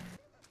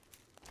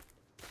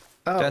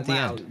 Oh, Down at the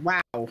wow. end.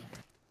 Wow.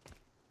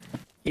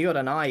 You got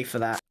an eye for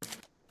that.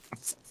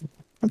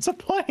 It's a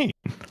plane.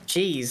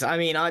 Jeez, I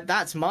mean,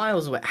 that's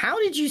miles away. How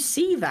did you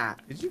see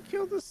that? Did you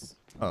kill this?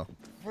 Oh.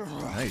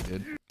 No, you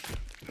did.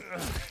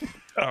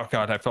 Oh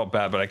god, I felt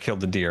bad, but I killed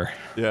the deer.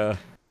 Yeah.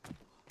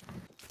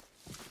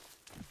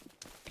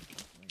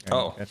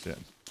 Oh. Catch it.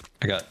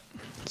 I got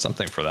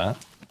something for that.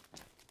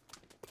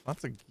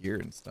 Lots of gear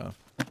and stuff.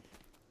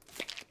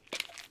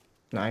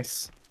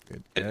 Nice.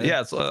 Good.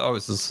 Yeah, it's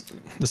this is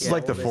Yeah,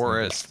 like the all this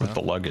forest with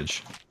stuff. the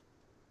luggage.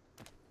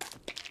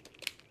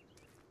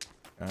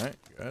 All right.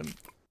 Good.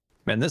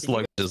 Man, this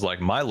luggage is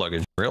like my luggage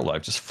in real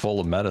life, just full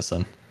of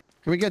medicine.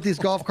 Can we get these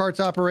golf carts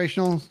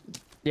operational?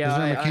 Yeah, Is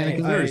there a mechanic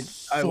in there?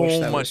 There's I so wish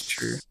that was much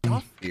true.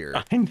 stuff here.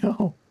 I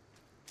know.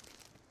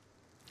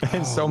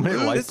 And so many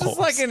Dude, light this bulbs. is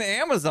like an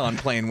Amazon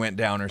plane went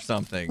down or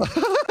something.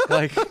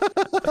 Like.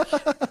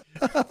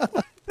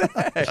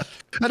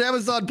 An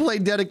Amazon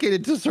plane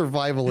dedicated to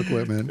survival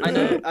equipment. I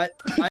know. I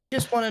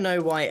just want to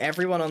know why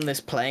everyone on this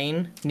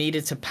plane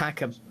needed to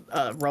pack a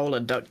roll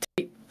of duct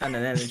tape and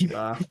an energy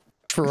bar.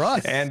 For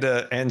us. and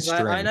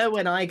string. I know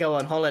when I go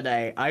on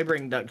holiday, I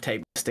bring duct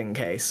tape just in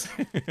case.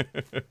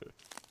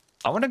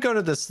 I want to go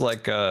to this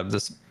like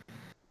this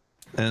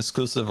an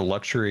exclusive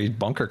luxury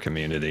bunker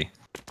community.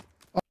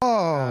 Oh,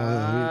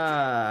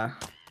 Ah,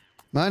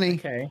 money.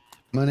 okay.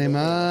 Money,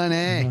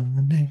 money.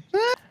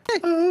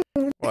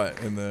 What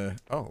in the?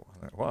 Oh,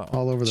 wow.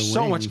 All over the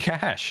So much wings.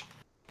 cash.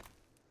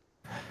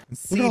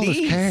 Look at all this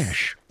CDs.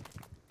 cash.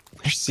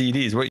 There's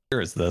CDs. What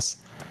year is this?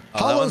 Oh,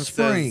 Hollow that one says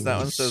Springs. that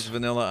one says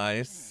Vanilla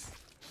Ice.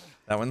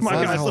 That one Come on,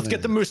 says guys, hold let's it.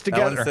 get the moose that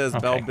together. one says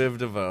Okay. Belle Biv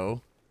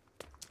DeVoe.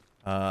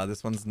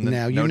 This one's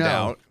Now you no know.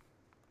 doubt.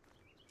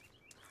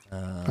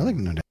 I think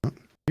no doubt.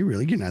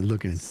 You're not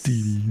looking at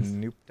CDs.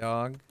 Snoop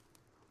Dogg.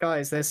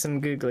 Guys, there's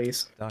some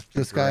googlies. Dr.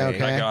 This guy Dre.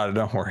 okay? I got it.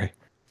 Don't worry.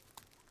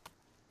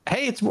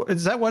 Hey,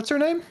 is that what's her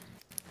name?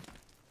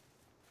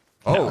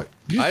 Oh,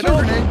 You I said her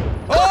don't. name.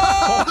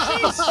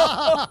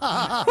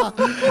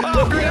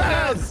 Oh,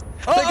 Grian!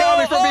 They got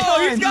me from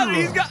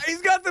behind.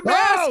 He's got the Oh,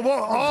 mask.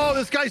 whoa,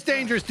 this guy's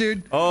dangerous,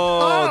 dude.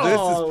 Oh, this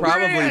Oh, is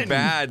probably Grian!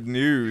 bad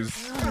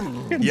news.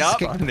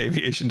 Yup. On an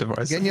aviation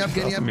device. Getting you up,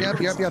 getting you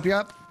up,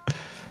 yep.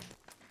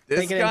 This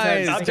Take it in guy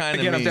turns. is I'm I'm kind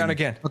of again. I'm mean. down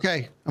again.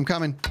 Okay, I'm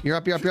coming. You're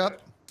up,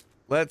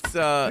 Let's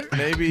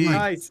maybe.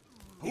 Guys,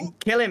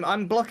 kill him.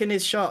 I'm blocking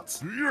his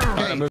shots.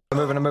 Okay, I'm moving.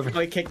 Oh,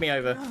 he kicked me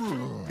over.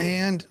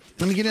 and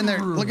let me get in there.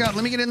 Look out,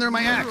 let me get in there with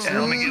my axe.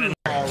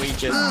 Oh, he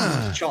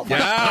just chopped my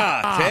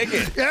Yeah, take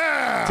it.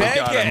 Yeah!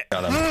 Take it.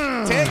 Got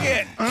him. Take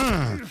it.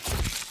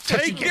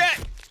 Take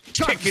it.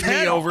 Kicking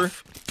me over.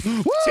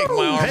 Woo! Take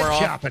my armor Head off.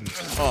 chopping.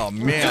 Oh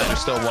man. There's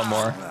still one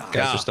more. Guys,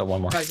 Yeah. there's still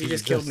one more. Guys, you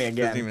just killed me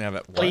Doesn't even again. have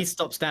it. What? Please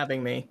stop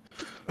stabbing me.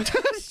 How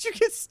did you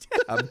get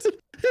stabbed?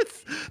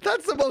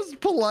 That's the most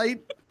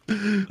polite.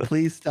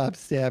 Please stop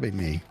stabbing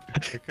me.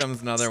 Here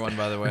comes another one,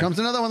 by the way. Here comes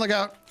another one. Look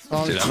out.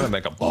 Oh, Dude, I'm gonna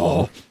make a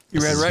ball. You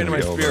ran This is right into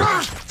my gonna be spear.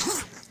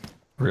 over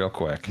real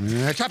quick.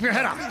 chop your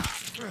head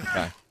off.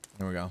 Okay,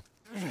 here we go.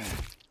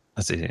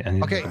 Let's see. I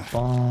need Okay. a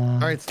ball. All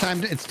right, it's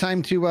time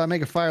to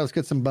make a fire. Let's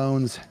get some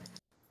bones.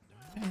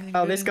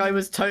 Oh, this guy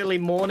was totally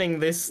mourning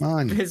this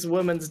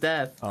woman's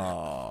death.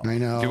 Oh. I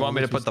know. Do you want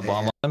me to put the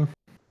bomb on him?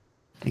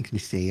 Makes me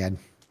sad.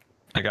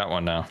 I got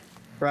one now.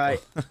 Right.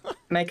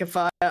 Make a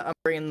fire. I'm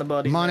bringing the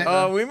body. I'm on it.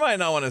 Oh, we might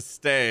not want to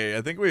stay.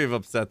 I think we've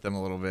upset them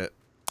a little bit.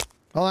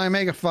 Well, I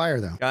make a fire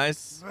though.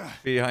 Guys,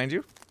 behind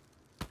you.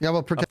 Yeah, we'll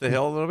Up protect the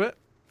hill a little bit.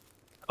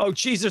 Oh,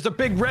 jeez, there's a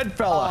big red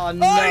fella. Oh,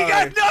 no. Oh, he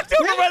got knocked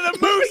over by the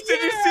moose.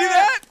 Did you see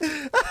that?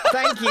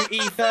 Thank you,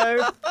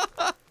 Etho.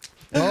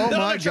 Oh No,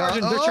 my they're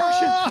charging, god! they're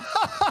charging.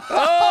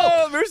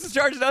 Oh, Moose is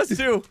charging us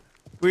too.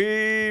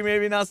 We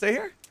maybe not stay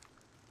here.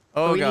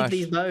 Oh we gosh. need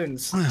these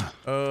bones.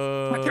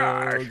 Oh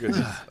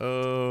goodness.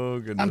 Oh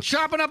goodness. I'm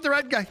chopping up the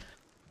red guy.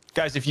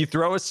 Guys, if you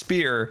throw a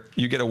spear,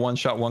 you get a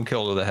one-shot, one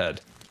kill to the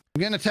head. I'm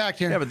getting attacked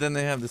here. Yeah, but then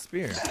they have the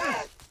spear.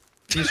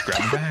 You just grab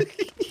it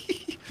back.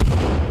 I'm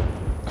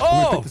gonna pick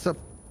Oh! this up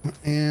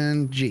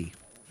and G.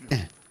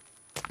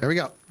 There we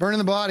go. Burning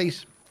the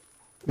bodies.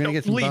 I'm gonna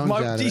get some bones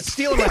out of He's it.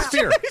 stealing my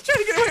spear. He's trying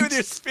to get away with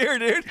your spear,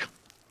 dude.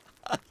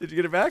 Did you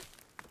get it back?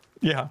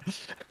 Yeah.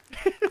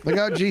 Look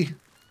out, G.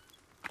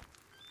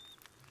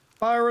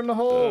 Fire in the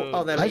hole.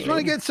 Oh, there I we just want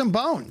to get some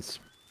bones.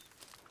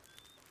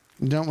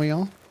 Don't we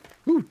all?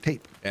 Ooh,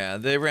 tape. Yeah,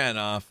 they ran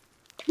off.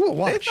 Ooh, They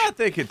watch. thought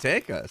they could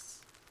take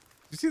us.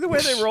 You see the way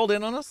they rolled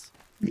in on us?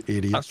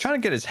 Idiot. I was trying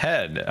to get his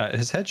head.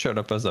 His head showed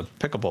up as a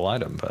pickable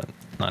item, but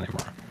not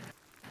anymore.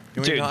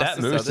 Can we Dude, toss that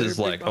this moose other is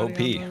big like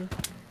body OP. on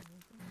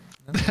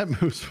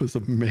That moose was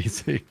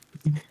amazing.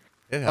 there?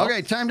 It helps.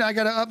 Okay, time to, I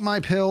gotta up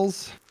my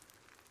pills.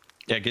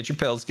 Yeah, get your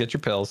pills. Get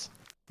your pills.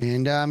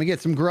 And I'm gonna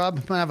get some grub.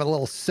 I'm gonna have a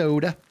little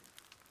soda.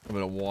 A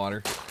little bit of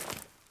water.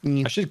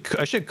 Mm,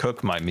 I should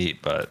cook my meat,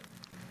 but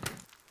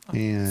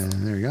And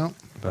there we go.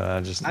 I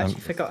just I actually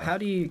forgot. How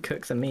do you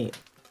cook the meat?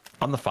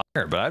 on the fire.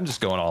 But I'm just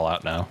going all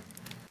out now.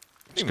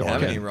 We Just don't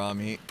have going any in. raw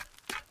meat.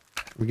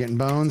 We're getting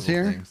bones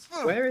Little here. things.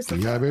 Where is the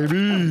Yeah,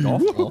 baby.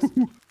 Golf balls.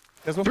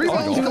 Guys, what Three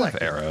balls? bones I collect.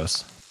 have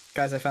arrows.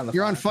 guys? I found the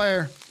You're on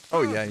fire. fire.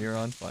 Oh yeah, you're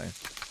on fire.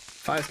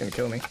 Fire's gonna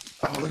kill me.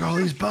 Oh, look at all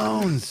these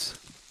bones.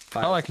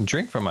 Fire. Oh, I can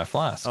drink from my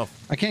flask. Oh.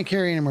 I can't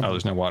carry any more. Oh,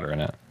 there's no water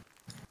in it.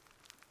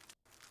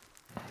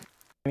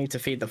 I need to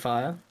feed the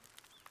fire.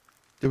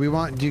 Do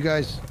you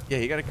guys? Yeah,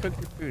 you gotta cook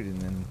your food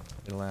and then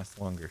it'll last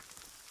longer.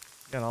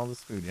 You got all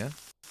this food, yeah?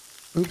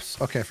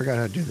 Oops. Okay, I forgot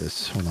how to do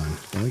this. Hold on.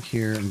 Go like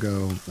here and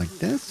go like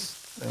this.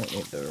 I don't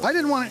need the. I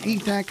didn't want to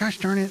eat that. Gosh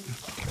darn it.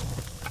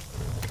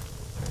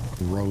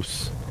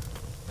 Gross.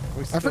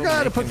 We I still forgot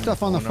how to put making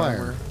stuff on the bone fire.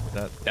 armor?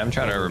 That I'm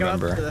trying to Go up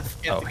to remember. the,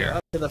 you have Oh, to go here.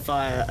 up to the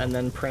fire and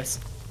then press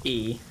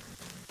E.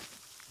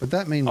 What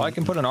that mean? Oh, I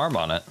can put an arm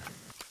on it.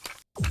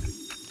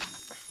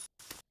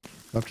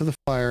 Up to the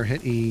fire,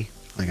 hit E,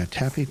 like a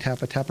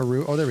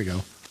tap-a-roo. Oh, there we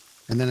go.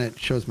 And then it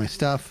shows my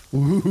stuff.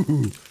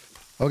 Ooh.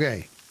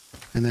 Okay.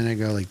 And then I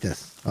go like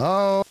this.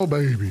 Oh,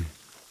 baby.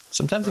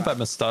 Sometimes if I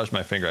massage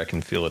my finger, I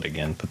can feel it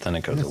again, but then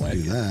it goes Let's away.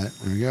 do that.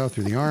 There we go.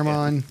 Through the arm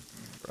on.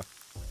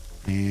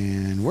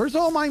 And where's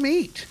all my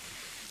meat?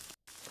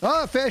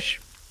 Oh,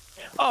 fish.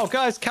 Oh,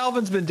 guys,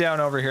 Calvin's been down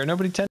over here.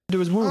 Nobody tended to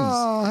his wounds.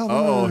 Oh, help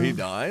Oh, me. he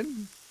died?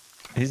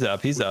 He's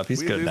up. He's up.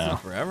 He's we good lose him now.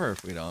 forever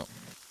if we don't.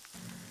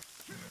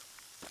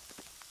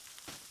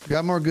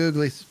 Got more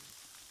googlies.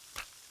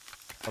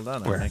 Hold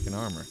on, Where? I'm making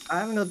armor. I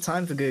haven't got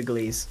time for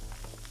googlies.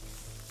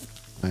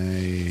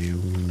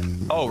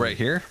 Oh, right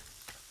here.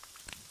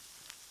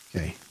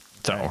 Okay.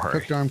 Don't worry.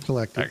 Cooked arm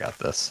collected. I got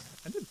this.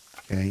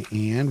 Okay,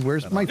 and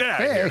where's my Get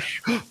outta here.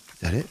 fish? Is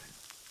that it?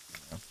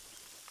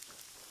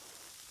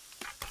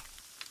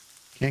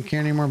 Can't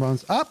carry any more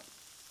bones. Up!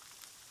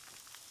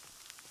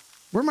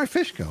 Where'd my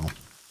fish go?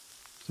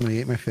 Somebody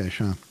ate my fish,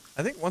 huh?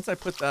 I think once I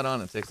put that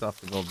on, it takes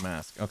off the gold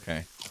mask.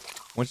 Okay.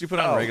 Once you put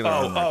on regular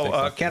armor, it takes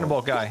off the cannibal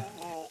gold. guy.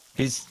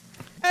 He's.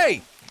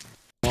 Hey!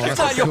 Oh, That's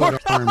that's not a your-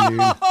 good arm, dude.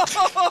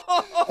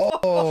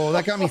 Oh,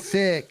 that got me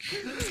sick.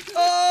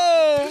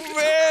 Oh,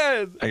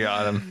 man! I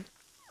got him.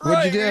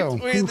 What'd you Right do?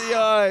 between the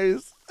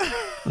eyes.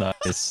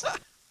 Nice.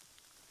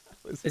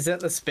 Is that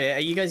the spear? Are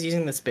you guys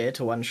using the spear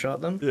to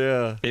one-shot them?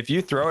 Yeah. If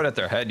you throw it at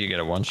their head, you get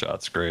a one shot.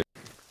 It's great.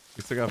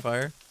 You still got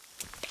fire?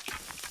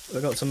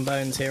 We've got some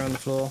bones here on the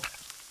floor.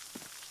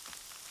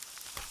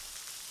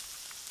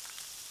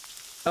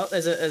 Oh,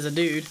 there's a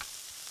dude.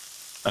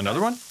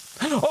 Another one?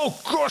 Oh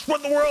gosh!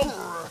 What in the world?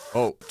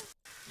 Oh.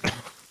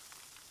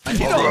 He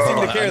doesn't seem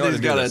to I care know that how he's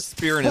to got do a this.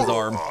 spear in his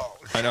arm.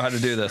 I know how to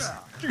do this.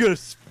 You got a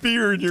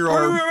spear in your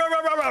arm.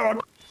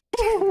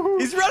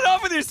 He's running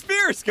off with your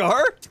spear,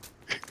 Scar.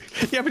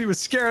 Yeah, but he was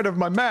scared of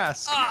my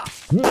mask. Oh,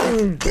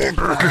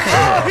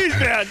 he's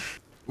dead.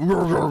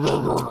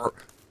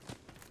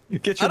 You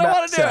get I your don't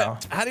want mask to do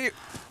out. it. How do you?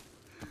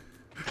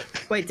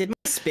 Wait, did my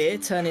spear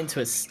turn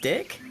into a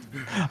stick?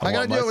 I gotta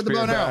want do my it with the bow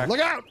spear and arrow. back. Look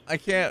out! I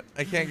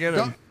can't get him.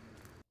 Don't-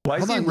 Why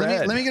is Hold he on,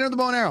 red? let me get him with the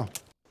bow and arrow.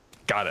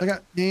 Got it. Look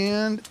out,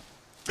 and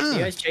Are you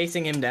guys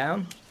chasing him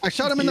down? I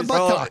shot him in the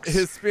Well, buttocks.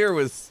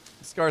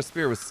 Scar's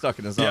spear was stuck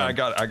in his arm.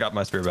 Yeah, I got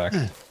my spear back.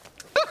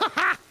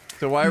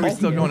 So why are we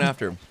still going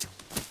after him?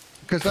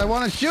 Because I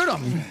want to shoot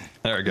him.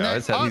 There we go.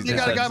 His head- Oh, his you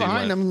got a head guy seemed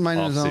behind like him,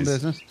 minding his own offsies.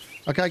 business.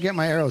 Okay, I get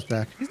my arrows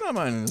back. He's not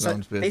minding his own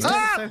These business.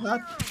 guys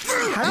are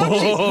so hard.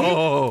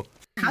 Oh,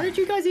 How did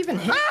you guys even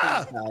hit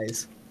these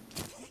guys?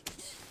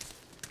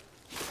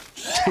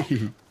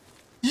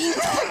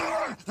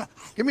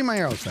 Give me my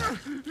arrows back.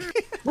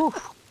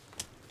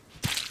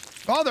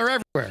 Oh, they're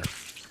everywhere.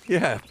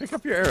 yeah. Pick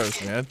up your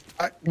arrows, man.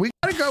 We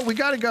gotta go. We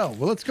gotta go.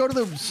 Well, let's go to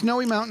the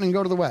snowy mountain and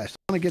go to the west.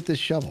 I want to get this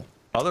shovel.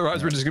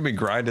 Otherwise, we're just gonna be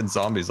grinding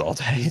zombies all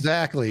day.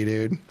 Exactly,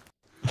 dude.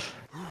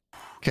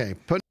 Okay,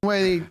 putting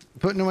away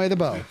the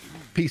bow.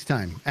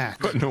 Peacetime. Axe.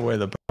 Putting away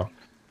the bow.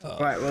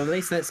 Right, well, at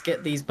least let's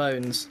get these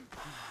bones.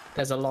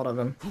 There's a lot of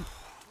them.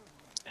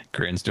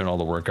 Grian's doing all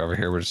the work over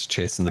here. We're just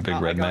chasing the big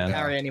red I can't man.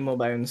 carry any more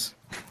bones.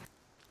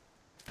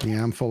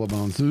 Yeah, I'm full of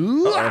bones.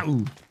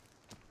 Uh-oh.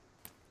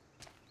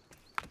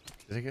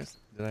 Did I guess?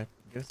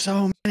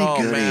 So many Oh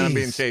goodies. man, I'm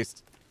being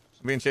chased.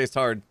 I'm being chased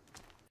hard.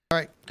 All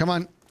right, come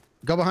on.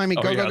 Go behind me.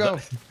 Oh, Go, yeah, go, go.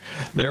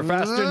 They're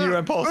faster than you,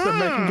 Impulse. They're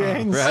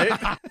making gains.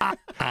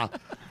 Right?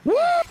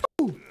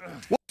 Woo!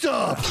 What's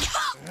up?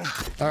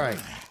 All right.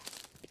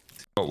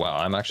 Oh, wow.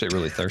 I'm actually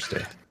really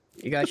thirsty.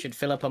 You guys should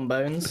fill up on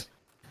bones.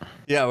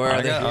 Yeah, where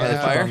are they? got- Are they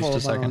yeah. fire? full of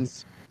Just a second.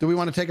 bones. Do we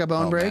want to take a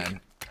bone Oh, break? man.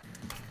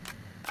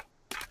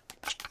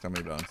 So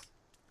many bones.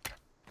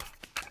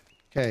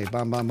 Okay.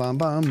 Bum, bum, bum,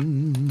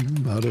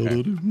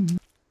 bum.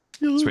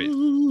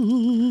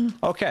 Sweet.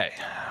 Okay.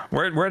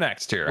 We're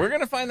next here. We're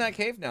gonna find that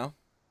cave now.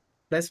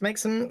 Let's make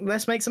some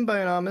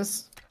bone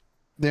armors.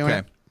 They Okay.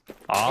 went,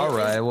 All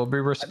right. We'll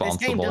be This game does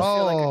responsible.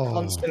 feel like Oh. a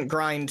constant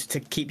grind to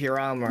keep your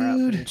armor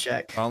up in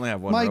check. I only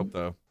have one My- rope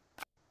though.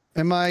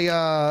 and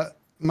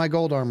my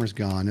gold armor's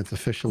gone. It's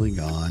officially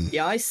gone.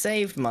 Yeah, I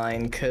saved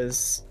mine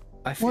because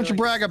I feel Why don't you like-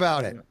 brag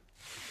about it?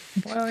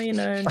 Well, you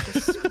know,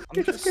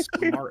 I'm just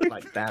smart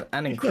like that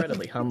and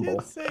incredibly humble.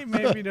 Say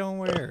maybe don't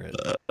wear it.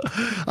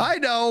 I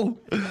know,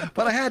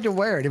 but I had to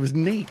wear it. It was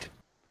neat.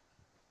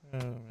 Oh,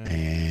 man.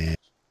 And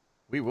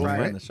We will Right.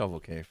 find the shovel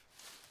cave.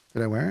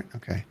 did I wear it?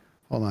 Okay.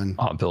 Hold on.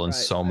 Oh, I'm building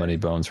Right, so many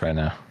bones right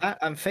now.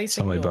 I'm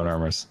facing So many bone north.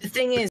 armors. The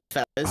thing is,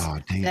 fellas, Oh,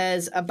 dang it.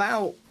 there's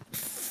about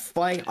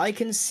I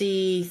can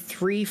see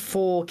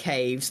 3-4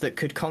 caves that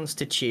could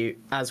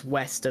constitute as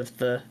west of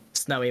the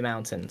snowy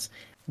mountains.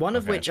 One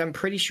of Okay. which I'm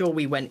pretty sure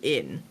we went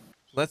in.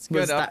 Let's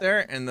Was get up that-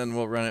 there and then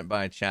we'll run it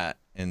by chat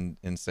and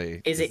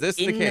say, Is it this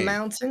in the the cave?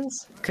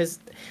 mountains? Because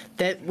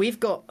we've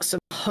got some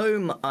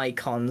home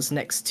icons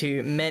next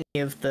to many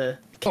of the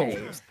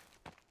caves.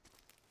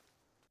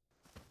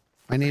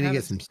 I need I to have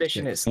get a some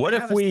suspicion sticks. it's. What I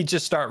if have a- we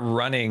just start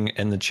running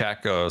and the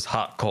chat goes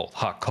hot, cold,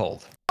 hot,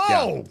 cold?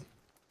 Oh!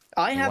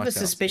 I have Watch a out,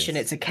 suspicion Skizz.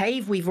 it's a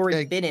cave we've already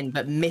Okay. been in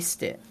but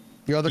missed it.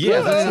 You're the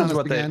Yeah, closest that on seems us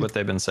what again.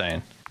 they've been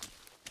saying.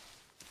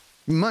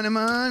 Money,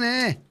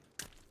 money.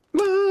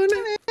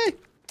 Money.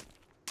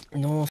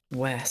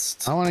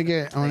 Northwest. I want to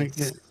get. Get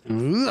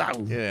out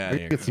of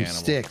here, Get some cannibal.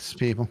 sticks,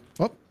 people.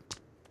 Oh,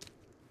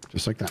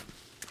 just like that.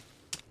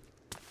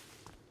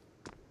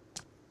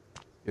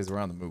 Because we're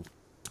on the move.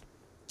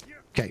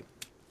 Okay,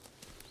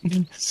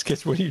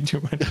 Skizz, what are you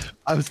doing?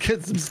 I was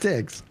getting some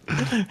sticks.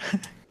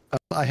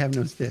 I have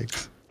no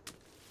sticks.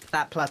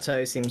 That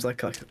plateau seems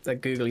like a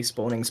googly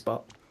spawning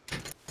spot.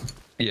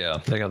 Yeah,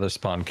 they got their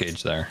spawn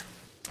cage there.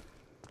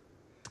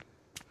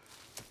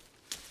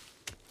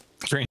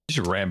 Grian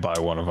just ran by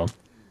one of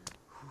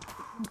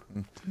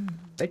them.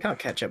 They can't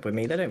catch up with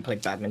me. They don't play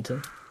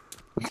badminton.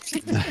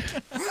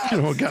 I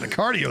don't know what kind of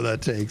cardio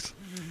that takes.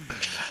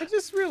 I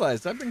just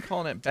realized I've been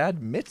calling it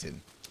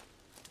badminton.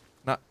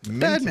 Not minton.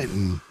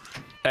 Badminton.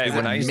 Hey, Is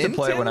when it I used to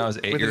play when I was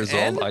Minton 8 with an years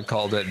N? old, I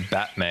called it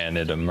Batman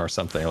at him or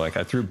something. Like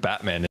I threw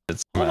Batman at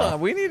it Hold somehow. on,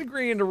 we need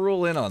Grian to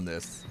rule in on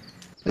this.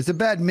 Is it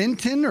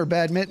badminton or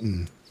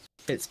badminton?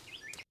 It's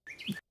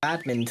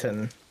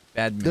badminton.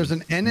 Badminton. There's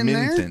an N in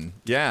there? Minton.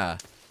 Yeah.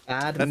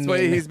 Badminton. That's what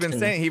he's been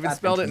saying. He even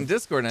spelled it in Badminton.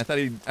 Discord,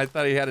 and I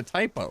thought he had a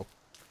typo.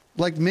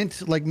 Like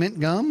mint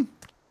gum?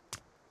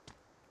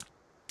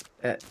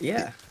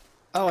 Yeah.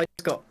 Oh, I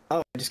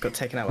just got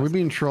taken out. Are we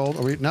being trolled?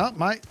 Are we? No,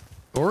 my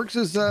Orcs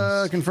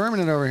is confirming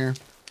it over here.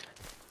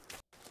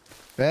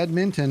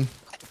 Badminton.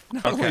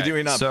 Not only Okay, do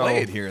we not so-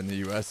 play it here in the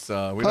U.S., we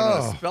don't know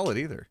how Oh. to spell it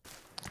either.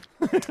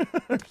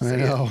 I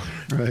know,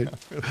 right?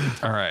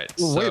 All right,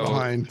 We're way so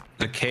behind.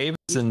 the caves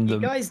and You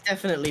the guys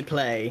definitely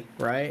play,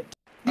 right?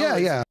 Yeah,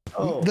 yeah.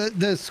 Oh.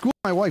 The school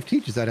my wife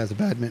teaches at has a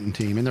badminton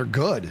team, and they're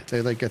good. They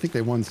I think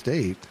they won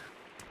state.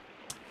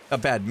 A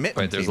badminton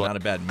wait, there's team, like not a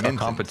a badminton.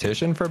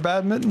 competition for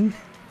badminton.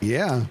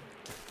 Yeah.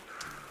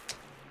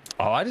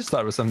 Oh, I just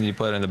thought it was something you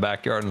played in the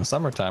backyard in the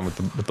summertime with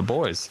the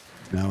boys.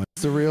 No,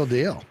 it's the real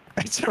deal.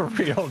 It's a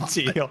real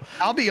deal.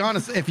 I'll be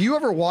honest. If you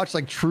ever watch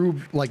like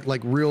true, like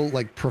real,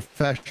 like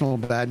professional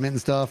badminton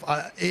stuff,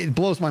 it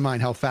blows my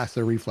mind how fast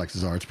their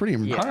reflexes are. It's pretty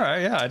impressive. All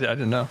right, yeah, I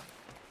didn't know.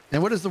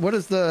 And what is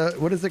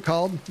it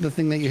called? The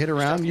thing that you hit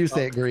around? You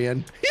say it,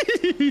 Grian.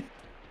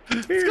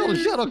 It's called a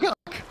shuttlecock.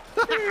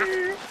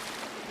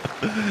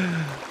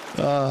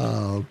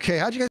 Okay,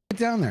 how'd you guys get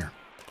down there?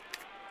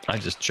 I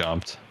just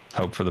jumped.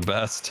 Hope for the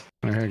best.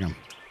 There you go.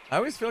 I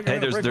always feel like Hey,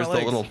 I'm gonna there's break my the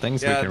legs. little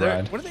things we Yeah, can they're-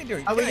 ride. What are they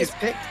doing? Oh, we Guys, just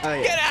picked. Oh,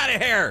 yeah. get out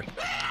of here!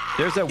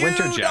 There's a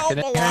winter You jacket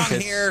don't in belong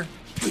case here.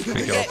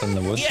 we go up in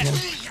the woods. again.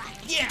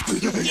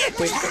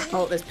 Wait,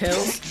 oh, there's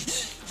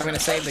pills. I'm gonna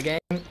save the game.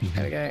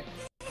 There we go.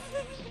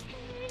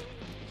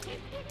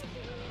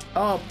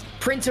 Oh,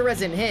 printer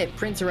resin here.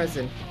 Printer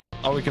resin.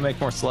 Oh, we can make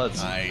more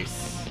sleds.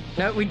 Nice.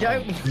 No, we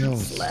don't.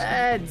 Pills.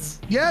 Sleds.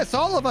 Yes,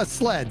 all of us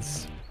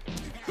sleds,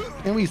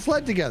 and we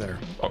sled together.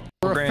 Oh,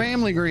 We're a Grian,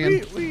 family,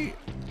 Grian. We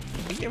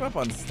gave up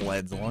on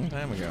sleds a long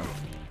time ago.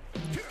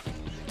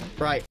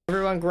 Right,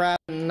 everyone grab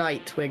a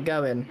knight. We're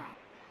going.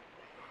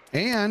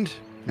 And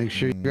make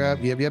sure you grab.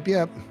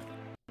 Yep.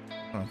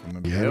 I don't know if I'm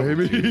gonna be Yeah, able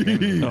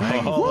baby. to.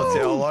 Oh, let's see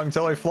how long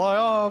till I fly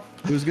off.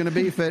 Who's gonna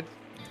beef it?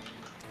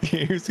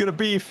 Who's gonna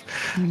beef?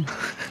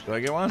 Do I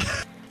get one?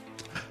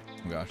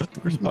 Oh gosh.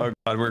 Oh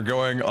god, we're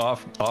going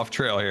off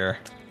trail here.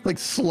 Like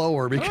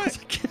slower because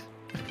I can't.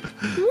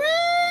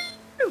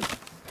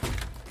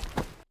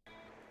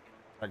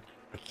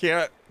 I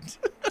can't.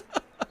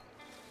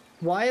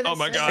 Why are there Oh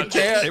my so god, many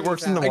can't. it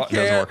works in the games water. I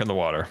Doesn't can't. work in the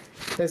water.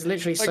 out? There's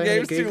literally so My many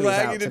game's too Googles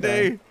laggy out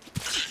today. today.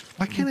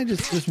 Why can't I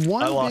just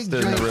one? I lost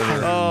big it in the giant river.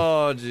 turn?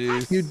 Oh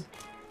jeez. You-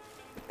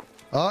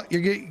 Oh,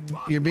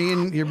 you're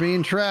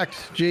being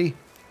tracked, G.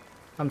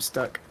 I'm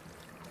stuck.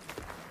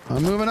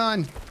 I'm moving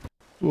on.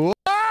 Whoa,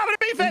 I'm gonna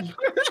beef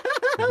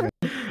it.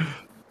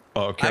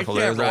 Oh, careful!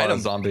 can't There's a ride lot of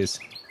 'em. zombies.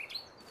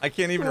 I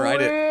can't even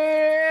ride it.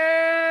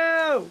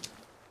 Whoa!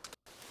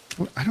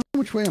 I don't know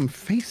which way I'm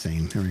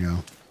facing. Here we go.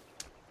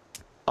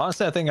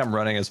 Honestly, I think I'm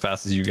running as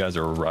fast as you guys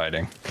are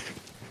riding.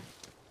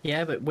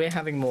 Yeah, but we're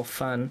having more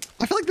fun.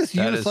 I feel like this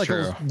That is unicycle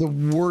is true. the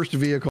worst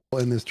vehicle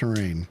in this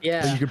terrain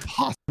Yeah. that you could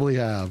possibly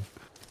have.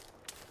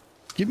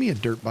 Give me a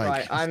dirt bike.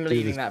 Right, I'm Let's do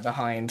leaving this. that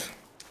behind.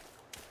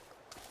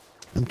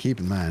 I'm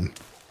keeping mine.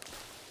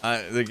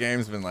 The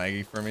game's been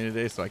laggy for me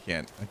today, so I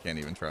can't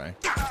even try.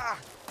 Oh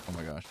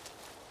my gosh.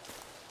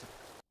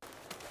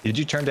 Did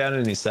you turn down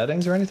any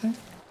settings or anything?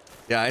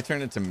 Yeah, I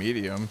turned it to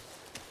medium.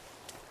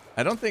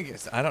 I don't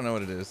know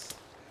what it is.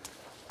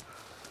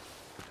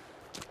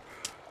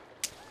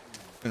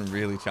 It's been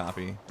really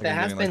choppy. Like, There I'm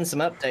has doing, been like- some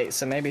updates,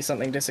 so maybe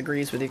something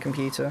disagrees with your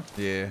computer.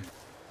 Yeah.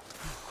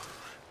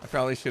 I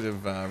probably should have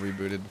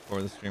rebooted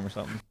before the stream or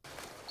something.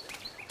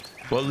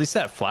 Well, at least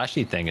that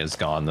flashy thing is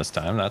gone this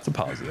time. That's a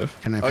positive.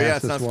 Can I Oh pass yeah,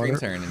 it's this not water? screen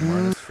tearing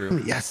anymore. That's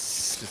true.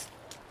 Yes. Just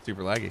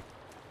super laggy.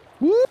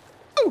 Woo!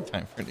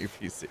 Time for a new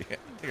PC. I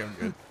think I'm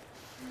good.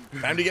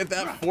 Time to get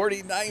that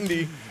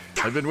 4090.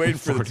 I've been waiting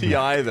for the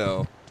TI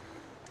though.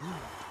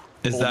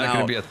 Is Holding that going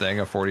to out. be a thing,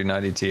 a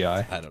 4090 Ti?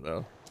 I don't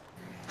know.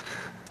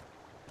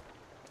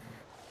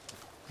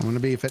 I'm gonna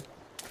beef it.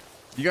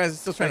 You guys are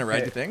still trying to ride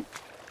Okay. the thing?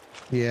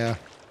 Yeah.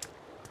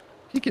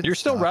 You're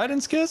still stop. riding,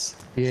 Skizz?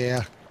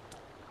 Yeah.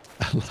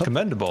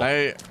 Commendable.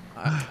 I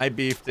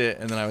beefed it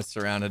and then I was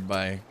surrounded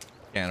by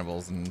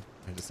cannibals and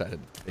I decided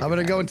to take I'm it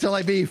gonna go back. until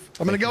I beef.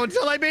 I'm gonna go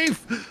until I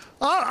beef.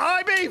 Oh,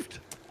 I beefed.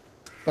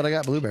 But I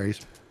got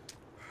blueberries.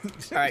 All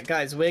right,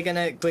 guys, we're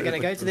gonna go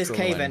to this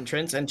Silver cave lining.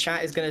 entrance, and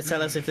chat is gonna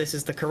tell us if this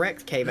is the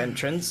correct cave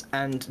entrance,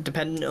 and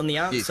depending on the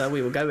answer,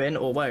 we will go in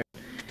or won't.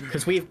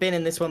 Because we've been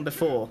in this one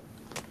before.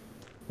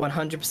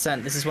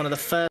 100%. This is one of the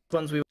first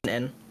ones we went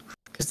in,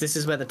 because this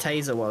is where the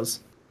taser was.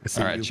 I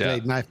see All right, you chat.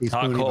 played knifey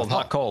Hot, spoony cold, before.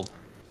 hot, cold.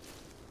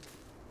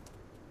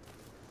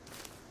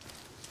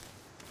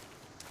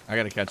 I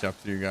gotta catch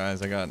up to you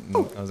guys. I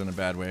was in a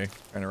bad way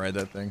trying to ride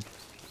that thing.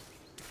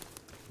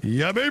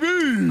 Yeah, baby.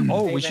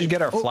 Oh, Hey, we then- should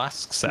get our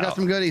flasks We got out.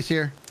 some goodies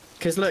here.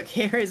 Because look,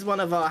 here is one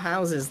of our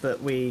houses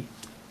that we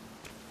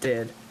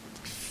did.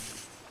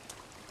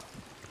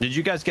 Did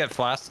you guys get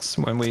flasks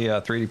when we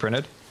 3D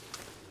printed?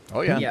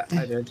 Oh yeah. Yeah,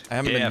 I did. I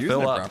haven't Yeah, been using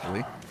fill it up. properly.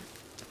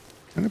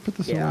 I'm gonna put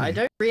this Yeah, away. I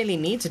don't really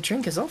need to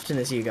drink as often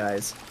as you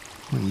guys.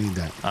 I don't need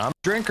that. I'm a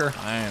drinker.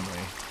 Finally.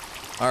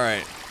 All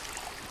right.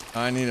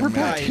 I need a We're minute.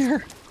 back Guys.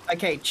 here.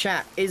 Okay,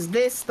 chat, is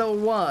this the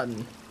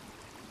one?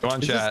 Go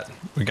on, chat.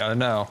 We gotta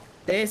know.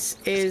 This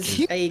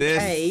is a This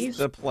cave.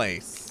 the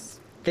place.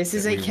 This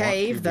is that a we want to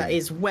cave that be.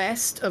 is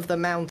west of the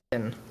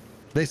mountain.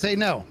 They say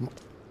no.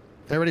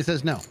 Everybody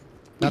says no.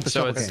 Not the So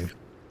shovel it's- cave.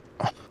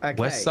 Okay.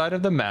 West side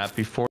of the map,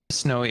 before the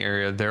snowy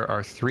area, there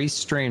are 3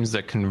 streams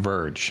that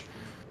converge.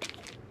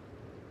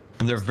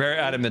 And they're very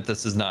adamant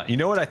this is not. You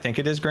know what I think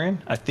it is, Grian?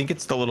 I think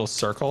it's the little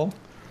circle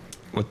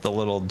with the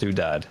little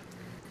doodad.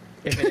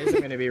 If it is,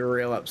 I'm gonna be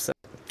real upset.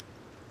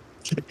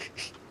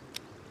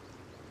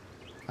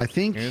 I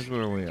think Here's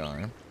where we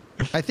are.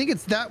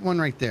 it's that one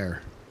right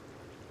there.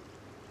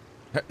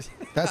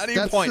 How do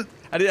you point?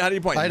 How do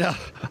you point? I know,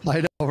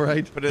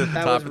 right? Put it at the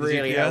That top was of the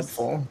really GPS.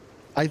 helpful.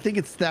 I think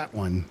it's that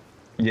one.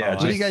 Yeah,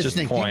 What do you guys just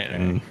think? point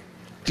and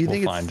Do you we'll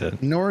think find it's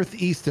it.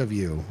 northeast of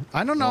you?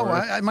 I don't know.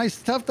 North. My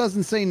stuff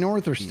doesn't say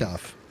north or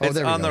stuff. Oh, It's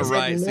there we on the go.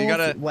 right. So you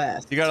gotta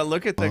northwest.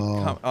 look at the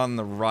Oh. on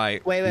the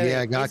right. Wait.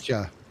 Yeah,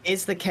 gotcha.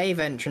 Is the cave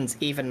entrance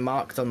even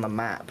marked on the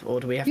map, or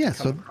do we have Yeah, to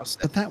come so across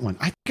it? at that one.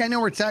 I think I know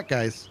where it's at,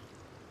 guys.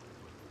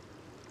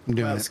 I'm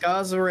doing Well, it.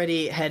 Scar's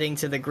already heading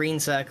to the green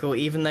circle,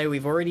 even though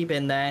we've already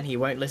been there and he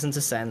won't listen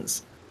to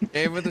sense.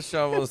 Cave with the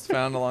shovel is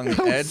found along the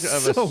That edge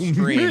was of so a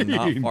stream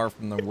not mean. far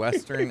from the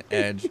western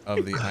edge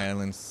of the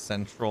island's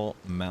central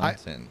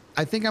mountain.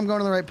 I think I'm going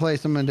to the right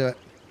place. I'm going to do it.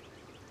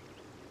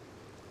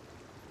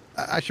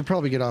 I should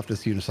probably get off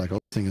this unicycle.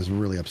 This thing is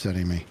really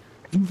upsetting me.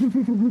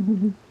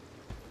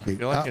 I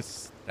feel like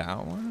it's that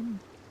one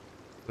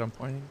that I'm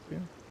pointing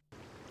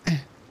to.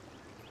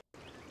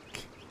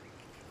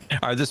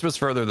 All right, this was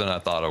further than I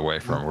thought away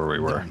from where we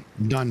were.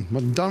 Done.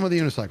 I'm done with the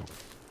unicycle.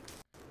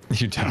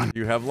 You done?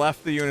 You have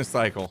left the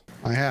unicycle.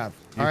 I have.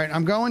 All right,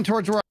 I'm going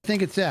towards where I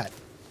think it's at.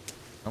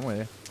 I'm with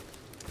you.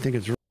 I think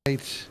it's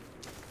right.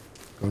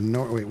 Go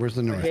north. Wait, where's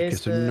the north? Here's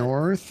Okay, so the-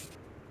 north.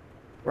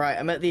 Right,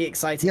 I'm at the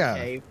exciting Yeah.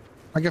 cave.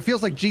 Like it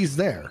feels like G's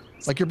there.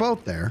 Like you're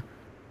both there.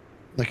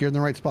 Like you're in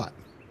the right spot.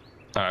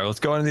 All right, let's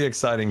go into the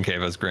exciting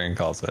cave, as Grian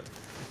calls it.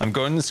 I'm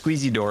going to the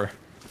squeezy door.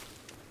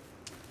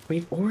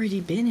 We've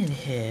already been in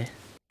here.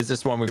 Is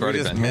this one we've Did we already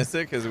just been miss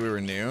it because we were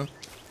new?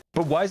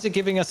 But why is it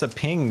giving us a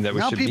ping that we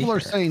Now should be people are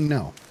here? saying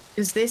no.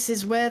 Because this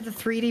is where the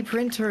 3D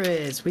printer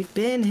is. We've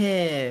been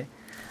here.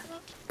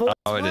 But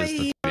Oh, it why is the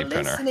are you 3D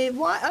printer. listening?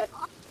 Why?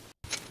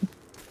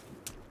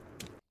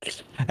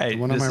 Hey,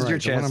 One on this my is your right, the one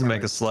chance on to my make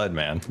a right. sled,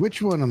 man.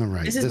 Which one on the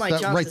right? This is my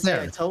chance right to say I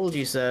there. told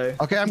you so.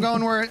 Okay, I'm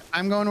going where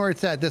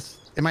it's at.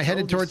 Am I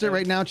headed Told you towards it so.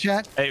 right now,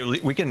 chat? Hey,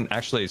 we can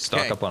actually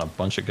stock Okay. up on a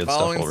bunch of good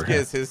Following stuff over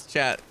here. Skizz, his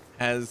chat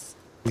has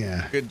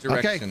Yeah. good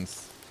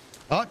directions.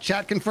 Okay. Oh,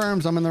 chat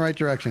confirms I'm in the right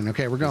direction.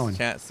 Okay, we're going. His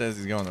chat says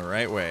he's going the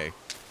right way.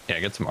 Yeah,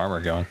 get some armor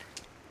going.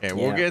 Okay,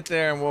 we'll Yeah. get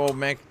there and we'll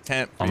make a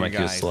tent for I'll you make you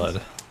a guys.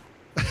 sled.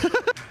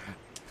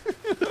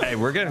 Hey,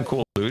 we're getting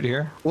cool loot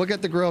here. We'll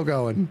get the grill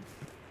going.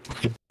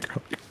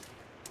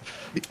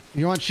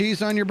 You want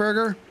cheese on your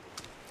burger?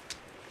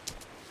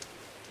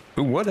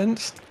 Who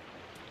wouldn't?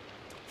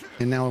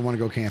 And now I want to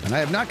go camping. I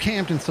have not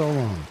camped in so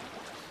long.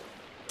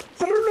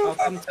 I'll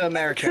come to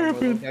America. and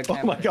we'll go Oh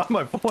my camping. god,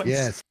 my voice.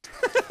 Yes.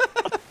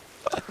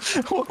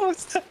 What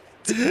was that?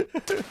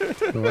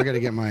 So I got to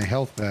get my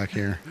health back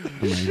here.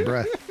 And my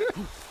breath.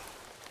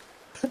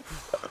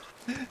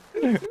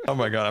 Oh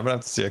my god, I'm gonna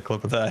have to see a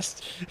clip of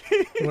that.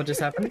 What just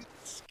happened?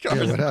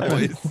 Scar's what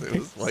happened? voice, it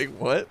was like,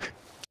 what?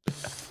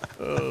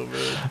 Oh,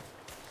 man.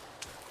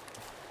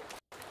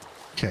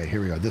 Okay,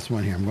 here we go. This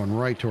one here. I'm going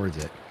right towards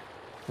it.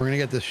 We're going to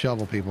get this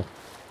shovel, people.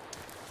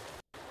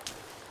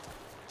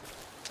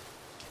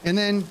 And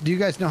then, do you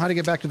guys know how to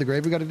get back to the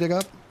grave we got to dig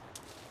up?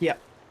 Yep.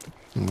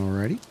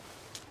 Alrighty.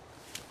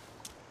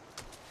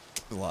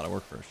 It's a lot of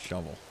work for a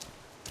shovel.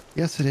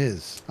 Yes, it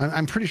is.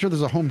 I'm pretty sure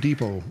there's a Home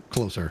Depot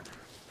closer.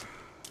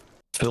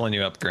 Filling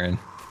you up, Grian.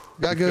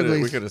 Got We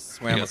googlies. could have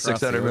swam You got across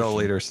 600 the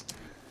ocean. milliliters.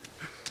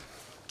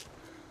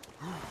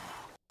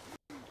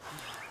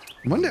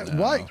 Wonder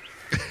No. why?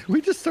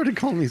 We just started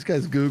calling these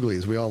guys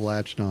googlies. We all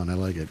latched on. I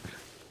like it.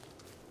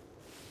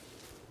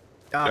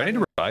 Do I need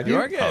to revive You you?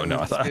 are getting, Oh no,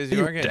 I thought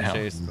you are were getting down.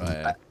 chased by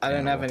a I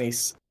don't have animal, any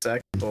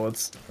circuit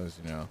boards. as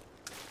you know.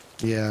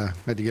 Yeah,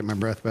 had to get my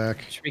breath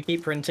back. Should we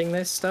keep printing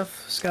this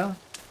stuff, Scar?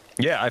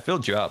 Yeah, I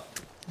filled you up.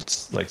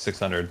 It's like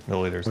 600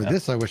 milliliters. Boy, now.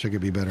 this I wish I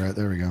could be better at.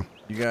 There we go.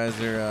 You guys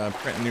are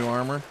printing new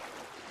armor?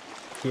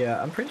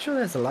 Yeah, I'm pretty sure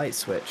there's a light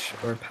switch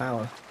or a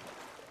power.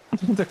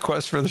 The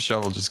quest for the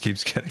shovel just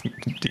keeps getting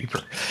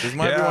deeper. This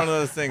might be Yeah. one of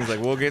those things, like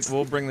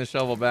we'll bring the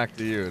shovel back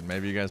to you and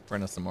maybe you guys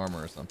print us some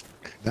armor or something.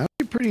 That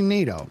would be pretty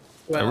neato.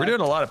 Yeah, we're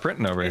doing a lot of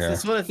printing over It's here. the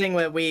sort of thing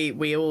where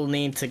we all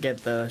need to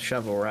get the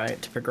shovel,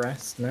 right, to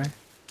progress. No,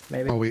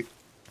 maybe. Oh, we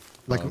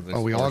there's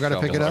we all four got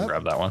to pick it shovels. I'll up.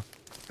 grab that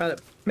one.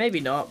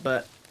 Maybe not,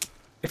 but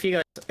if you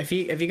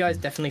guys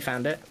definitely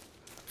found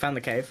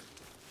the cave.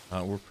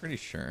 We're pretty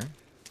sure.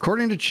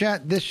 According to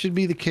chat, this should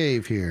be the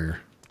cave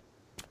here.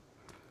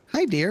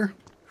 Hi, dear.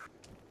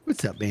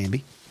 What's up,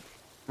 Bambi?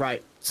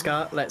 Right,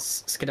 Scar,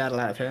 let's skedaddle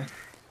out of here.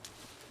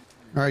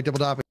 All right, Double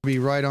Dop will be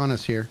right on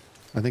us here.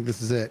 I think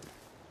this is it.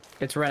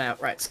 It's run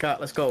out. Right, Scar,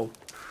 let's go.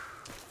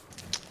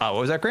 What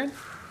was that, Grian?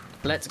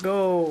 Let's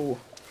go.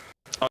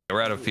 Oh,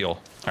 we're out of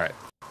fuel. All right.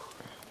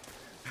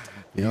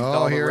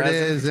 Oh, the here it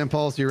resin. is.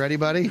 Impulse, you ready,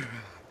 buddy?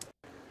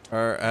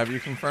 Or have you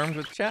confirmed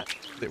with chat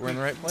that we're in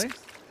the right place?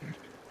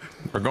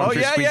 We're going Oh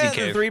through yeah, Squeezy yeah, the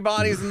Cave. 3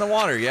 bodies in the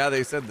water. Yeah,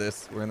 they said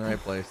this. We're in the right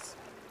place.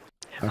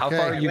 How Okay.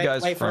 far are you wait,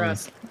 guys wait for from?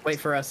 us. Wait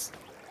for us.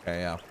 Okay,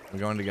 yeah, we're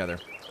going together.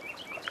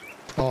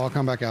 Oh, I'll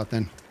come back out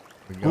then.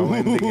 We're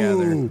going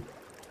together. Ooh,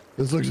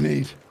 this looks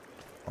neat.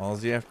 All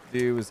you have to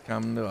do is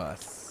come to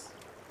us.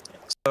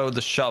 So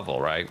the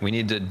shovel, right? We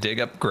need to dig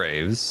up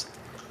graves.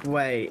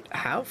 Wait,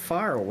 how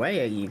far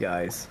away are you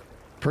guys?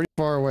 Pretty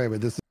far away,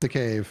 but this is the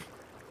cave.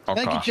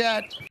 Okay. Thank you,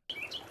 chat.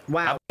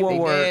 Wow, Well,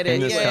 we're did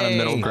in it, this kind of yay.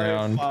 middle so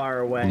ground far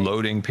away.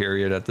 loading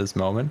period at this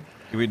moment.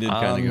 We did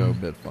kind of go a Um,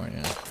 bit far,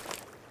 yeah.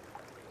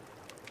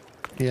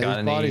 Yeah, Got these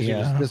any, bodies are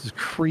just, uh, this is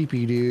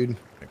creepy, dude.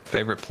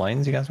 Favorite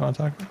planes you guys want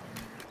to talk about?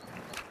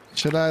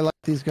 Should I light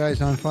these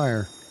guys on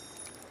fire?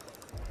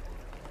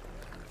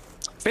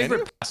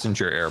 Favorite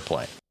passenger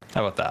airplane?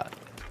 How about that?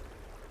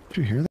 Did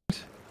you hear that?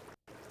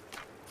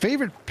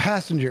 Favorite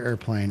passenger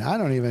airplane? I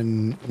don't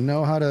even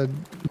know how to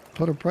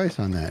put a price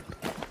on that.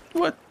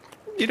 What?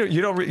 You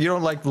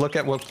don't like look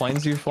at what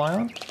planes you fly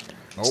on?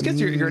 Skizz,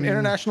 you're an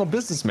international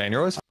businessman.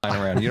 You're always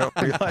flying around. You don't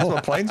realize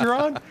what planes you're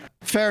on?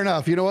 Fair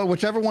enough. You know what?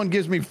 Whichever one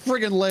gives me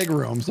friggin' leg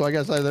room, so I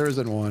guess there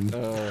isn't one.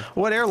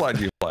 What airline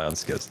do you fly on,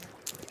 Skizz?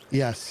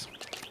 Yes.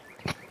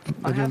 I do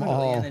them haven't got the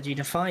all. energy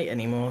to fight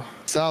anymore.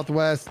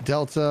 Southwest,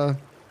 Delta,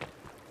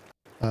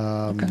 Guys, you're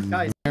on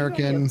the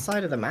American, other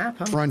side of the map.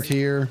 I'm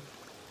Frontier.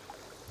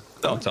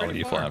 Don't tell me pretty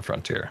you fly far. on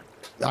Frontier.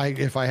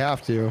 If I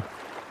have to.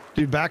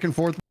 Dude, back and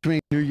forth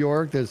between New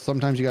York, there's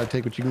sometimes you got to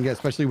take what you can get,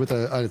 especially with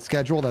a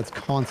schedule that's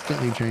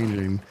constantly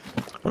changing.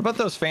 What about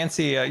those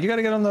fancy? You got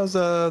to get on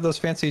those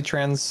fancy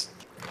trans,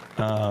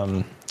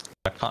 not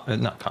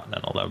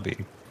continental. That would be.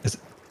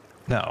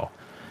 No.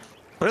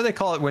 What do they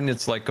call it when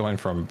it's like going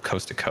from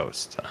coast to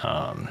coast?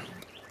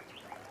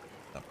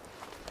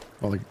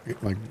 Well,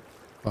 like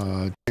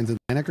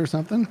transatlantic or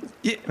something?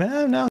 Yeah,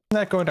 no, isn't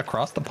that going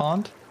across the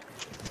pond?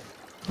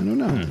 I don't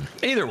know.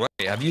 Either way,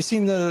 have you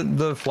seen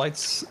the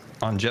flights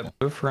on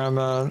JetBlue from?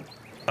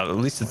 At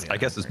least it's. I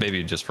guess it's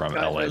maybe just from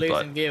Guys, LA, we're losing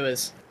but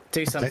viewers.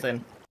 Do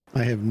something.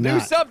 I have Do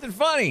not. something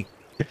funny.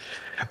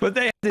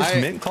 they have this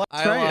mint class,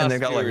 I right? And lost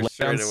they've got like viewers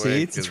lay down straight away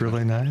seats. It's 'cause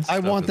really nice. I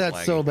want is that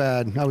laggy. so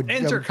bad. I would kill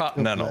for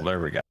Intercontinental. that. There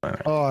we go.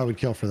 Oh, I would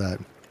kill for that.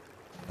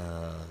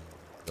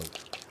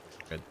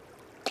 Good.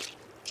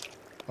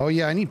 Oh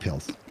yeah, I need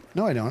pills.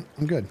 No, I don't.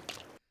 I'm good.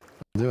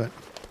 I'll do it.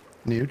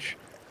 Nooch.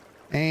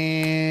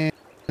 And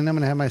I'm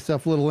gonna have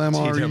myself a little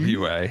MRE.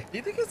 TWA. Do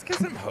you think it's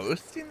because I'm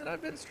hosting that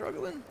I've been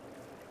struggling?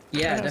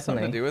 Yeah, That has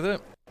something to definitely. do with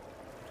it.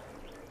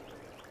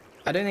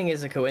 I don't think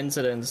it's a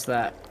coincidence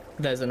that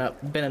there's been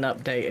an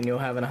update and you're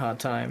having a hard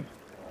time.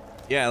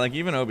 Yeah, like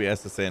even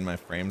OBS is saying my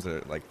frames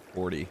are like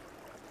 40.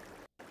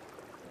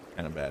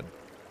 Kind of bad.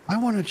 I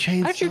want to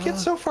change. How'd you get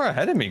so far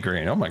ahead of me,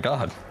 Green? Oh my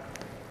god.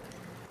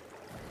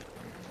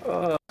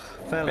 Oh,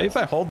 Maybe if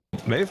I hold.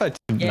 Maybe if I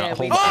yeah, not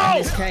we hold. got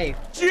in this cave.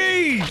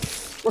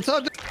 Jeez! What's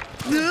up?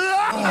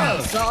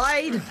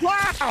 Outside.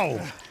 Wow!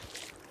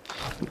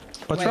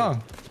 What's Wait.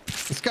 wrong?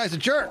 This guy's a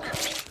jerk.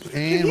 Did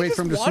And he wait just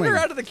for him to wander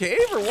swing. out of the cave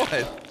or what?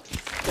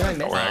 Did I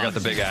miss? Where I got the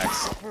big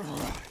axe.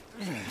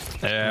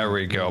 There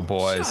we go,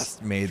 boys.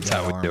 Just made That's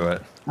that how we do armor.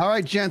 it. All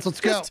right, gents,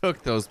 let's go. Just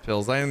took those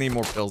pills. I need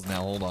more pills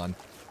now. Hold on.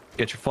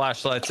 Get your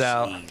flashlights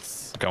out.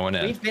 Going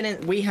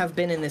in. We have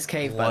been in this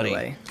cave, by the Bloody.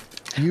 way.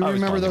 You I was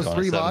remember going those to go on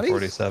 3 a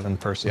bodies? 747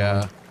 personally.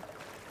 Yeah.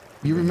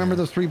 You remember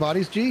those 3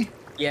 bodies, G?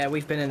 Yeah,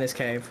 we've been in this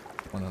cave.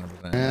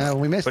 100%.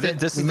 We missed But it.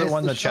 this We is the missed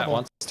one the chat shovel.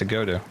 wants us to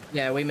go to.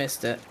 Yeah, we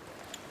missed it.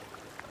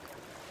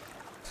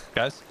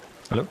 Guys?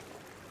 Hello?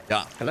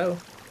 Yeah. Hello.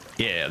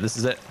 Yeah, this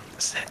is it.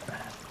 This is it.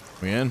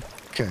 We in?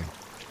 Okay.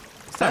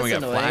 This time we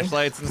got That's annoying.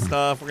 flashlights and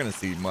stuff. We're gonna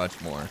see much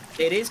more.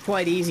 It is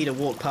quite easy to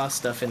walk past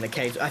stuff in the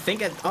cave. I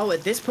think at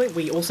this point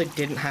we also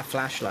didn't have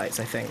flashlights,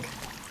 I think.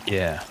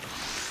 Yeah.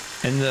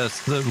 And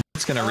it's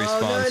gonna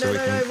respawn no, so no, we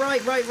no, can. no,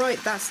 right.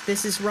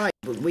 This is right.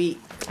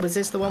 Was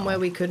this the one where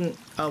we couldn't?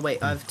 Oh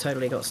wait, I've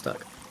totally got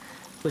stuck.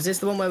 Was this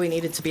the one where we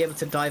needed to be able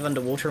to dive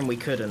underwater and we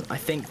couldn't? I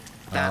think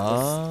that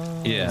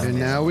was. Yeah. And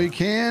now we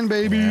can,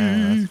 baby.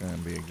 Yeah, that's gonna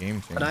be a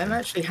game changer. But I'm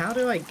actually. How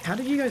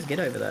did you guys get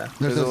over there?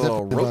 There's a a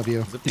little zip rope. above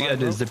you. Zip You line gotta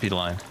do rope. zippy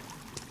line.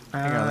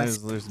 Hang on,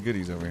 there's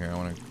goodies over here. I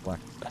want to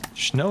collect.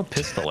 There's no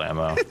pistol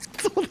ammo.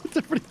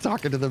 Everybody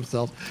talking to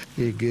themselves.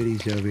 Your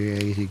goodies over here.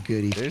 Your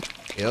goodies. There's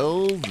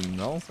pills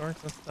and all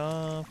sorts of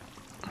stuff.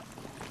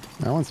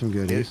 I want some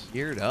goodies. Get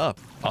geared up.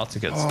 Lots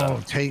of good Oh,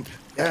 stuff. tape.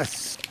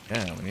 Yes.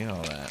 Yeah, we need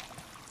all that.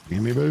 Give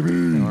me, My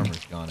baby.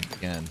 armor's gone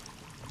again.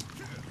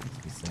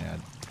 Be sad.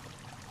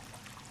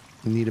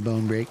 Need a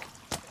bone break.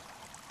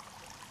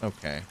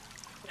 Okay.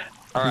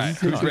 All right,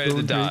 This is who's ready to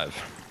going great. dive?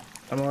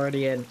 I'm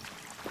already in.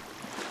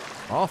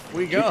 Off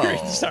we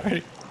go.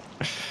 Sorry.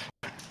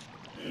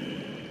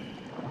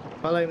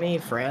 Follow me,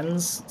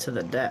 friends, to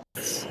the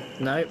depths.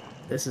 Nope,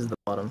 this is the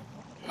bottom.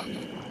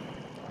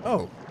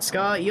 Oh,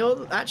 Scar,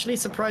 you're actually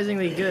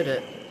surprisingly good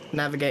at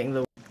navigating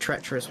the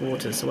treacherous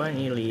waters, so why don't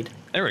you lead?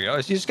 There we go.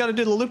 You just gotta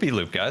do the loopy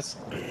loop, guys.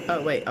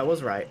 Oh wait, I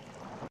was right.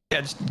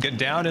 Yeah, just get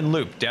down and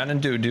loop, down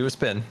and do a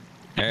spin.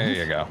 There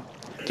you go,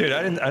 dude.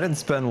 I didn't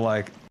spend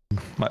like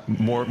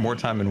more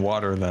time in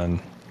water than.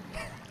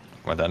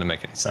 Well, that didn't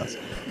make any sense.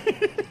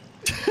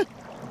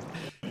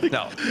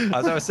 No,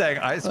 as I was saying,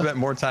 I spent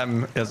more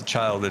time as a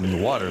child in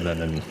the water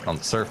than on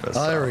the surface.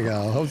 Oh, there so. we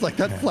go. I was like,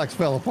 that flex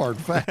fell apart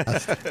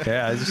fast.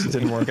 Yeah, it just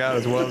didn't work out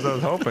as well as I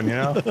was hoping, you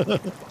know?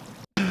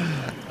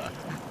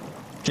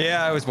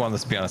 Yeah, I always wanted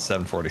this to be on a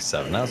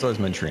 747. That was always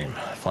my dream,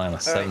 flying a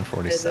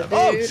 747.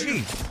 oh, Dude.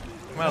 jeez.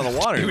 I'm out of the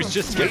water. He was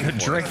just getting a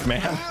drink,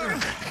 man.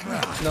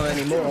 Not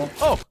anymore.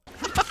 Oh,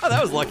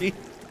 that was lucky.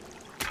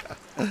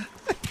 Oh,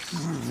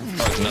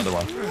 there's another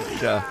one.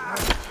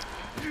 Yeah.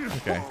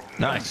 Okay.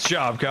 Nice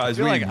job, guys.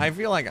 I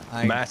feel like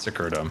I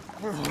massacred him.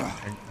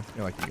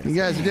 feel like You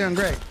guys are doing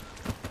great.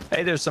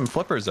 Hey, there's some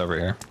flippers over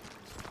here.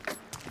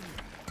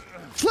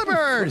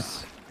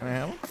 Flippers! Can I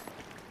have them?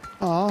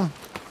 Aw.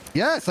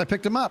 Yes, I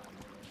picked them up.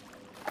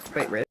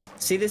 Wait, Rick.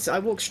 See this? I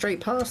walked straight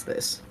past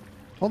this.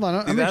 Hold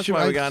on. See, that's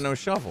why we got no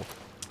shovel.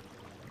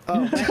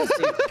 Oh,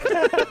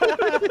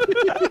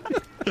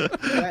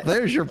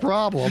 There's your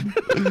problem.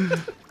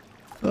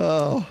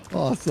 Oh,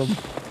 awesome.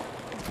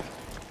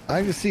 I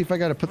have to see if I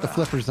got to put the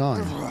flippers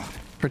on.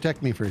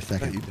 Protect me for a I thought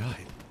second. you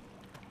died.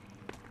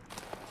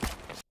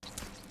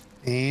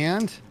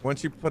 And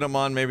Once you put them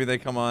on, maybe they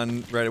come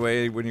on right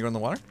away when you go in the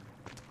water?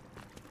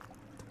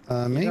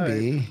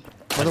 maybe.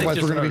 Otherwise,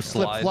 just we're going to be another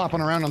slide.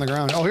 flip-flopping around on the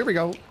ground. Oh, here we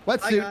go. hi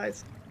Wetsuit.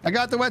 guys. I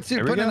got the wetsuit.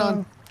 Here we Putting it go.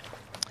 on.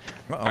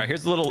 All right,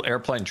 here's a little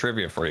airplane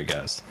trivia for you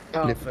guys.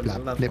 Oh, Flip, for the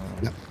flop, love flip, of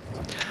flop.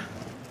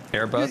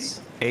 Airbus,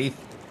 8th.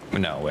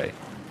 No, wait.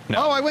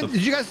 No, Oh, I went.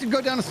 Did you guys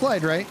go down a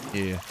slide, right?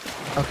 Yeah.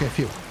 Okay,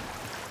 phew.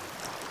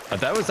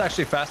 That was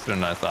actually faster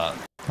than I thought.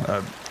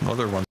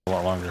 Other one's a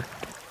lot longer.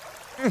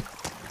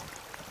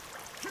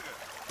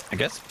 I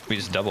guess we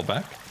just double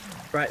back.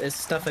 Right, there's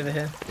stuff over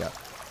here.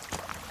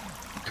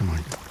 Come on.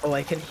 Oh,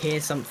 I can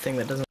hear something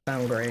that doesn't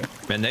sound great.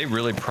 Man, they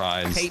really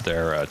prize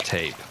their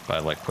tape by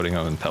like putting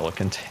them in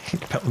pelican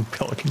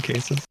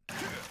cases.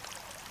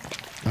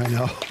 I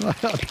know.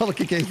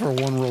 Pelican case for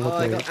one roll Oh, of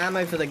I tape. got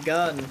ammo for the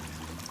gun.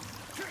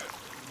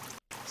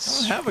 I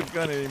don't have a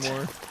gun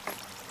anymore.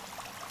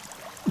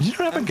 You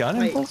don't have a gun,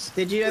 Wait, Impulse?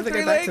 did you ever The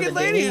go back to the three-legged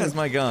lady dinghy? has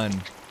my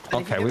gun.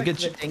 Okay, we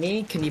get you.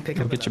 Dinghy? Can you pick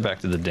We'll up? get you back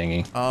to the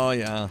dinghy. Oh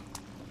yeah,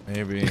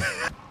 maybe.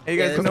 Hey, you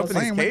Yeah, guys, come there's open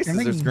also- these cases.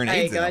 There's Hey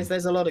grenades in guys, them.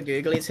 there's a lot of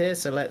googlies here,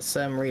 so let's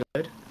reload.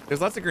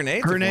 There's lots of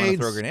grenades. If you want to Grenades.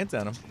 throw grenades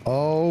at them.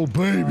 Oh,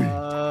 baby.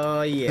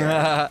 Oh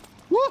yeah.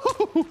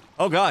 Woo!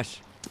 Oh gosh,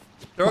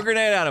 throw a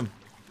grenade at him.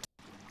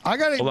 I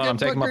gotta Hold on, I'm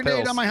put taking my grenade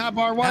pills. on my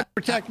hotbar. What?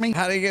 Protect me.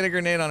 How do you get a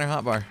grenade on her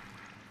hotbar?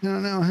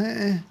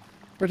 No.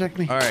 Protect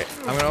me. All right,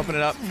 I'm gonna open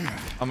it up.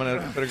 I'm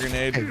gonna put a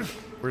grenade.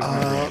 Where's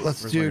my grenade?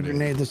 Let's Where's do my a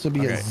grenade. This will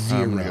be Okay, a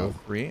I'm gonna go 0.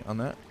 3 on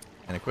that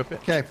and equip it.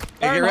 Okay.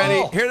 Hey, get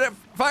ready. Here, that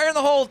fire in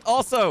the hole.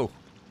 Also,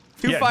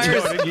 two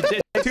fires. You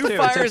did, Two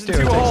fires and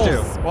 2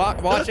 holes.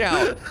 Watch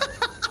out.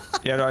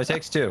 Yeah, no, it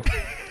takes 2.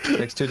 It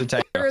takes 2 to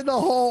take. Fire in the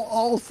hole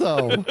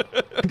also.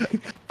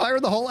 Fire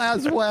in the hole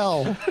as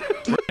well.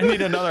 I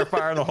need another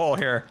fire in the hole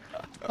here.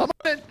 I'm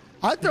on it.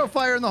 I throw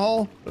fire in the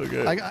hole.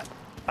 Okay.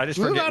 I just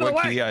Move forget out of the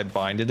what way. key I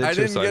binded it I to,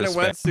 didn't so get a just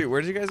spam. wetsuit.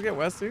 Where'd you guys get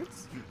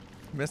wetsuits?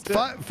 Missed it.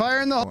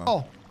 Fire in the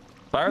hole.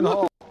 Fire in the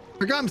hole.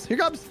 Here comes. Here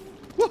comes.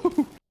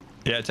 Woo!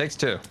 Yeah, it takes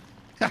 2.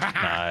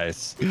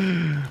 Nice.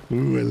 Ooh,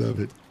 I love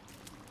it.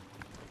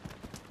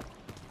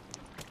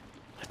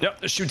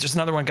 Yep, shoot, just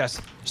another one,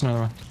 guys. Just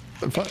another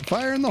one.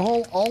 Fire in the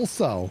hole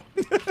also.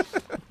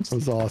 That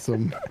was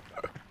awesome.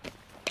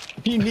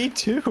 You need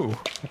 2.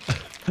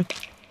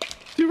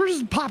 Dude, we're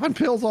just popping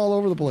pills all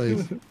over the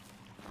place.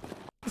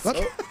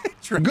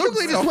 Drank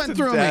Googly just himself went to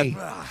through death. me.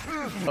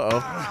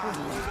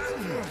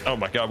 Uh-oh. Oh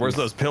my god, where's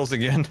those pills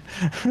again?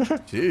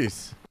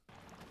 Jeez.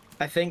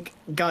 I think,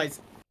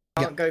 guys,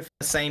 can't go for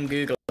the same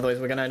Google, otherwise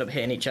we're gonna end up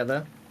hitting each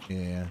other.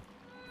 Yeah.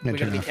 We're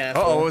gonna be Enough.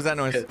 careful. Oh, what was that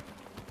noise? I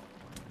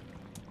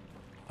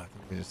think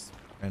we just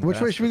ran Which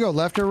way past should we go?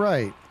 Left or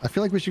right? I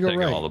feel like we should go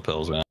Taking right. all the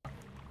pills, man.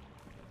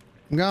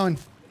 I'm going.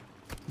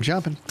 I'm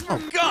jumping.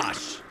 Oh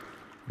gosh.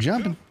 I'm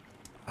jumping.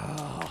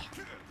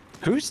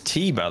 Who's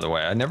T, by the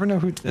way? I never know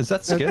who. Is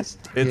that Skizz?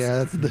 It's Yeah,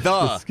 that's the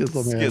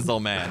Skizzle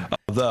Skizzle Man.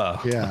 The.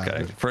 Yeah.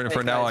 Okay. For Hey,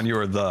 now guys. on, you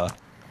are the.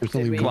 There's Did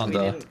only we, Come on, we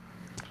the-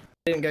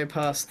 didn't go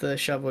past the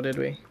shovel, did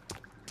we?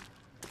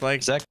 It's like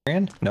Is that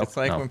Grian? Nope. it's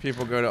like no. when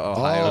people go to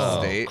Ohio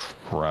Oh. State,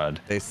 Crud.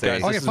 they say,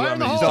 Guys, Okay, this is fire when in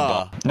the I'm hole.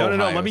 gonna use the bomb.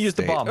 No, Ohio let me use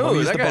the State. bomb. Let Oh, me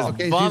use that the guy's bomb.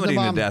 Okay, use the vomiting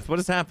to bomb. death. What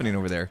is happening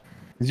over there?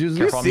 He's using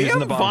You the Careful, I'm see using him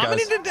the bomb,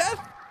 vomiting guys. to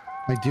death?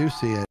 I do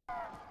see it.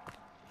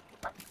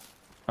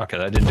 Okay,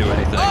 that didn't do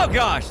anything. Oh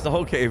gosh, the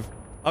whole cave.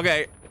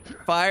 Okay,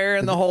 fire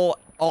in the hole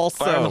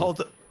also. Fire in the hole.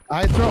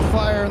 I throw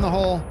fire in the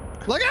hole.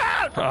 Look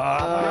out!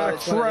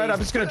 it's one of Crud, these. I'm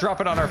just gonna drop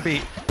it on our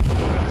feet.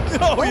 No,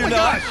 Oh you're my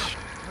not. gosh!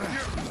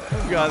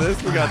 We got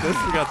this. We got this.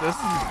 We got this.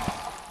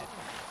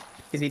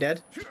 Is he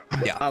dead?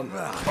 Yeah.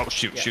 Oh,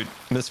 shoot.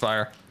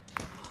 Misfire.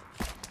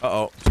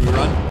 Uh-oh. Should we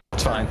run?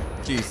 It's fine.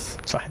 Jeez.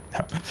 It's fine.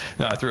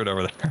 No, I threw it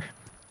over there.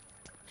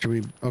 Should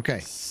we?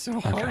 Okay. So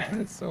hard.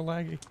 It's so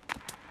laggy.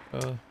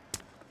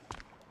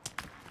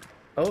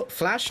 Oh,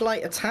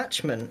 flashlight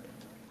attachment.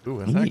 Ooh,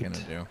 what's that Neat. gonna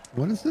do?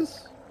 What is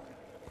this?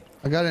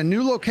 I got a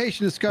new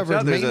location discovered.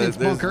 Watch out, Maintenance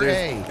bunker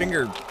there's A.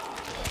 finger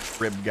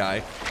rib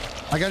guy.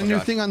 I got a new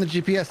God. thing on the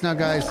GPS now,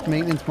 guys.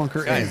 Maintenance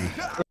bunker Guys.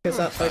 A.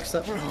 Focus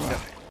up.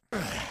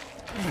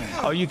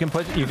 Oh, you can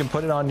put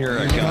it on your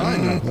gun.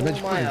 I bet Oh,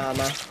 you my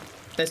armor.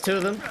 There's 2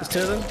 of them. There's 2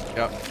 of them.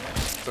 Yep.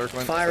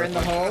 Circling. Fire in the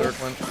circling, hole.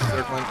 Circling.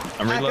 Circling.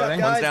 I'm reloading.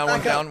 Back up, One's down, guys.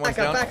 one's down, one's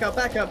down. Back up.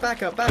 Back it up,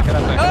 back it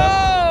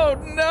up.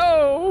 Oh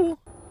no!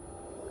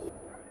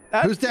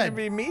 That's Who's gonna dead?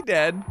 be me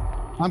dead.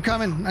 I'm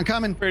coming. I'm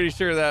coming. Pretty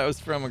sure that was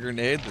from a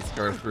grenade that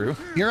scar through.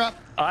 You're up.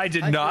 I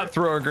did not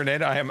throw a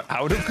grenade. I am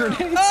out of grenades.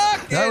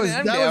 That was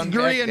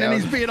Grian, and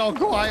he's being all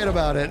quiet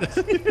about it.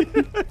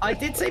 I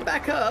did say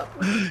back up.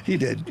 He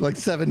did like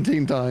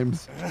 17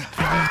 times.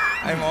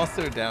 I'm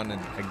also down in.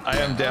 I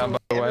am down, by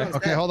the way.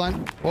 Okay, hold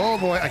on. Oh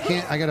boy, I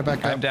can't. I gotta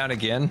back I'm up. down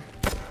again.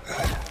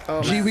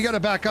 Oh, Gee, we gotta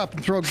back up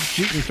and throw.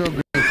 Shoot and throw.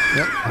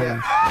 Yep. Hold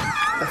on.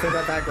 I think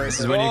that back right This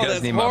is when you Oh, guys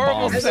that's need my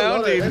horrible bombs.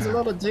 sounding. There's a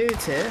lot of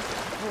dudes here.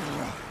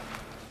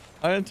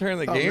 I didn't turn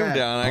the Oh, game man.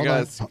 down. I Hold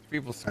got on.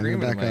 people I gotta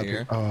screaming in back my up.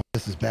 ear. Oh,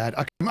 this is bad.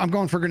 Okay, I'm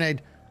going for a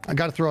grenade. I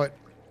gotta throw it.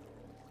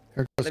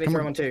 Here it goes. Let me Come throw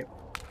on. one too.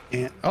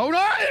 And, oh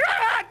no!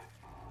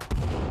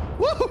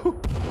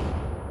 Woo!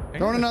 I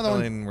Throwing get a another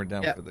one. feeling We're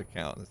down Yeah. for the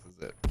count. This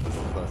is it. This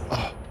is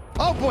us.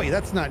 Oh boy,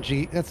 that's not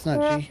G. That's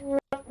not G.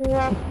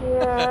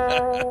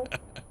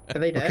 Are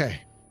they dead?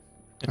 Okay.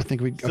 I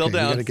think we. Still okay, we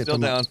down. gotta get Still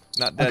them up. down.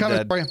 Not I'm dead. coming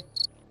Dead. for you.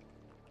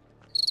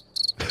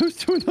 Who's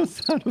doing those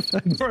sound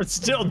effects? We're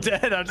still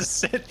dead. I'm just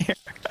sitting here.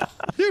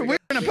 Dude, we're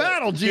in a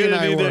battle, G and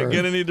Gonna I need, were.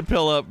 gonna need to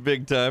pill up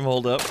big time.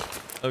 Hold up.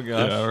 Oh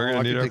gosh. Yeah, we're I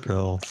gonna can need our take-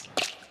 pills.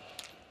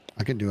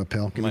 I can do a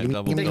pill. Give me, Might give me,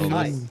 double give me, pill give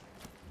me. this.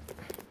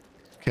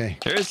 Okay.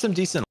 There is some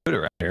decent loot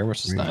around here,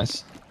 which is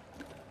nice.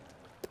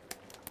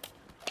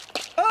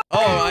 Oh,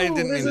 I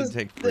didn't mean to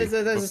take.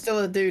 There's still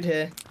a dude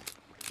here.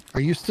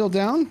 Are you still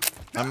down?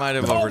 I might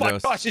have Oh my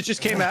overdosed. gosh, it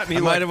just came at me I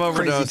like might have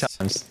crazy overdosed.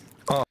 times.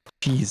 Oh,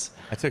 jeez.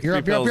 I took You're 3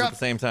 up, you're up, pills you're at up. the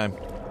same time.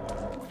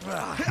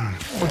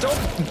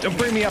 Well, don't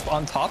bring me up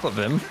on top of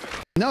him.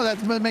 No,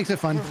 that makes it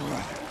fun.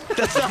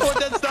 That's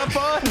not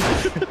fun.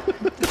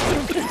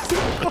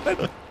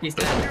 He's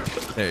dead.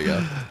 There you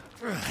go.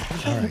 All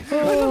right.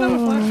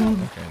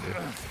 Okay, dude.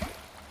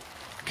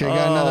 Okay,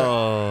 got another.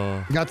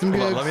 Oh, Got some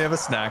Hold on, goods. let me have a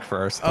snack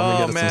first. Let me oh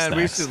get us man, some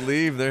we snacks. should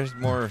leave. There's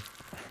more.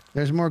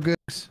 There's more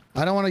goods.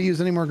 I don't want to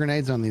use any more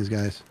grenades on these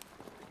guys.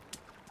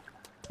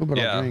 Ooh, but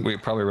I'll Yeah, drink. we're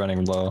probably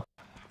running low.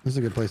 This is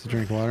a good place to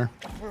drink water.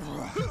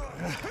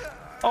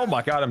 Oh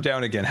my god, I'm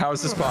down again. How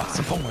is this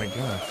possible? Oh my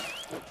god.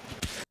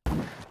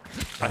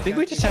 I think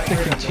we just have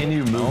to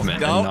continue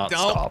movement and not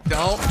stop.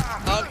 Don't.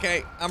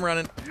 Okay, I'm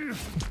running.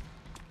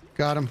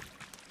 Got him.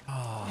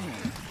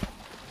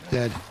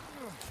 Dead.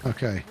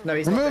 Okay. No,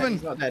 he's We're not moving. dead.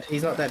 He's not dead.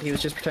 He's not dead. He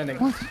was just pretending.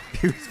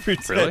 He was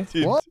pretending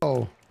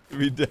Whoa. to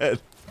be dead.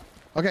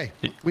 Okay.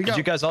 Did We got.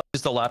 you guys all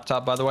use the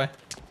laptop, by the way?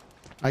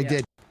 I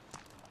did,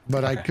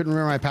 but I couldn't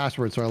remember my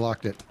password, so I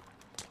locked it.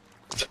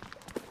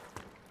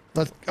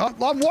 Let's. Oh,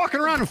 I'm walking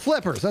around in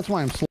flippers. That's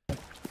why I'm slow.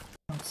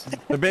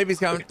 The baby's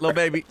coming. Little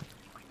baby.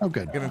 Oh,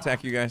 good. Gonna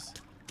attack you guys.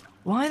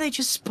 Why are they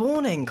just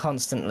spawning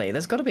constantly?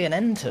 There's got to be an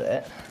end to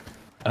it.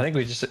 I think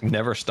we just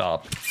never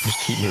stop. Just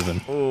keep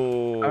moving.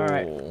 Oh. All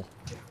right.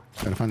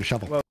 Gotta find a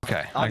shovel. Well,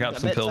 Okay, I got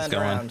some pills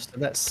going. Around,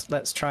 so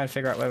let's try and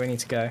figure out where we need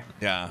to go.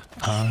 Yeah.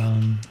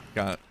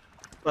 Got it.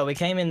 Well, we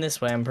came in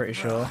this way, I'm pretty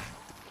sure.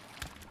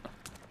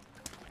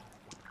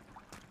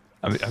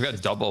 I've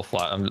got double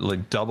flash. I'm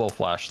like double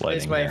flashlighting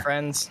This way, here.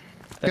 friends.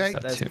 Okay.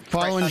 There's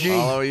Following G.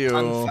 Follow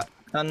you.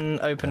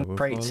 unopened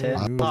crates here.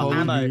 follow Oh,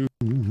 ammo.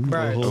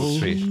 Bro. Oh,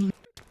 sweet.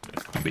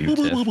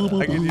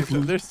 Beautiful. I can use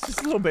it. There's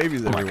just little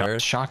babies Oh my everywhere.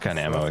 god, shotgun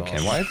ammo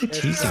again. Why are they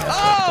teasing us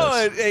Oh,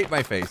 like this? it ate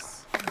my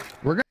face.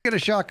 We're gonna get a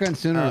shotgun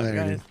sooner or later,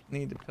 Guys dude.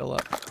 need to fill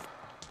up.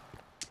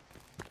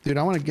 Dude,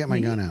 I want to get my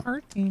gun out.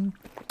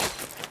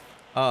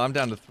 Oh, I'm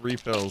down to 3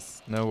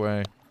 pills. No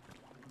way.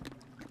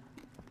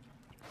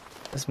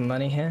 There's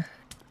money here.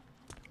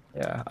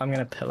 Yeah, I'm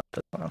gonna pill up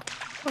as well.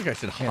 I think I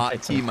should Yeah, hot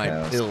take tea some my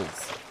pills.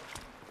 pills.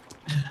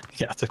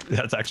 Yeah,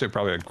 that's actually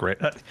probably a great.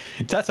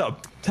 That's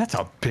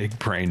a big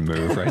brain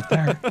move right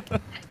there.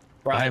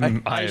 I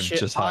have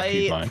just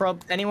hotkeyed mine.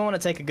 Anyone want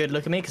to take a good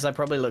look at me? Because I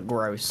probably look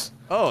gross.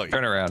 Oh,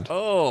 Turn around.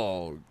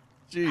 oh,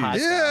 jeez. Hi.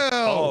 Ew.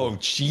 Oh,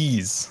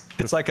 jeez.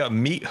 It's like a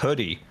meat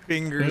hoodie.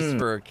 Fingers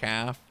for a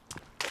calf.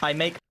 I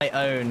make my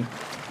own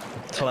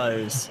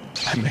clothes.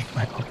 I make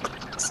my own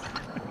clothes.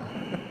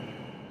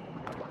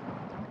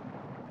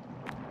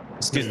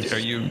 Skizz, are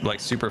you like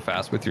super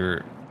fast with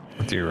your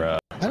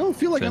I don't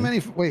feel like I'm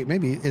any. Wait,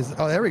 maybe is.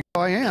 Oh, there we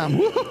go. I am.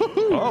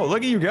 Oh,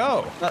 look at you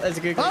go. Oh, there's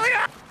a good. Oh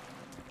yeah.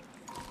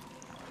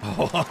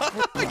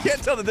 I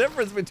can't tell the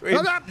difference between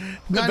Look up.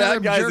 the Got another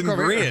bad guys jerk and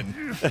over here.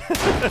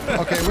 Grian.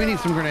 Okay, we need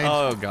some grenades.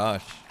 Oh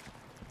gosh.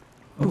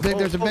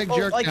 There's a big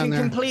jerk I down can there.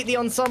 complete the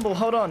ensemble.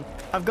 Hold on.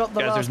 I've got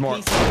the Guys, last there's more.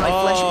 piece of my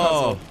flesh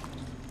puzzle.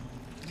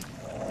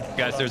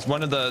 Guys, there's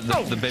one of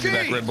the baby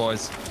back rib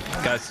boys.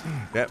 Guys,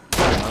 Yep.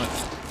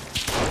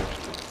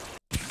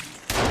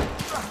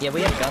 Yeah,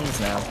 we have guns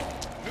now.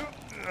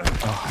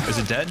 oh, is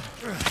it dead?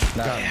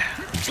 No.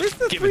 Where's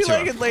the Give it to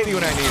three-legged lady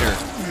when I need her?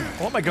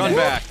 I want my gun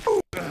back.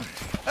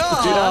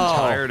 Dude, I'm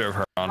tired of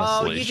her, Oh,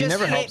 honestly. you She just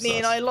never hit helps me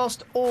and us. I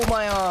lost all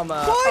my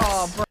armor. What?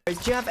 Oh, bro, do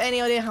you have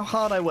any idea how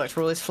hard I worked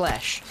for all this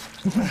flesh?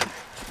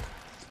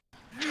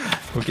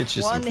 We'll get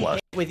you One some flesh.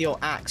 hit with your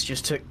axe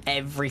just took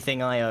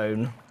everything I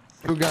own.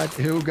 Who got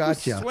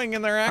you?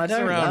 Swinging their I axe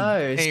don't around know.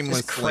 It's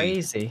aimlessly. just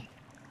crazy.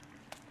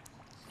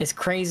 It's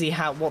crazy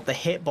what the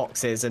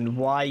hitbox is and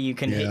why you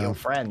can hit Yeah. your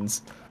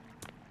friends.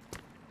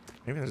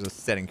 Maybe there's a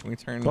setting. Can we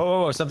turn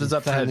Whoa, something's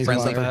up ahead.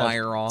 friendly fire.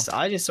 fire off? So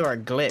I just saw a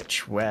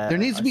glitch where There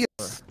needs to be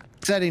a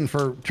setting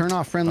for turn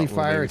off friendly little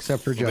fire babies.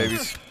 except for Little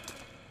jokes.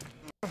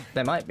 babies.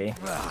 there might be.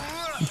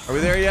 Are we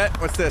there yet?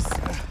 What's this?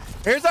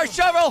 Here's our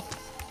shovel!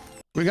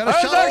 We got a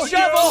Here's our shovel.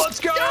 shovel! Let's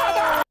go!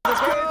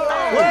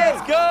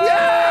 Let's go!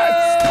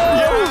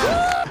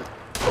 Yes!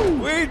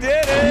 We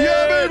did it!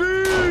 Yeah,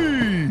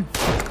 baby!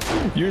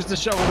 Use the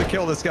shovel to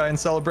kill this guy in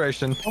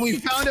celebration. And we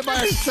found it by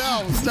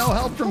ourselves. No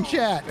help from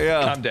chat.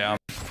 Yeah. Calm down.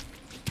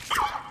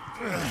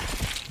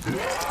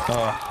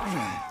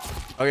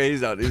 Okay,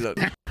 he's out. He's out.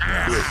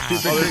 Oh,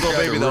 this little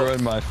baby though.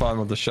 ruined my fun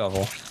with the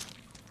shovel.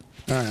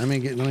 All right, let me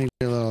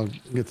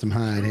get some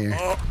hide here.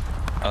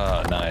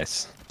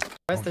 Nice.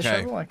 Where's the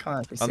Okay. shovel? I can't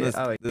actually see On this, it.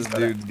 Oh, this he's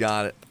got it. dude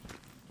got it.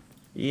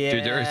 Yeah.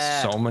 Dude, there is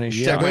so many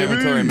Yeah, Check my shots. baby.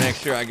 inventory, make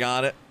sure I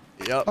got it.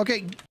 Yep.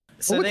 Okay.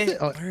 So what's they- the-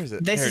 oh, Where is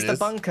it? This There is it the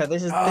bunker.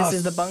 This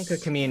is the bunker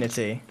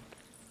community.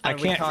 I And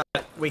can't-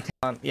 We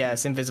can't. Yeah,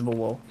 it's invisible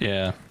wall.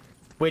 Yeah.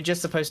 We're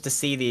just supposed to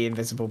see the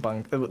invisible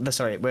bunker.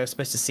 Sorry, we're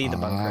supposed to see the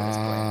bunker at this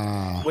point.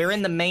 ah. We're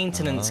in the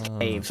maintenance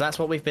cave, so that's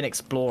what we've been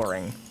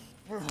exploring.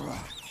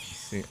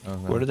 See, oh, no.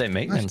 What are they Gosh,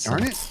 maintenance?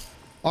 darn it.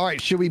 All right,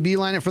 should we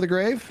beeline it for the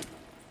grave?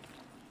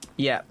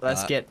 Yeah,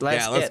 let's Yeah,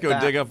 let's get go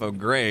that. dig up a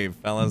grave,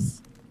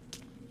 fellas.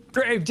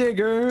 Grave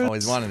digger.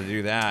 Always wanted to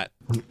do that.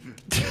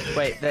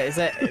 Wait, is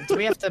it? Do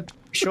we have to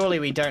Surely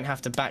we don't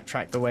have to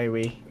backtrack the way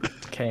we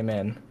came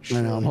in.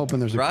 I know. I'm hoping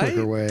there's a Right?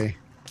 quicker way.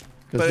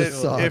 But Because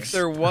this sucks. if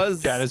there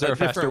was Dad, is there a a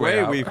faster different way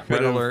way, out? we Red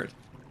could have alert.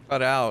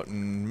 cut out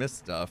and missed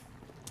stuff.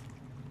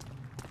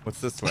 What's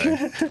this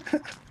way?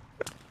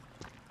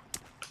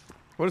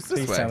 What is this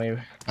Please tell way? me.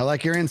 I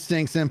like your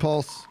instincts,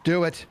 Impulse.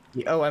 Do it.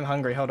 Oh, I'm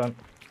hungry. Hold on.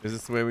 Is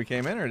this the way we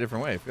came in or a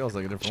different way? It feels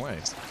like a different way.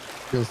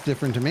 Feels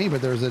different to me,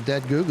 but there's a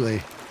dead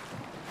googly.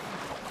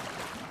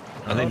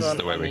 I think this is on,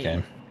 the way we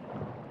came.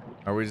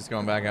 Are we just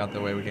going back out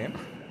the way we came?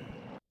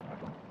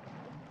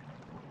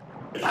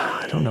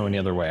 I don't know any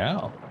other way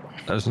out.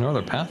 There's no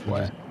other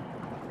pathway.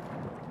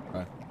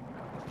 Right.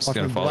 Just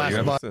gonna Fucking follow blast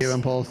you. by What's you, this?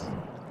 Impulse.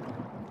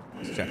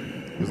 Let's check.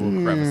 There's a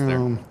little crevice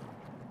there.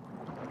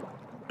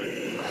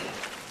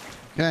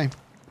 Okay.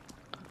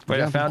 Wait,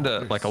 Yeah. I found a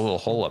little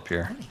hole up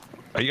here.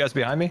 Are you guys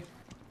behind me?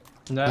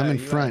 No, I'm in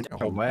you front. went a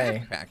different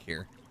way. Back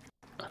here.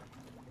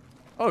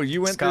 Oh,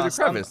 you went through the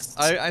Scott, crevice.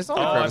 I saw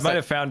the Oh, I crevice. might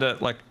have found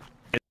it. Like,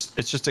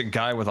 it's just a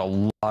guy with a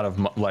lot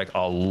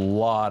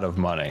of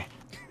money.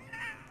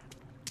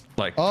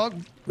 Like Oh,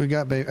 we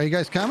got baby. Are you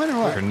guys coming or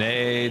what?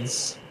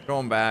 grenades.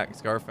 Going back.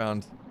 Scar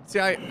found. See,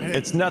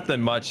 It's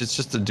nothing much. It's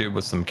just a dude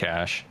with some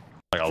cash,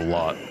 like a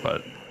lot.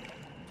 But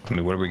I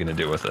mean, what are we gonna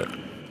do with it?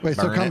 Wait,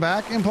 so burn come it.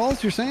 back,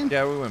 Impulse, you're saying?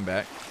 Yeah, we went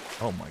back.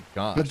 Oh my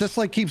gosh. But this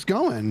like keeps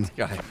going.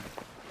 guy.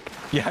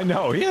 Yeah, I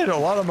know. He had a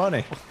lot of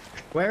money.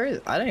 Where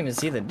is? I don't even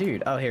see the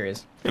dude. Oh, here he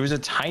is. It was a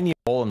tiny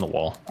hole in the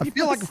wall. I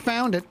feel like I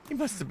found it. He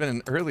must have been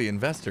an early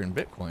investor in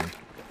Bitcoin.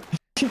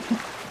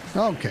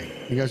 Okay,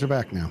 you guys are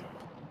back now.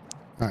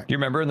 You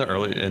remember in the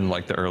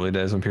early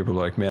days when people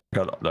were like, "Man, I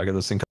got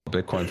this thing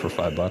called Bitcoin for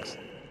 $5."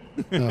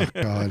 Oh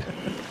God.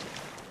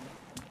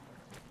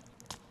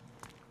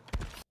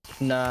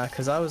 Nah,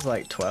 cause I was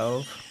like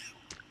 12.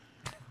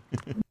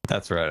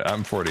 That's right.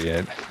 I'm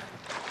 48.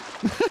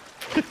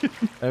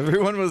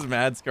 Everyone was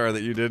mad, Scar,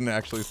 that you didn't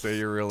actually say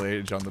your real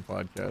age on the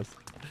podcast.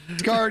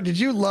 Scar, did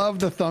you love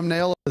the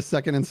thumbnail of the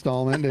second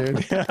installment,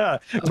 dude?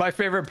 My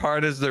favorite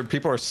part is that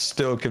people are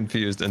still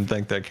confused and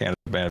think that Canada's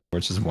banned,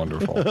 which is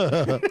wonderful.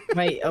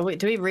 Wait,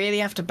 do we really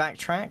have to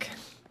backtrack?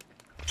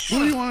 What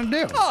do you want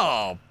to do?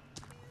 Oh!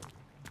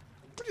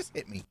 What just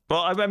hit me?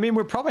 Well, I mean,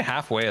 we're probably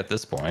halfway at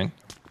this point.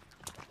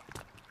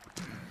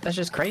 That's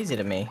just crazy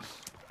to me.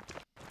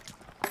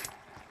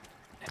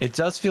 It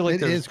does feel like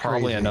It there's is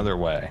probably crazy. another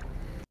way.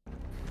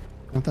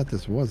 I thought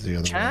this was the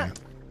other Chat?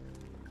 way.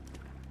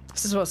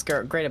 This is what's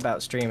great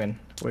about streaming.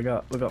 We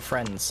got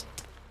friends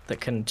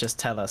that can just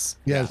tell us.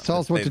 Yeah, tell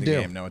us what Play to the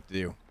do. Game, know what to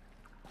do.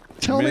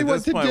 Tell I mean, me at what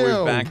this to point, do.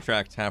 We've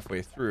backtracked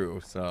halfway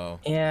through, so.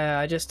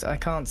 Yeah, I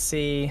can't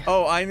see.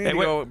 Oh, I need to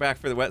wait. go back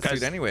for the wetsuit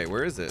Guys. anyway.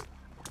 Where is it?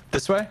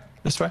 This way?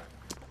 This way?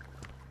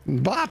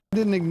 Bob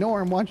didn't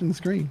ignore him watching the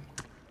screen.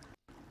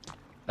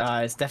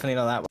 It's definitely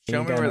not that way. Show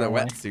You me go where the that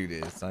way. wetsuit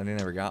is. I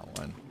never got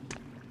one.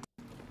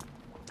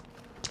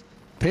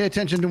 Pay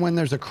attention to when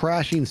there's a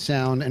crashing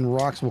sound and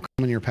rocks will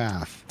come in your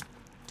path.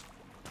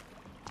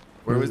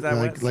 Where was that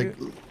like,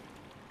 wetsuit?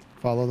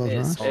 Follow those It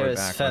rocks. All the way was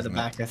back, further wasn't it?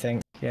 back, I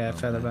think. Yeah,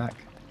 further back.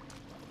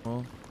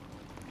 Well,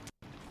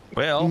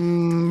 Well,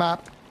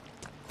 Bop.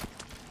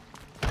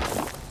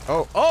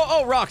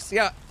 oh, rocks.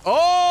 Yeah.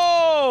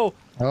 Oh!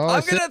 Oh,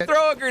 I'm sick. gonna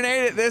throw a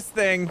grenade at this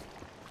thing.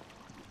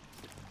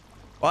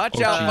 Watch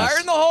Oh, out. jeez. Fire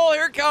in the hole.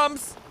 Here it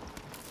comes.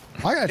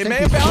 I It may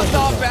have bounced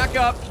off. Back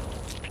up.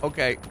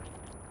 Okay.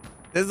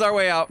 This is our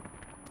way out.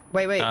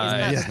 Wait, isn't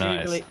that Nice, nice.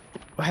 usually...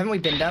 Well, haven't we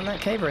been down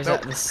that cave, or is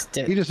Nope. that the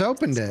stick? You just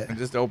opened it. I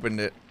just opened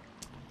it.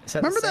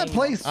 Remember that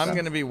place? I'm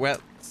gonna be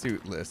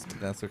wetsuitless, but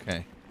that's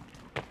okay.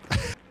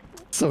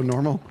 So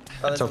normal.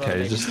 it's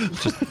okay. Just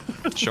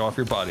show off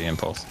your body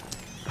impulse.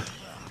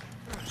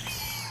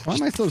 Why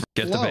am I so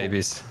Get slow? the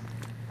babies.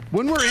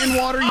 When we're in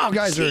water, you Oh,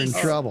 guys are in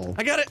jeez. trouble.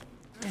 I got it.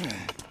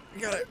 I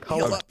got it.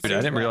 Heal Oh, up. dude, I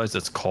didn't realize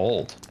it's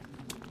cold.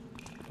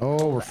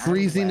 Oh, we're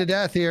freezing to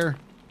death here.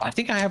 I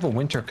think I have a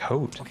winter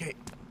coat. Okay.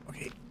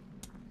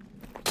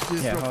 Do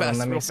this Yeah, real hold on, fast.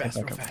 let me Real see if fast.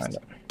 I Real can find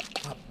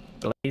fast.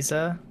 it.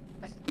 Blazer,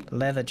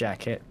 leather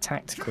jacket,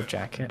 tactical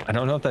jacket, I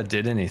don't know if that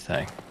did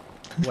anything.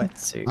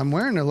 wetsuit. I'm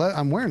wearing a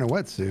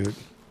wetsuit.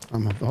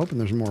 I'm hoping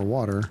there's more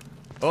water.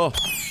 Oh.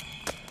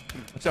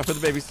 Watch out for the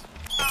babies.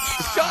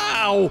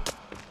 Ow!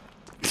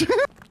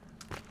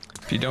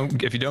 If you don't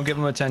give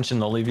them attention,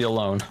 they'll leave you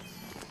alone.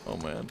 Oh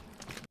man.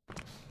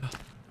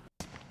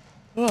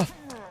 Oh.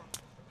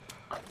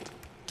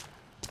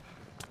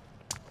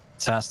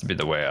 This has to be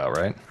the way out,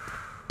 right?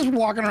 Just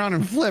walking around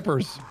in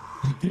flippers.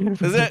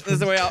 This is it. This is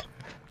the way out.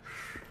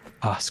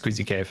 Ah,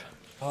 squeezy cave.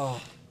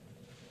 Oh,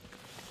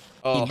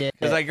 did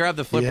because it. I grabbed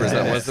the flippers.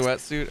 That was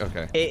Yes. the wetsuit.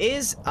 Okay. It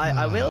is.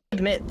 I will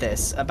admit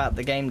this about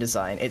the game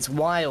design. It's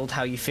wild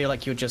how you feel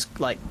like you're just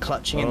like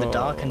clutching in the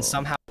dark and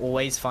somehow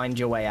always find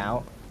your way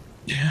out.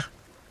 Yeah.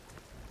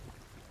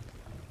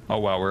 Oh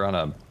wow, we're on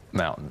a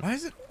mountain. Why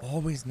is it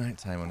always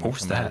nighttime when we What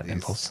was come out of that, these?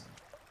 Impulse?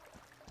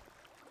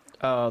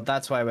 Oh,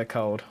 that's why we're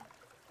cold.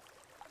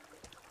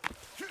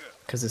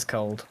 Because it's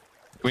cold.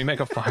 Can we make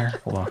a fire?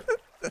 Hold on.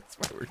 That's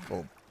why we're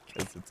cold.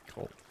 Because it's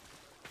cold.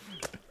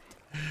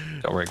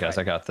 Don't worry, guys.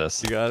 I got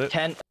this. You got it.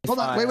 10. Hold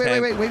on.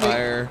 fire. Wait.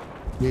 Fire.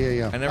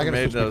 Yeah. I never gotta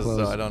made switch my those, so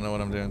clothes. I don't know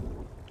what I'm doing.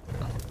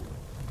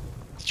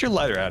 Get your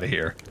lighter out of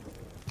here.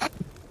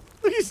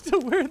 He's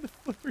still wearing the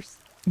flippers.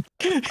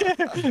 Look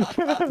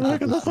at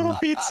those little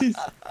feetsies.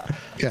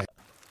 Okay.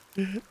 Oh,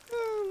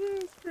 man,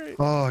 that's great.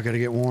 Oh, I gotta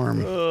get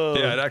warm.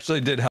 Yeah, it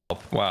actually did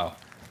help. Wow.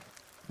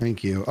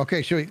 Thank you.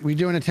 Okay, should we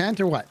doing a tent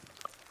or what?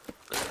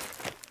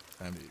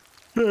 Time to eat.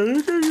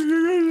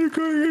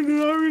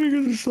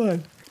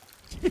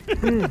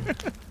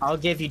 I'll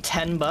give you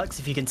 $10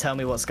 if you can tell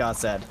me what Scar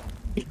said.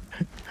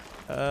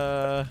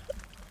 I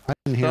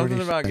didn't hear what Something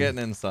he about said. getting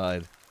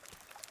inside.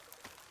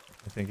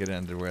 I think it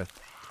ended with.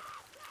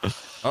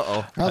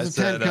 Uh-oh. I How's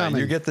the tent said, coming?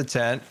 you get the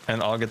tent,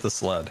 and I'll get the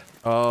sled.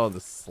 Oh, the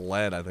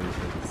sled. I think you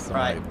said the sled.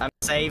 Right, I'm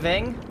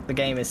saving. The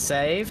game is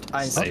saved.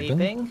 I'm Saving?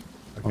 sleeping.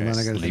 Hold on,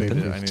 I gotta sleeping.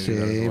 save I need it. to do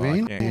that as well. I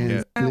Saving can't and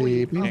get-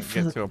 sleeping. Can't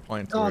get to a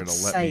point to where God's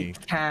it'll let me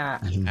sake,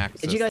 cat.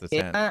 access Did you guys the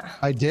get tent. that?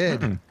 I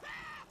did.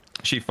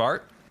 She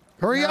fart?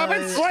 Hurry up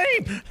and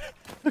sleep!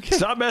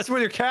 Stop messing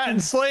with your cat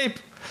and sleep.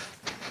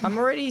 I'm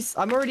already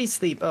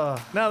asleep.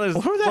 Oh, Now there's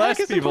Who the less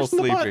heck is people pushing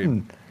the sleeping.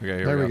 button? Okay,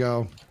 here There we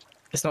go.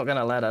 it's not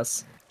gonna let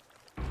us.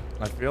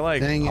 I feel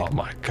like Dang Oh it.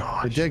 my I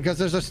gosh. did because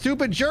there's a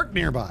stupid jerk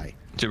nearby.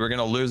 Dude, we're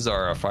gonna lose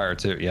our fire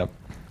too. Yep.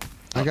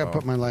 I gotta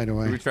put my light do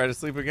we away. try to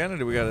sleep again, or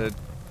do we gotta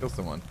kill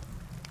someone?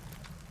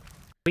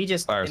 We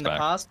just Fire's in the back.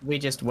 past we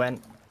just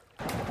went.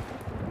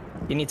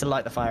 You need to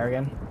light the fire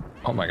again.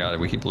 Oh my god,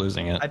 we keep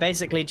losing it. I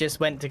basically just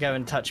went to go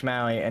and touch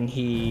Maui, and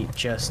he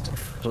just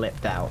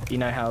flipped out. You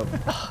know how? Oh,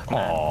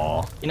 man.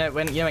 Aww. You know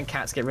when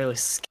cats get really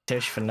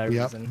skittish for no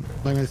Yep. reason.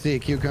 I'm gonna see a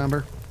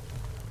cucumber.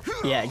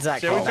 Yeah,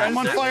 exactly. Shall we try I'm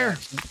on fire.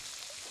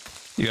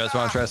 You guys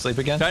want to try to sleep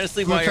again? Try to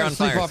sleep I'm while gonna you're try on to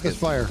sleep fire. off this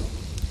fire.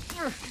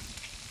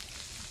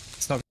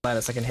 It's not gonna let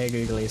us. I can hear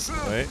googlies.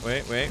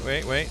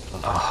 Wait.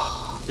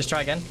 Just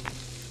try again.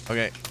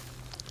 Okay.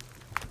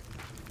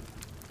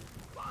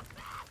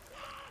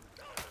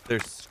 They're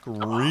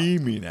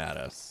screaming at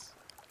us.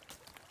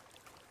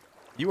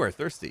 You are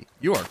thirsty.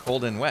 You are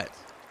cold and wet.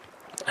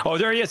 Oh,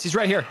 there he is. He's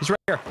right here. He's right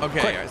here. Okay,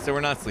 Quick. all right, so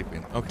we're not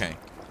sleeping. Okay.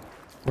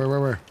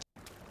 Where?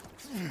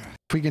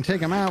 If we can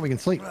take him out, we can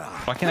sleep.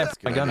 Why can't I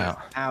put my gun out?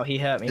 Ow, he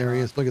hurt me. There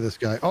he is. Look at this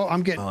guy. Oh,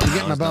 I'm getting, Oh, I'm no,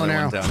 getting my there's bow and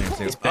another arrow. one down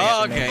here too. bigger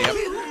Oh, than me. okay, yep.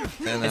 And Is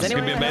then It's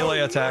gonna be a melee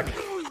attack.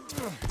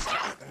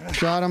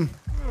 Shot him.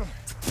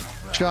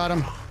 Shot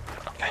him.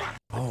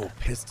 oh,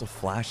 pistol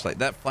flashlight.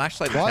 That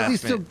flashlight Why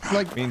is he attachment still,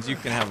 like- means you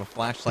can have a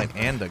flashlight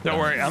and a gun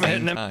worry, at I'm the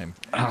hitting same him. time.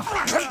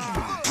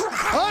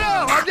 Oh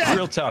no, I'm dead.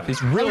 Real tough.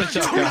 He's really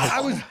tough, guys.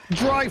 I was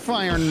dry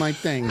firing my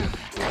thing.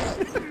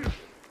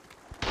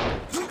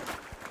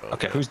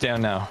 Okay, who's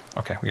down now?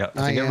 Okay, we got.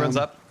 I I think everyone's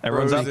am. up.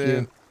 Everyone's up.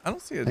 Frozen. I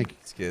don't see a Thank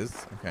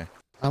Skizz. Okay.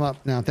 I'm up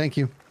now. Thank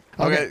you.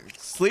 Okay.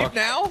 Sleep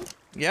now?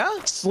 Yeah?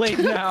 Sleep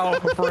now.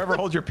 Forever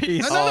hold your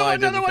peace. Oh, I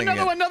did the Another thing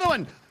again.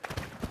 one.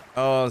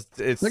 Oh,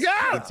 it's Look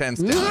out! the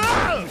tent's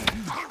down.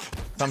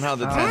 Somehow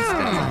the tent's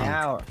down.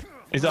 Ow.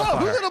 He's on Oh,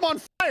 who fire. lit him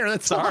on fire?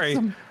 That's Sorry,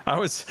 awesome. I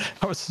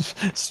was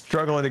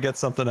struggling to get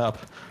something up.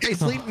 Okay,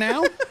 sleep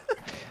now.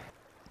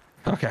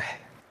 Okay,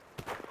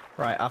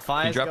 Right, our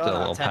fire's dropped gone. a Our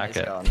little tent is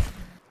packet. gone.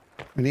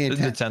 We need a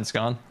the tent. tent's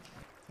gone.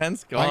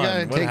 Tent's gone. gotta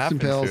What take some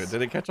happened pills. to it?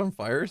 Did it catch on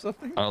fire or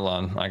something? Hold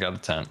on, I got a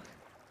tent.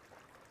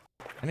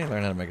 I need to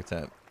learn how to make a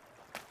tent.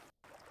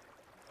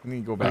 We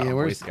need to go back Yeah, to Boy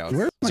where's Scouts.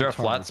 where's Is there a my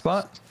flat tarp?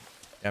 spot?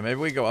 Yeah, maybe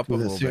we go up a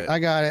With little this- bit. I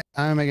got it.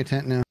 I'm gonna make a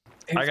tent now.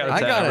 I got a I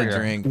tent got over a here.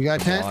 drink. You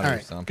got a tent? water or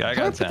Alright. something. Okay, I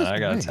How got do a I put tent. this I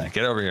got a away? tent.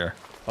 Get over here.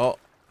 Oh,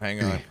 hang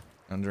on. Okay.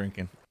 I'm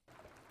drinking.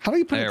 How do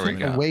you put There a we tent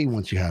go. away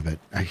once you have it?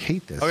 I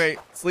hate this. Okay,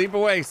 sleep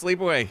away. Sleep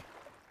away.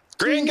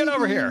 Grian, get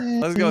over here.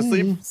 Let's go.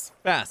 Sleep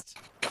fast.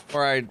 All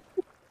right.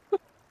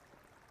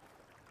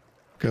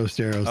 Ghost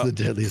arrows, Oh. the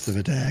deadliest of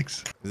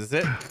attacks. Is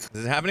this it?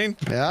 Is it happening?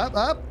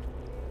 Up.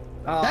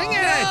 Oh, Dang it!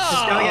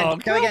 Just go again. Oh,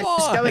 Go again. come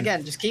Just go on.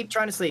 again. Just keep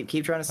trying to sleep.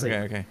 Keep trying to sleep.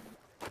 Okay.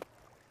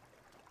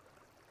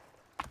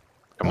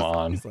 Come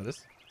on. Please let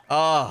us.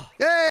 Oh,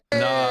 Hey!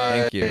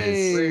 thank you.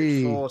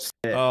 Hey. Force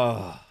it.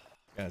 Oh,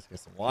 guys, get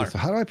some water. So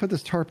how do I put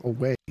this tarp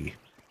away?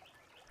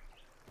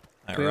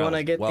 All Do we right, want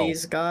to get well,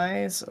 these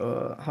guys?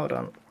 Or hold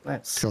on.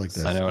 Let's. Go like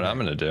this. I know what I'm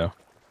gonna do.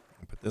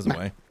 Put this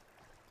away.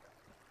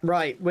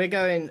 Right, we're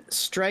going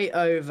straight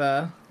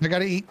over. I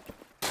gotta eat.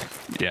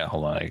 Yeah,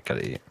 hold on. I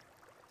gotta eat.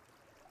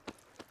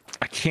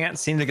 I can't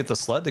seem to get the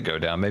sled to go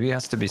down. Maybe it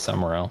has to be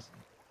somewhere else.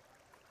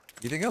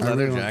 You think a I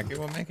leather really want- jacket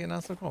will make it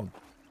not so cold?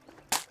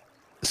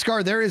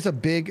 Scar, there is a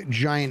big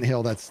giant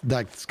hill that's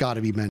got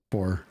to be meant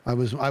for. I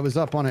was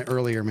up on it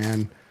earlier,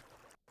 man.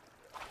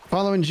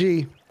 Following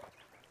G.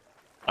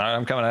 All right,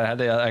 I'm coming. I had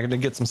to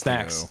get some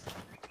snacks.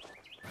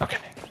 Okay.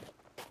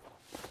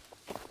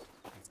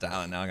 It's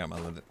dialing now. I got my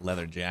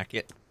leather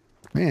jacket.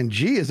 Man,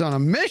 G is on a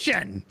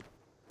mission.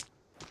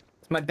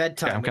 It's my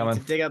bedtime. Okay, I'm We need coming.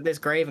 to dig up this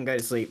grave and go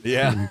to sleep.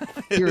 Yeah.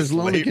 You're It's his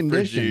lonely late for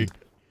condition. G.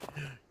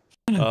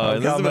 This has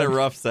been a coming.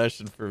 rough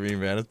session for me,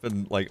 man. It's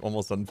been like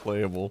almost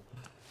unplayable.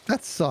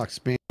 That sucks,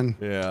 man.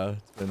 Yeah,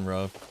 it's been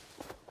rough.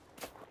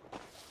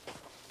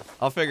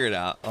 I'll figure it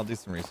out. I'll do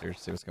some research,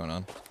 see what's going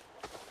on.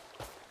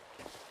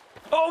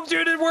 Oh,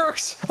 dude, it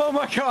works. Oh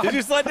my god. Did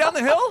you slide down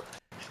the hill?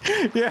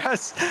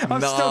 Yes,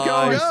 I'm still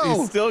going. Go.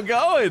 He's still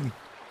going.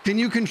 Can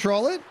you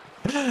control it?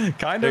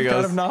 Kind There he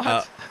of goes.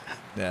 not.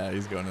 Yeah,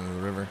 he's going into the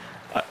river.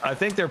 I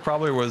think there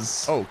probably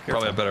was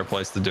probably a better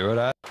place to do it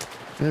at.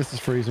 This is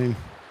freezing.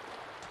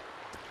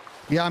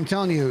 Yeah, I'm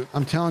telling you,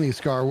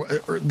 Scar.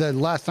 The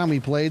last time we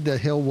played, the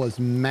hill was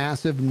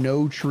massive,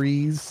 no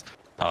trees.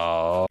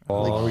 Oh,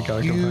 we gotta go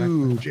back.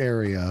 Huge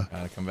area.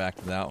 Gotta come back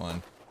to that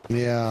one.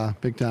 Yeah,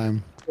 big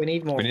time. We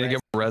need more. We need to get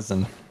more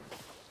resin.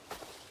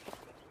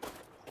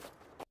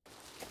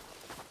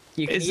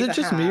 Is it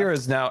just me, or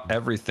is now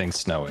everything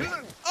snowy? You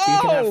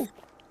can have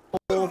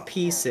 4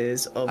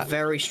 pieces of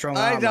very strong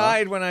armor. I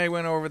died when I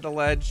went over the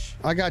ledge.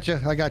 I got you.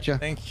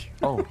 Thank you.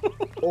 Oh,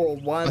 Or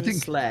one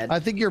sled. I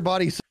think your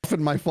body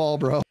softened my fall,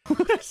 bro.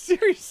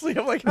 Seriously,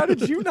 I'm like, how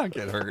did you not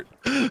get hurt?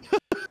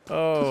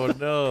 Oh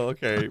no.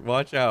 Okay,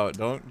 watch out.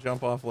 Don't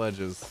jump off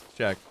ledges.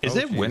 Check. is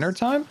it winter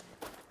time?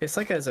 It's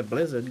like there's a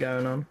blizzard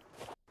going on.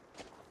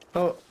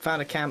 Oh,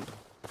 found a camp.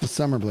 The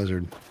summer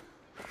blizzard.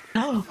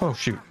 Oh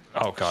shoot!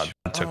 Oh god,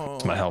 that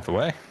took my health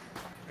away.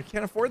 I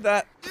can't afford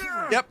that.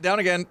 Yep, down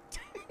again.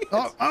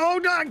 Oh,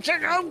 no,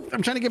 check out.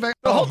 I'm trying to get back.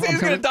 The whole I'm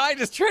team's gonna die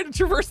just trying to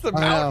traverse the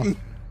mountain.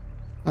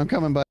 I'm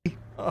coming, buddy.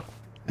 Oh.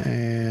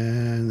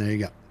 And there you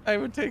go. I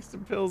would take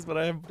some pills, but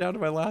I am down to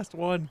my last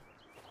one.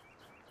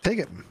 Take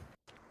it.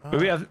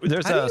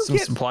 There's How do you some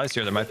get- supplies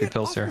here. There might be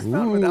pills here.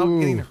 Without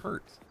getting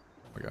hurt.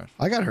 Oh my gosh.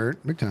 I got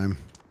hurt big time,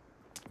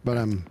 but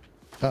I'm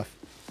tough.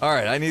 All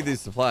right, I need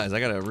these supplies. I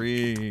gotta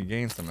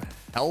regain some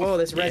health. Oh,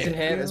 there's resin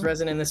here. There's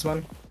resin in this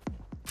one.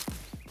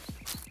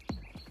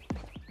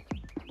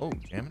 Oh,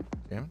 jamming.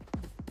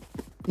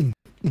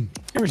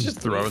 He was just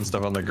throwing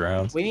stuff on the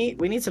ground. We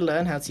need to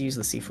learn how to use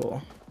the C4.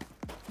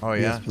 Oh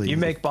yeah. Yes, please. You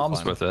make bombs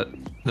Fun. with it.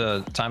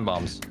 The time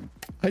bombs.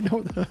 I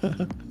know.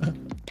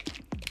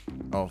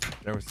 Oh,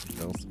 there was some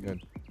pills.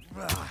 Good.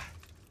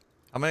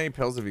 How many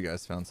pills have you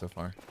guys found so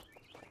far?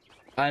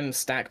 I'm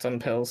stacked on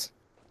pills.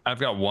 I've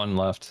got 1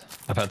 left.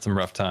 I've had some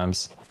rough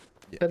times.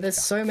 But there's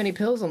so many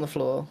pills on the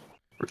floor.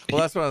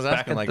 Well, that's what I was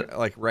Back asking. at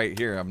Like right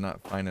here, I'm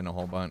not finding a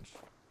whole bunch.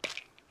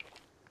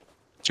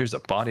 Here's a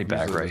body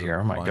bag Usually right there's a here.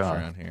 Oh my bunch god.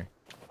 Around here.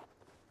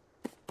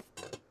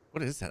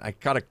 What is that? I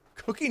got a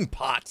cooking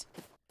pot.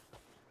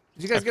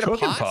 Did you guys get a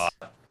cooking pot?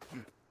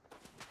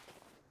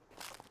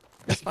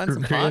 Let's find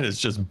some Grian pot. has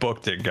just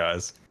booked it,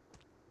 guys.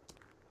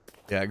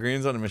 Yeah,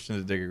 Green's on a mission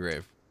to dig a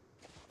grave.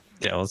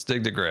 Yeah, let's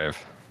dig the grave.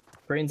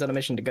 Green's on a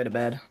mission to go to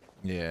bed.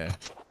 Yeah,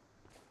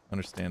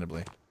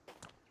 understandably.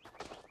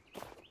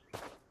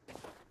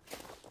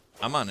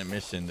 I'm on a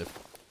mission to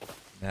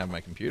have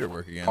my computer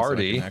work again so I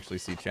Party. can actually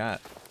see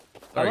chat.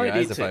 I Sorry might guys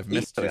need if to I've eat,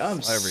 missed but I'm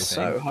everything.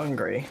 so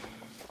hungry.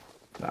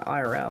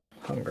 IRL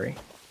hungry.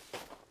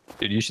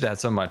 Dude, you should have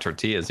some of my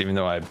tortillas, even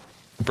though I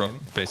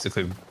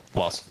basically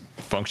lost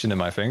function in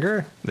my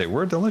finger. They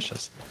were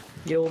delicious.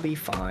 You'll be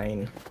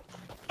fine.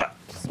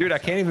 Dude, I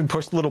can't even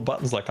push the little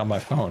buttons like on my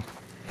phone.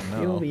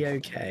 No. You'll be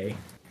okay.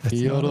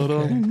 It's not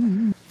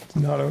okay. It's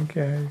not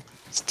okay.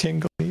 It's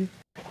tingly.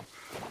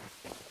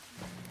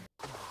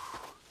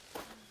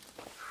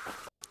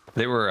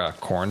 They were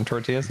corn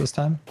tortillas this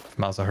time.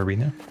 Masa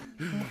Harina.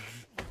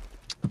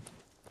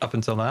 Up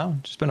until now,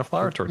 just been a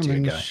flour tortilla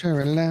guy.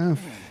 Sure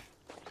enough.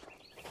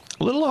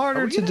 A little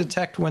harder to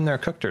detect when they're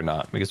cooked or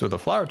not, because with a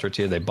flour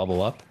tortilla, they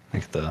bubble up.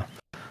 Like the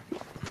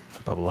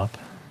bubble up.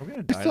 We're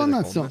gonna die Still to the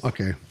not so. coldness.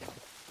 Okay.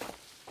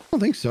 I don't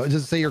think so. Does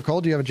it say you're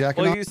cold? Do you have a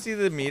jacket Well, on? you see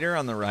the meter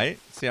on the right?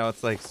 See how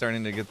it's like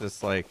starting to get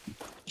this like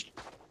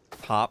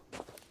top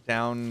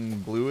down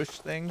bluish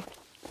thing?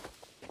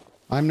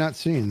 I'm not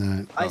seeing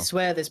that. I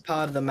swear this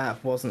part of the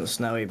map wasn't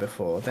snowy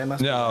before. There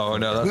must No,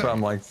 that's what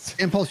I'm like.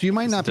 Impulse, you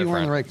might not be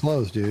wearing the right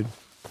clothes, dude.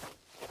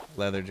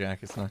 Leather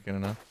jacket's not good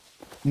enough.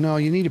 No,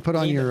 you need to put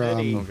on Need the your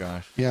hoodie. Oh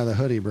gosh. yeah, the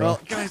hoodie, bro. Well,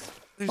 guys,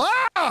 there's,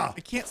 Ah! I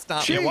can't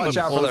stop. Yeah, watch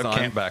out for their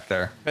camp back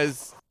there.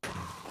 Because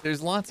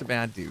there's lots of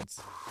bad dudes.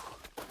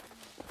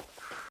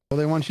 Well,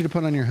 they want you to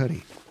put on your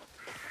hoodie.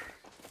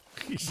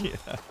 Yeah.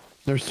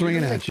 They're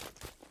swinging at you.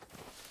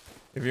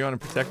 If you want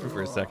to protect me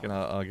for a second,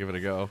 I'll give it a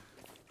go.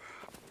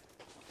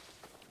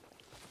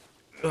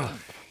 Ugh.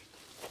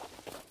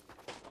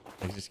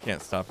 I just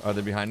can't stop. Are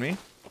they behind me?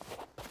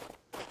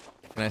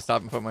 Can I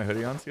stop and put my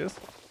hoodie on, Skizz?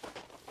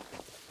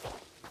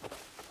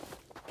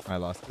 I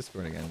lost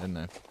Discord again, didn't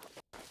I?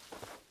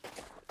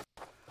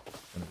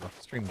 It's been a rough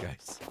stream,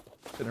 guys.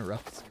 It's been a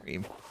rough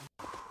stream.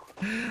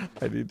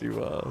 I need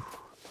to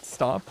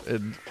stop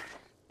and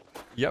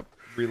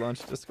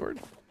relaunch Discord.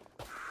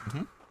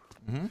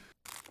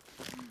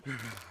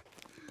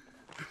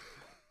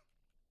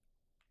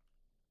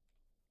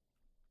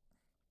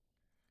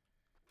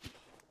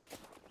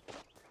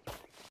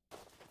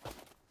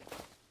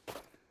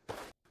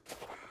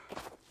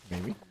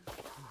 Maybe.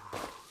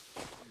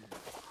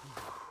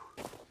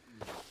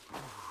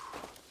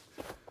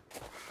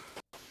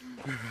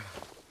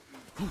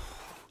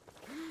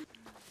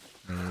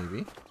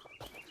 Maybe.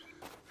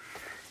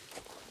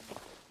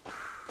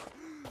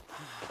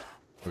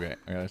 Okay,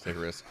 I gotta take a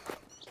risk.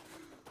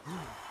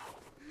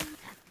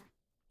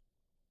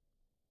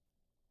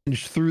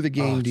 Through the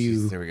game, do jeez,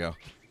 you there we go.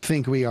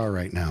 think we are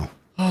right now?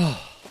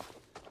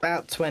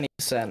 About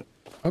 20%.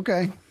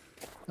 Okay.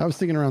 I was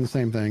thinking around the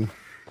same thing.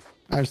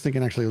 I was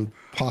thinking actually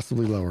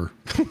possibly lower.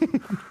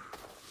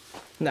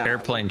 No.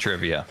 Airplane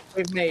trivia.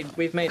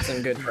 We've made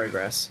some good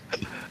progress.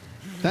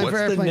 Time What's for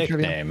the airplane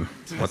trivia. nickname?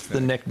 What's the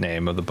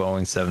nickname of the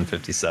Boeing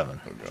 757?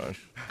 Oh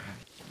gosh.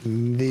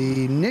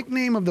 The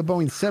nickname of the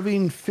Boeing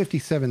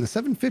 757. The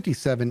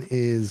 757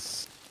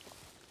 is...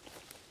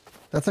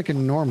 That's like a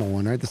normal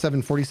one, right? The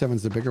 747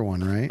 is the bigger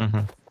one, right?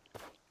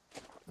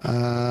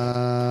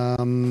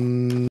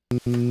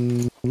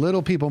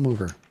 Little people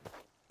mover.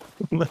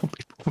 Little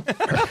people.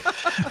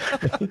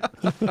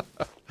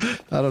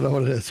 I don't know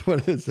what it is.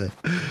 What is it?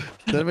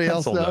 Does anybody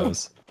else Pencil know?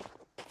 nose.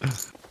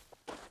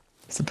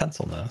 It's a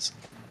pencil nose.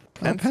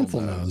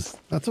 Pencil nose.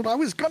 That's what I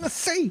was gonna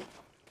say.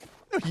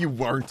 No, you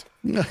weren't.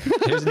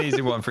 Here's an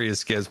easy one for you,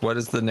 Skizz. What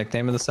is the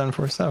nickname of the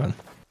 747?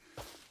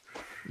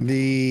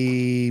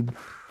 The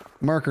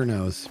marker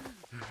nose.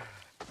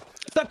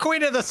 The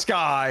Queen of the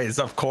Skies,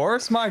 of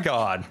course. My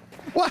God.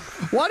 What?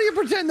 Why do you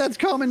pretend that's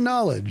common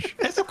knowledge?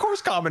 It's of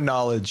course common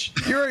knowledge.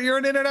 You're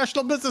an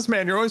international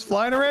businessman. You're always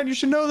flying around. You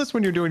should know this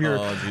when you're doing your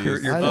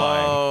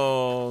flying.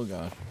 Oh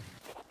gosh.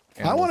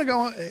 I want to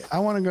go. I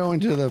want to go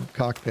into the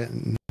cockpit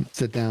and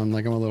sit down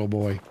like I'm a little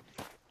boy.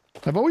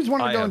 I've always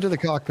wanted to go into the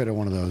cockpit of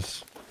one of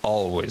those.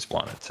 Always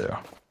wanted to.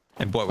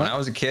 And boy, when I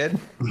was a kid,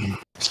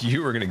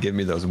 you were gonna give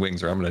me those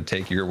wings, or I'm gonna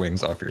take your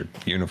wings off your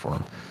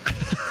uniform.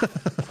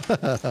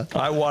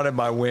 I wanted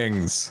my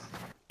wings.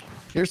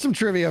 Here's some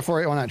trivia for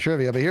you. Well, not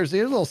trivia, but here's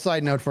a little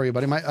side note for you,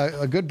 buddy.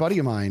 A good buddy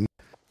of mine,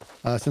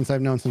 since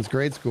I've known since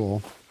grade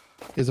school,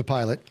 is a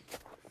pilot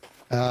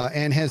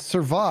and has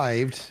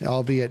survived,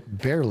 albeit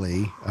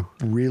barely, a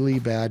really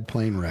bad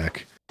plane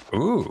wreck.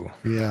 Ooh.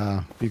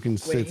 Yeah, you can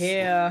see. We're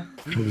here.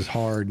 It was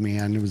hard,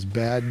 man. It was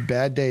bad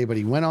day, but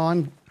he went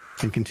on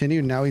and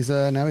continued. Now he's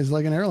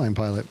like an airline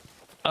pilot.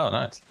 Oh,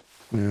 nice.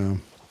 Yeah.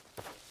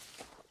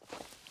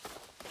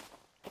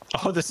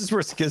 Oh, this is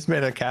where Skizz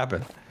made a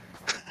cabin.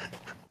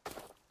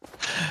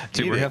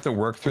 Dude, we have to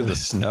work through the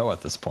snow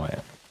at this point.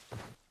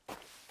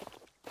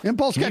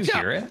 Impulse Can catch you up.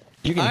 hear it?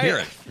 You can hear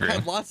it. I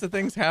had lots of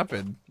things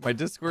happen. My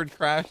Discord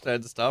crashed. I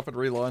had to stop and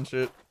relaunch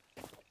it.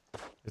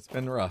 It's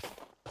been rough.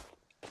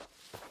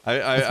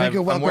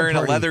 I'm wearing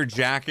a leather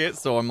jacket,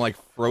 so I'm like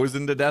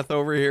frozen to death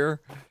over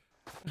here.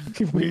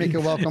 We make a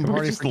welcome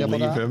party just for Double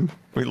leave Dot. him.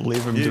 We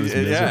leave him to his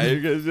misery. Yeah,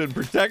 you guys didn't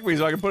protect me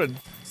so I can put a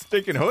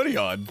stinking hoodie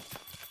on.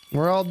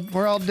 We're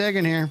all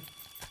digging here.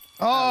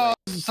 Oh,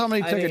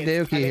 somebody took a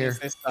dookie here. It's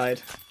this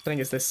side. I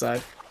think it's this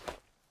side.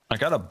 I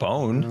got a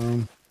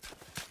bone.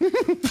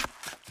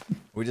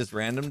 We just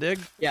random dig?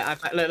 Yeah,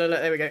 look,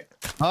 there we go.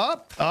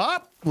 Up.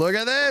 Look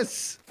at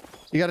this.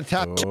 You got to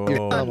tap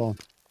your level.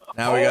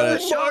 Now we gotta.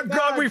 Oh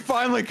God, we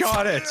finally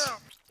got it.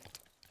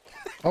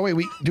 Oh wait,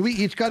 do we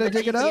each got to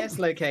dig it up? GPS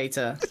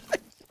locator.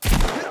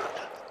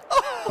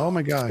 Oh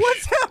my gosh.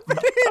 What's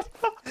happening?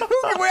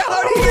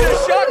 How do you get a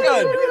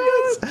shotgun?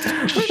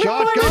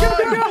 Shotgun!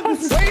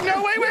 Wait,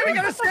 no, wait, we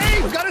gotta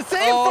save! Gotta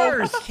save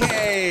first!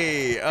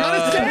 Okay.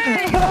 Gotta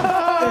save!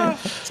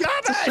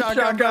 Stop it!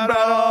 Shotgun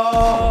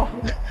battle.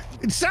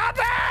 Stop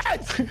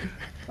it!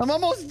 I'm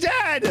almost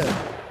dead!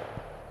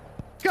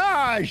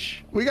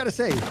 Gosh! We gotta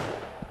save.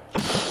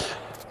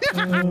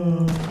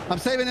 I'm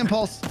saving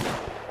impulse.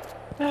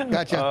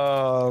 Gotcha.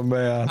 Oh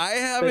man. I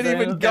haven't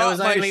even got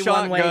my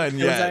shotgun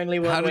yet. There's only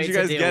one How way did you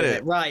guys to deal get with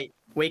it? Right.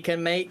 We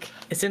can make...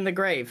 It's in the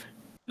grave.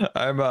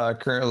 I'm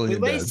currently We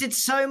dead. wasted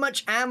so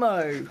much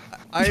ammo.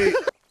 I don't.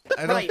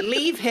 Right,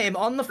 leave him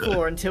on the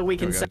floor until we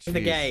can Oh, God, save the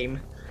jeez. game.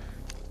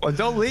 Well,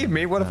 don't leave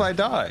me. What if I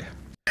die?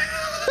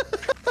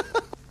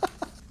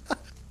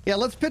 Yeah,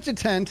 let's pitch a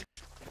tent,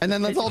 and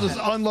then let's all just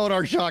unload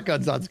our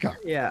shotguns on Scar.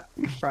 Yeah.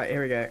 Right,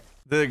 here we go.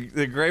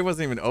 The grave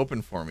wasn't even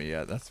open for me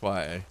yet. That's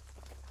why.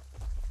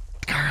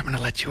 Scar, I'm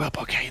gonna let you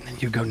up, okay? And then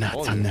you go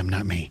nuts on them,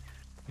 not me.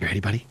 You ready,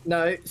 buddy?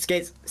 No,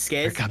 Skizz.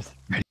 Here it comes.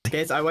 Ready?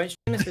 Skizz, I won't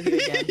stream this with you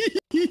again.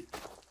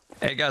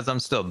 Hey guys, I'm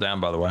still down,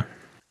 by the way.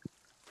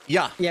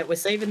 Yeah. Yeah, we're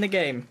saving the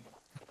game.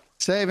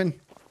 Saving.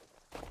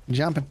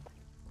 Jumping.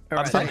 All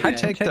right, How do you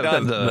take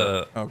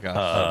the Oh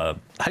gosh.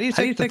 how do you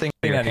take the thing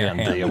out of your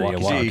hand? The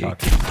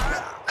walkie-talkie?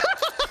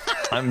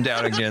 I'm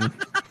down again.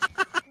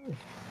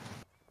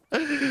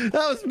 That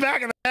was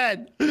back of the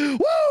head. Woo!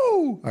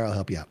 All right, I'll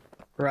help you out.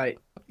 Right.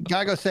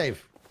 Gotta go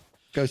save.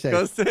 Go save.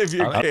 Go save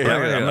your I'm game.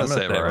 gonna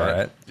save it,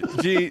 right?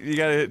 G, you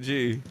gotta hit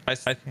G. I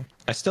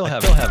still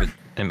have it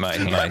in my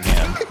hand.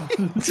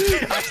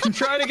 I'm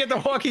trying to get the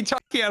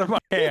walkie-talkie out of my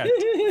hand.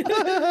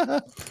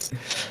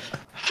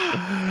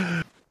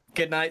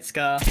 Good night,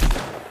 Scar.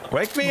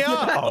 Wake me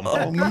up!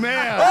 Oh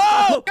man!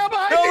 Oh! Come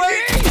on! No,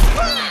 wait!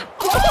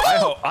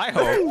 I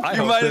hope.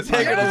 You might have that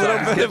taken a my little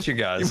guys bit get you You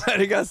guys. might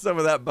have got some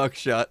of that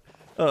buckshot.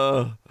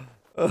 Oh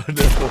no.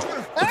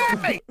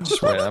 Hey!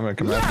 Just wait, I'm gonna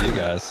come after you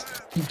guys.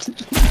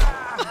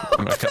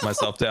 I'm gonna cut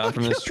myself down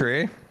from this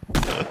tree.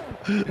 I'm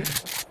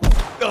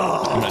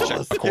gonna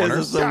check the corners.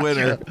 This is the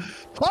winner.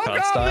 Oh god, I'm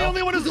the style.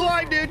 only one who's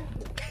alive, dude.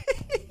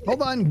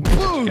 Hold on.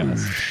 Boom.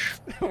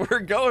 We're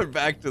going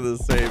back to the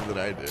save that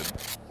I did.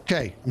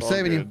 Okay, I'm All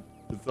saving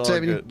good. It's all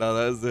Saving you. good. No,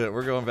 that was it.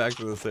 We're going back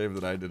to the save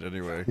that I did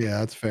anyway. Yeah,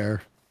 that's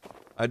fair.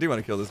 I do want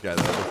to kill this guy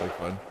though. That looks like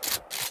fun.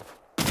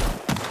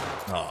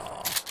 Aw.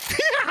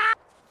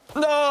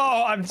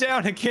 No, I'm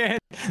down again.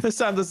 This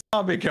time the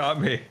zombie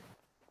got me.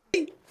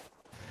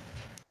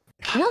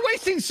 We're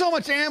wasting so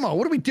much ammo.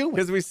 What are we doing?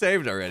 Because we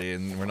saved already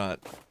and we're not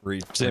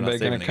Is anybody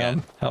gonna come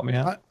again. help me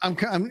out? I'm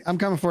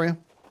coming for you.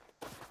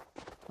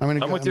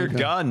 I'm with your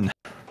gun.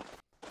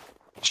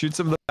 Shoot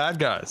some of the bad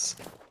guys.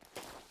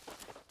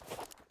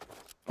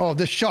 Oh,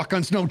 this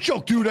shotgun's no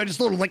joke, dude. I just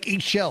loaded like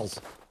 8 shells.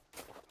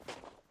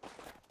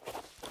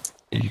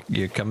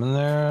 You coming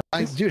there?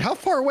 Dude, how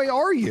far away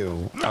are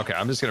you? Okay,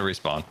 I'm just gonna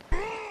respawn.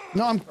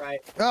 No, I'm. Right.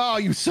 Oh,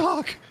 you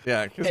suck.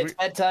 Yeah, because It's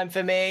bedtime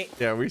for me.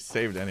 we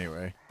saved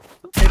anyway.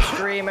 Good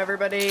stream,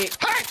 everybody.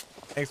 Hey!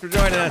 Thanks for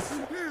joining us.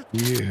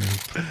 Yeah.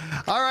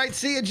 All right,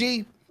 see you,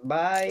 G.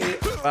 Bye.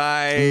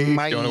 Bye.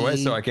 Bye. Going away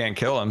so I can't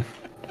kill him.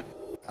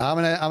 I'm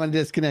gonna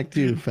disconnect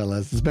too,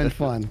 fellas. It's been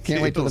fun.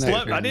 Can't wait till the next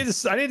Flip, one. I need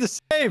to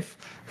save.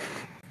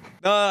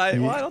 No, I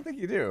don't think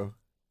you do.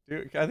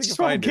 Dude, I think Just if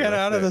I want to do, get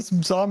out of that's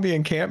this zombie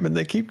encampment.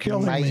 They keep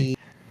killing me. it.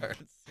 All right,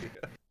 see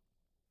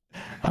ya.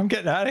 I'm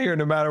getting out of here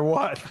no matter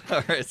what.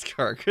 All right,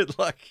 Scar. Good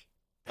luck.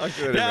 I'll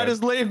do it. Yeah,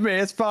 just leave me.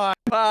 It's fine.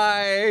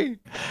 Bye.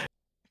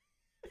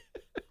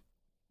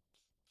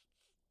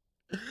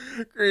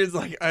 Grian's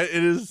like,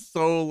 it is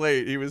so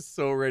late. He was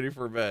so ready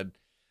for bed.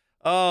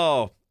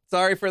 Oh,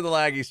 sorry for the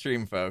laggy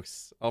stream,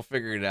 folks. I'll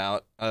figure it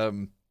out.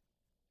 Who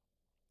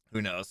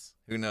knows?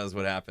 Who knows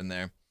what happened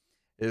there?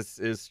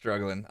 Is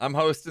struggling. I'm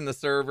hosting the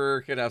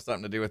server. Could have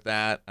something to do with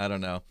that. I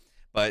don't know.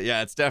 But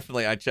yeah, it's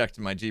definitely, I checked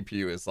my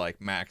GPU is like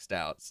maxed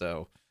out.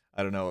 So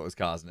I don't know what was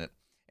causing it.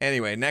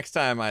 Anyway, next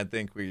time I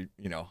think we,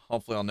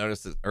 hopefully I'll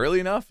notice it early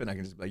enough and I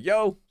can just be like,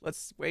 yo,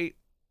 let's wait,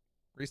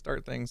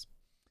 restart things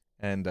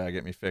and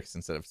get me fixed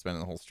instead of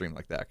spending the whole stream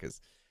like that. Cause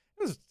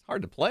it was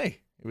hard to play.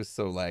 It was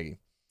so laggy,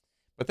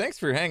 but thanks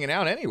for hanging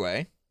out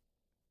anyway,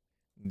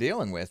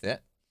 dealing with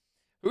it.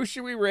 Who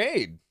should we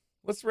raid?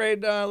 Let's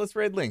raid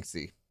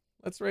Linksy.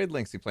 Let's raid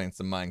Linksy playing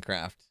some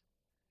Minecraft.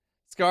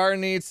 Scar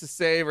needs to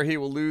save or he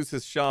will lose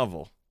his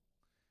shovel.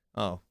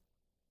 Oh.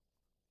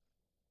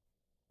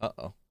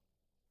 Uh-oh.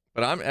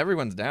 But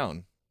everyone's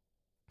down.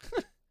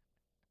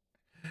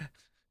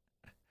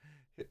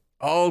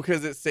 Oh,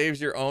 because it saves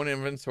your own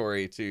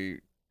inventory to,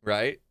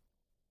 right?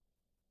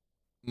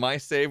 My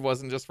save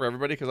wasn't just for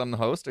everybody because I'm the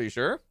host. Are you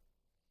sure?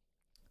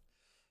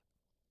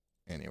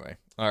 Anyway.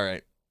 All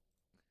right.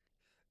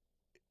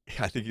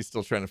 I think he's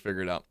still trying to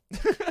figure it out.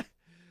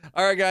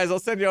 All right, guys, I'll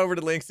send you over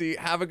to Linksy.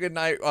 Have a good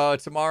night.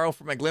 Tomorrow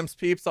for my Glimpse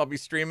peeps, I'll be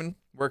streaming,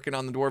 working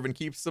on the Dwarven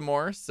Keep some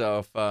more.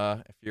 So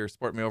if you're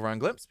supporting me over on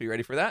Glimpse, be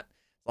ready for that.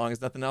 As long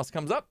as nothing else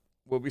comes up,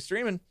 we'll be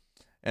streaming.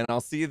 And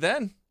I'll see you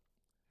then.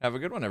 Have a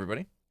good one,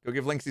 everybody. Go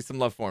give Linksy some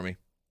love for me.